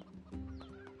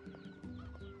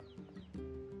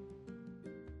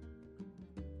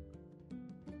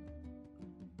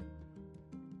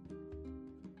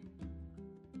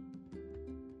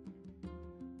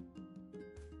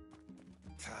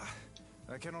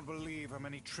 I cannot believe how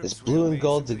many trips It's blue and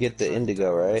gold to get the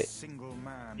indigo, right?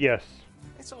 Yes.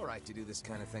 It's alright to do this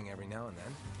kind of thing every now and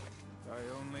then.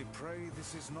 I only pray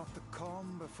this is not the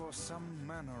calm before some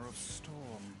manner of storm.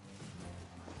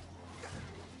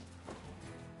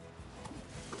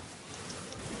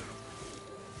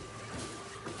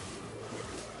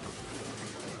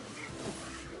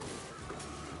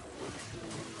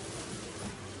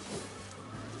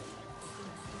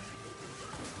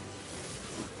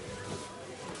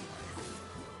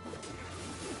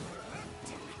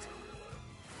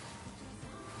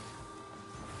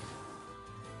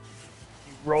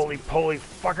 Roly-poly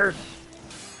fuckers!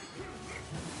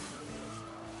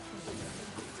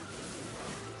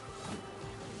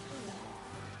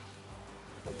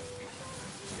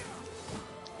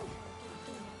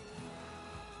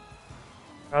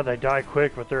 God, they die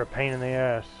quick, but they're a pain in the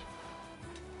ass.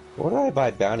 Where do I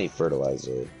buy bounty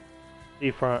fertilizer?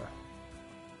 Seafront.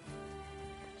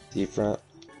 Seafront?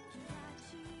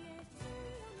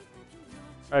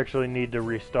 I actually need to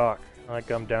restock. Like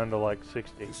I'm down to like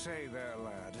 60. Say there,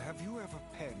 lad, have you ever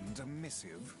penned a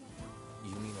missive?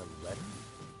 You mean a letter?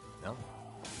 No.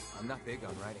 I'm not big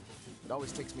on writing. It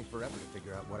always takes me forever to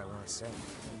figure out what I want to say.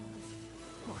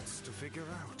 What's to figure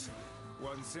out?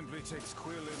 One simply takes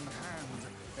quill in hand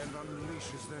and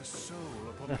unleashes their soul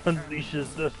upon the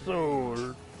Unleashes the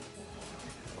sword.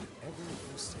 Whatever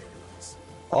you say, Lance.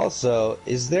 Also,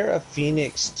 is there a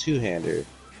Phoenix two-hander?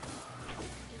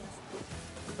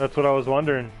 That's what I was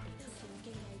wondering.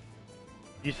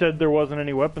 You said there wasn't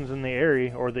any weapons in the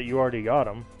area, or that you already got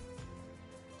them.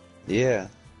 Yeah.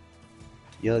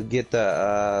 You'll get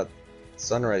the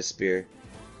Sunrise Spear.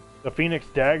 The Phoenix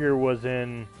Dagger was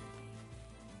in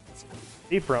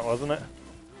Seafront, wasn't it?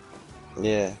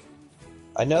 Yeah.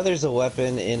 I know there's a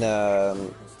weapon in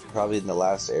probably in the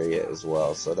last area as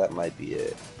well, so that might be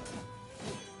it.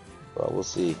 Well, we'll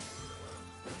see.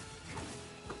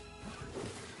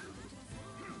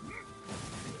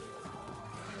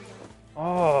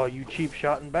 Oh, you cheap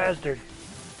shotting bastard.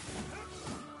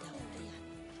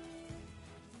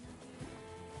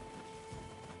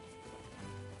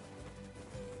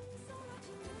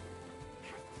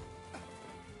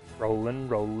 Rolling,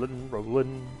 rolling,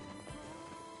 rolling.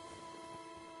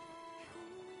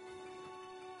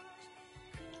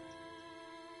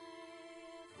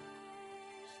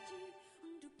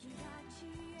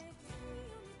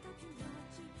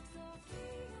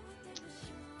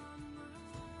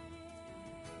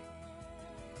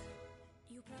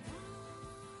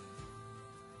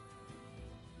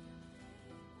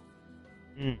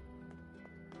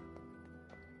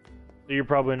 So you're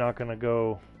probably not gonna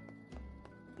go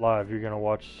live. You're gonna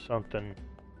watch something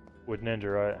with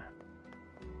Ninja, right?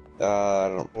 I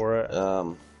don't. For it.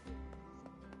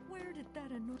 Where did that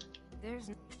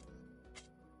There's.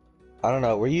 I don't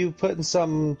know. Were you putting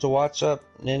something to watch up,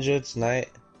 Ninja, tonight?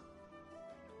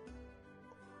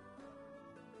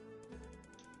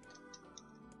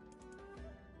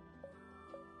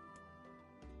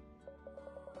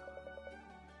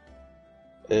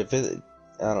 If it,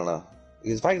 I don't know.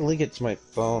 Because if I can link it to my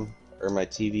phone or my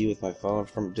TV with my phone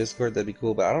from Discord, that'd be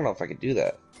cool. But I don't know if I could do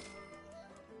that.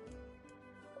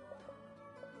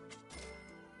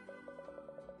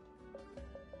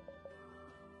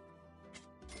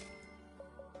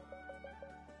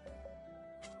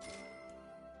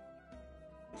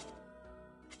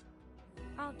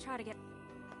 I'll try to get.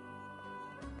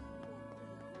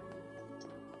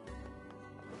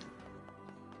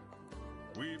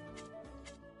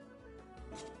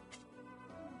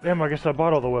 Damn, I guess I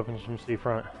bought all the weapons from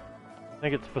Seafront. I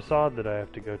think it's Facade that I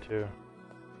have to go to.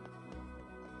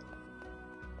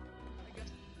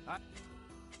 Might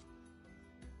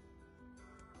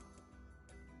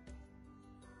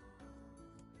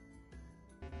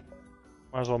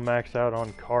as well max out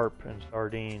on carp and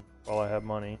sardine while I have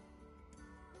money.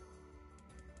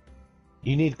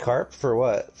 You need carp for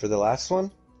what? For the last one?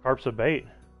 Carp's a bait.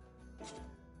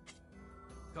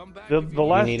 The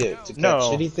last you need it to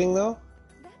catch anything though?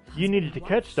 You need it to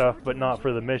catch stuff, but not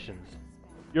for the missions.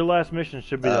 Your last mission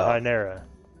should be the Hynera,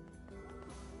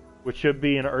 which should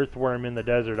be an earthworm in the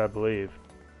desert, I believe.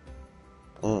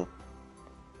 Hmm.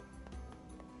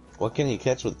 What can you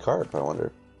catch with carp, I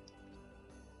wonder?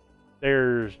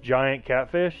 There's giant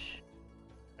catfish,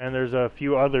 and there's a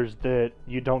few others that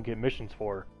you don't get missions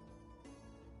for.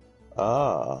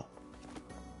 Ah.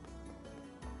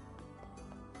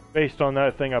 Based on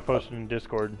that thing I posted in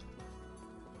Discord.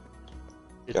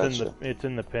 It's Gotcha. it's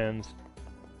in the pins.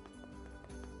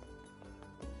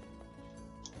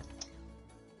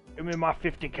 Give me my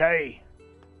 50K.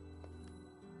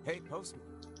 Hey, Postman.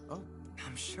 Oh.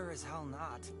 I'm sure as hell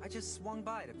not. I just swung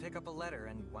by to pick up a letter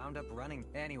and wound up running.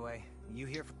 Anyway, you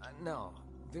here for... No.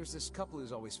 There's this couple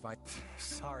who's always fighting.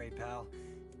 Sorry, pal.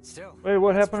 Still. Wait,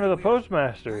 what happened to the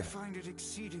postmaster? I find it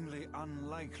exceedingly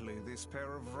unlikely this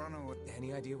pair of runaway...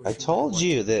 Any idea what I told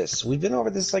you this. We've been over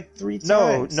this like 3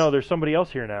 times. No, there's somebody else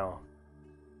here now.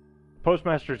 The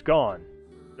postmaster's gone.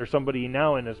 There's somebody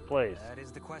now in his place. That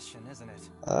is the question, isn't it?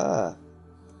 Ah.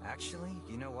 Actually,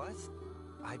 you know what?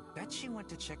 I bet she went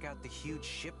to check out the huge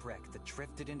shipwreck that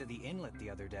drifted into the inlet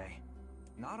the other day.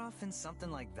 Not often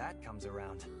something like that comes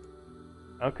around.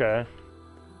 Okay.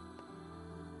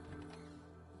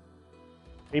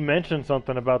 He mentioned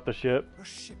something about the ship. A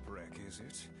shipwreck, is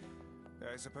it?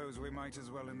 I suppose we might as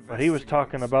well investigate. But he was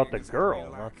talking about the girl, we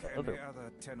not lack the any other.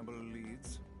 other tenable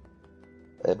leads.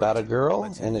 About a girl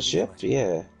and a ship?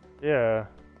 Yeah. Yeah.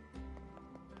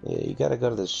 Yeah, you gotta go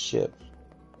to the ship.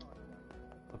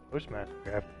 The postmaster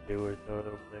have to do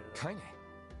over there. Kaine,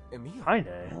 Emil. Kaine?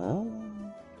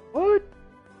 What?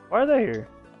 Why are they here?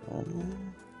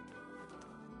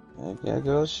 I gotta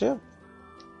go to the ship.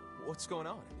 What's going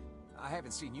on? I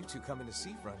haven't seen you two come into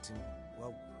Seafront in,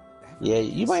 well, yeah,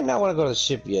 you might not want to go to the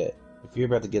ship yet if you're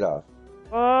about to get off.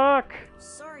 Fuck!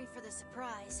 Sorry for the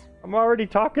surprise. I'm already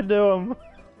talking to him.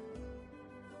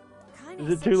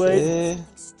 Is it too late?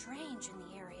 Strange in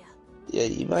the area. Yeah,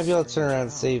 you might be able to turn around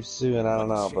and save soon. I don't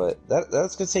know, but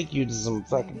that's gonna take you to some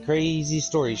fucking crazy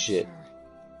story shit.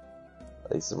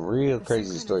 Like some real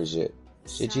crazy story shit.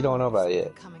 Shit you don't know about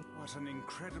yet.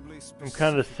 Some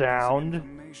kind of sound?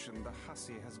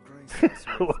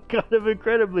 What kind of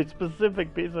incredibly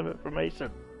specific piece of information?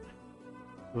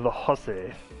 The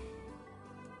hussy.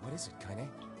 What is it, Kaine?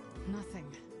 Nothing.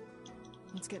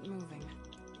 Let's get moving.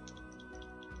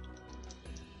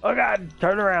 Oh god,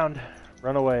 turn around.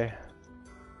 Run away.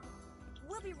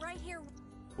 We'll be right here.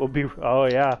 We'll be, oh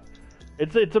yeah.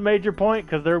 It's a major point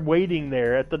because they're waiting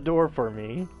there at the door for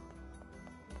me.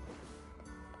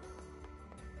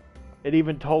 It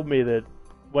even told me that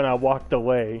when I walked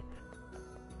away.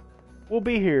 We'll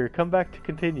be here. Come back to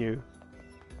continue.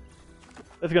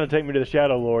 That's gonna take me to the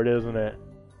Shadow Lord, isn't it?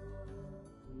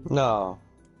 No.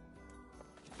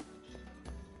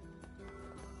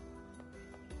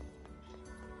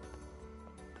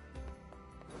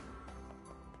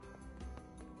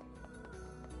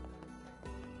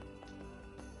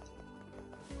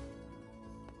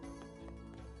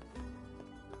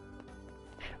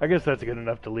 I guess that's good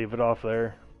enough to leave it off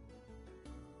there.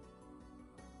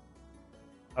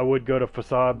 I would go to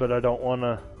Facade, but I don't want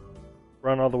to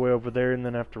run all the way over there and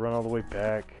then have to run all the way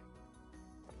back.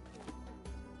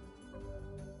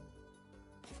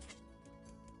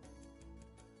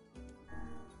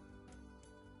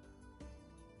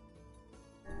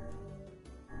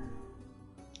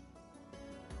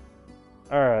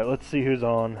 Alright, let's see who's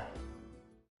on.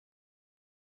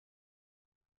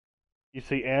 You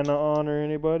see Anna on or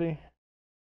anybody?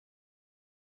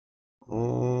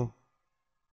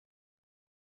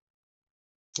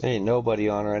 Ain't nobody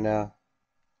on right now.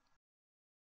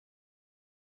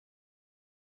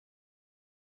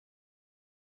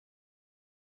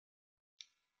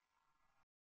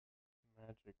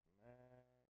 Magic Mac,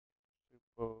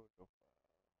 Super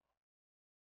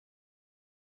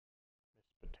Miss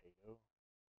Potato.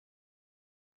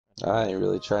 I ain't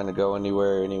really trying to go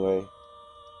anywhere anyway.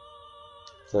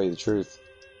 Tell you the truth.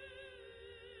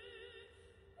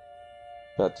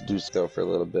 About to do so for a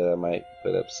little bit. I might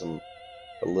put up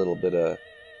a little bit of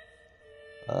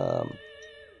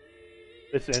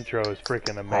This intro is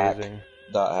freaking amazing.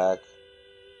 Hack.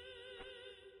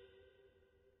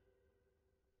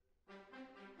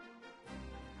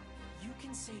 You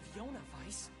can save Yona,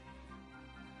 Weiss.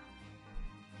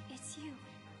 It's you,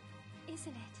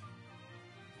 isn't it?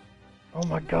 Oh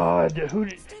my god,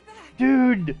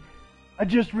 dude, I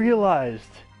just realized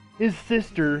his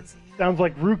sister sounds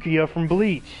like Rukia from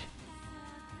Bleach.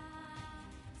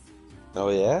 Oh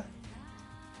yeah?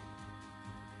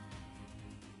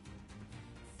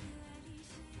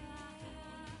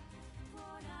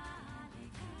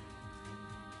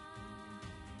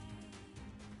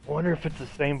 I wonder if it's the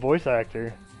same voice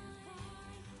actor.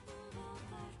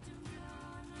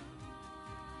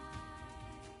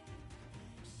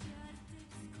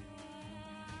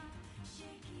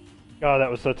 God,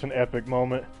 that was such an epic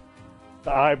moment.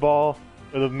 The eyeball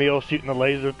with Emil shooting the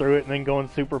laser through it and then going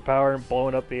superpower and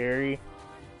blowing up the area.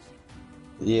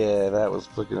 Yeah, that was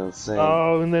fucking insane.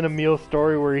 Oh, and then Emil's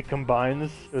story where he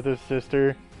combines with his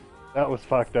sister. That was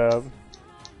fucked up.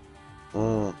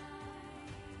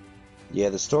 Yeah,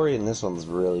 the story in this one's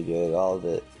really good, all of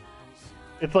it.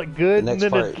 It's like good, and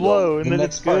then it's slow, and then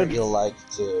it's good. The next part you'll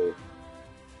like too.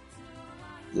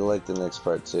 You'll like the next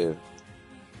part too.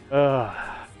 Oh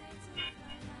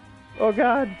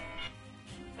god.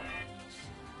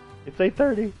 It's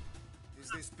 8:30. Is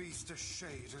this beast a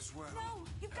shade as well? No,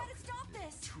 you've got to stop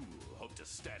this. Tool hope to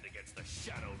stand against the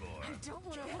Shadow Lord. I don't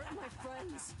want to hurt my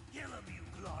friends. Kill him, you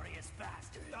glorious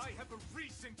bastard. I have a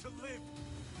reason to live.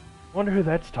 Wonder who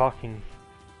that's talking.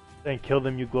 Saying kill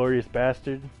them, you glorious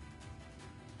bastard.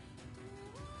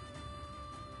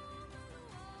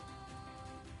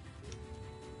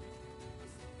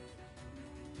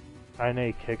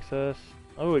 Kaine kicks us.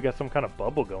 Oh, we got some kind of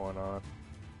bubble going on.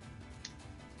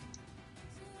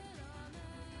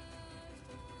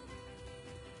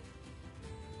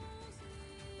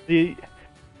 See,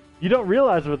 you don't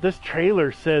realize, but this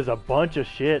trailer says a bunch of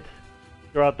shit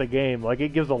throughout the game. Like, it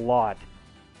gives a lot.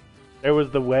 There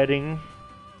was the wedding.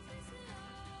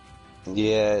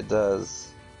 Yeah, it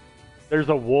does. There's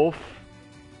a wolf.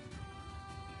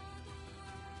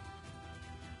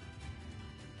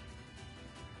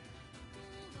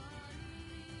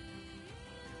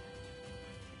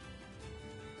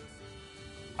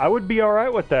 I would be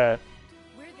alright with that.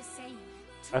 We're the same.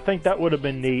 I think that would have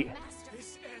been neat.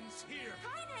 This ends here.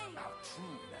 Our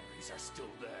true memories are still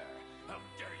there. How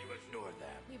dare you ignore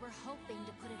them? We were hoping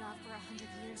to put it off for 100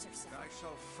 years or so. I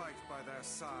shall fight by their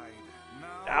side.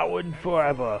 Now Now and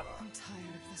forever. I'm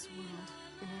tired of this world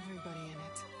and everybody in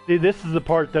it. See, this is the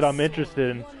part that I'm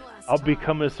interested in. I'll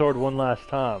become his sword one last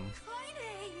time.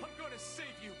 I'm gonna save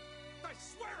you. I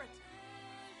swear it.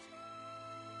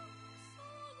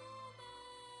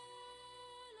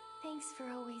 Thanks for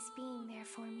always being there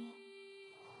for me.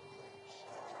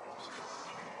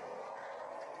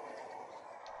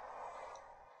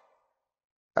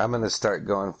 I'm gonna start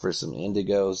going for some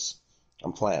indigos.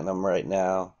 I'm planting them right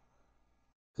now.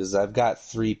 Because I've got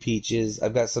 3 peaches.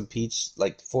 I've got some peach,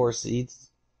 like 4 seeds.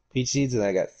 Peach seeds, and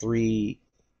I got 3.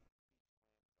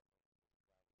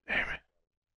 Damn it.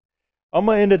 I'm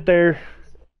gonna end it there.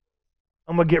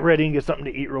 I'm gonna get ready and get something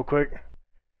to eat real quick.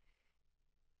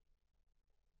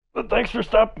 But thanks for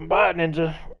stopping by,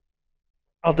 Ninja.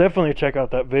 I'll definitely check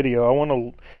out that video. I want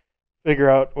to figure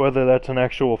out whether that's an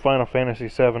actual Final Fantasy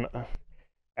VII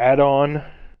add-on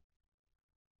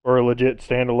or a legit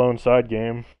standalone side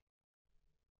game.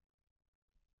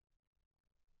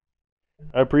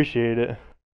 I appreciate it.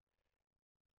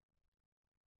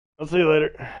 I'll see you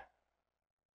later.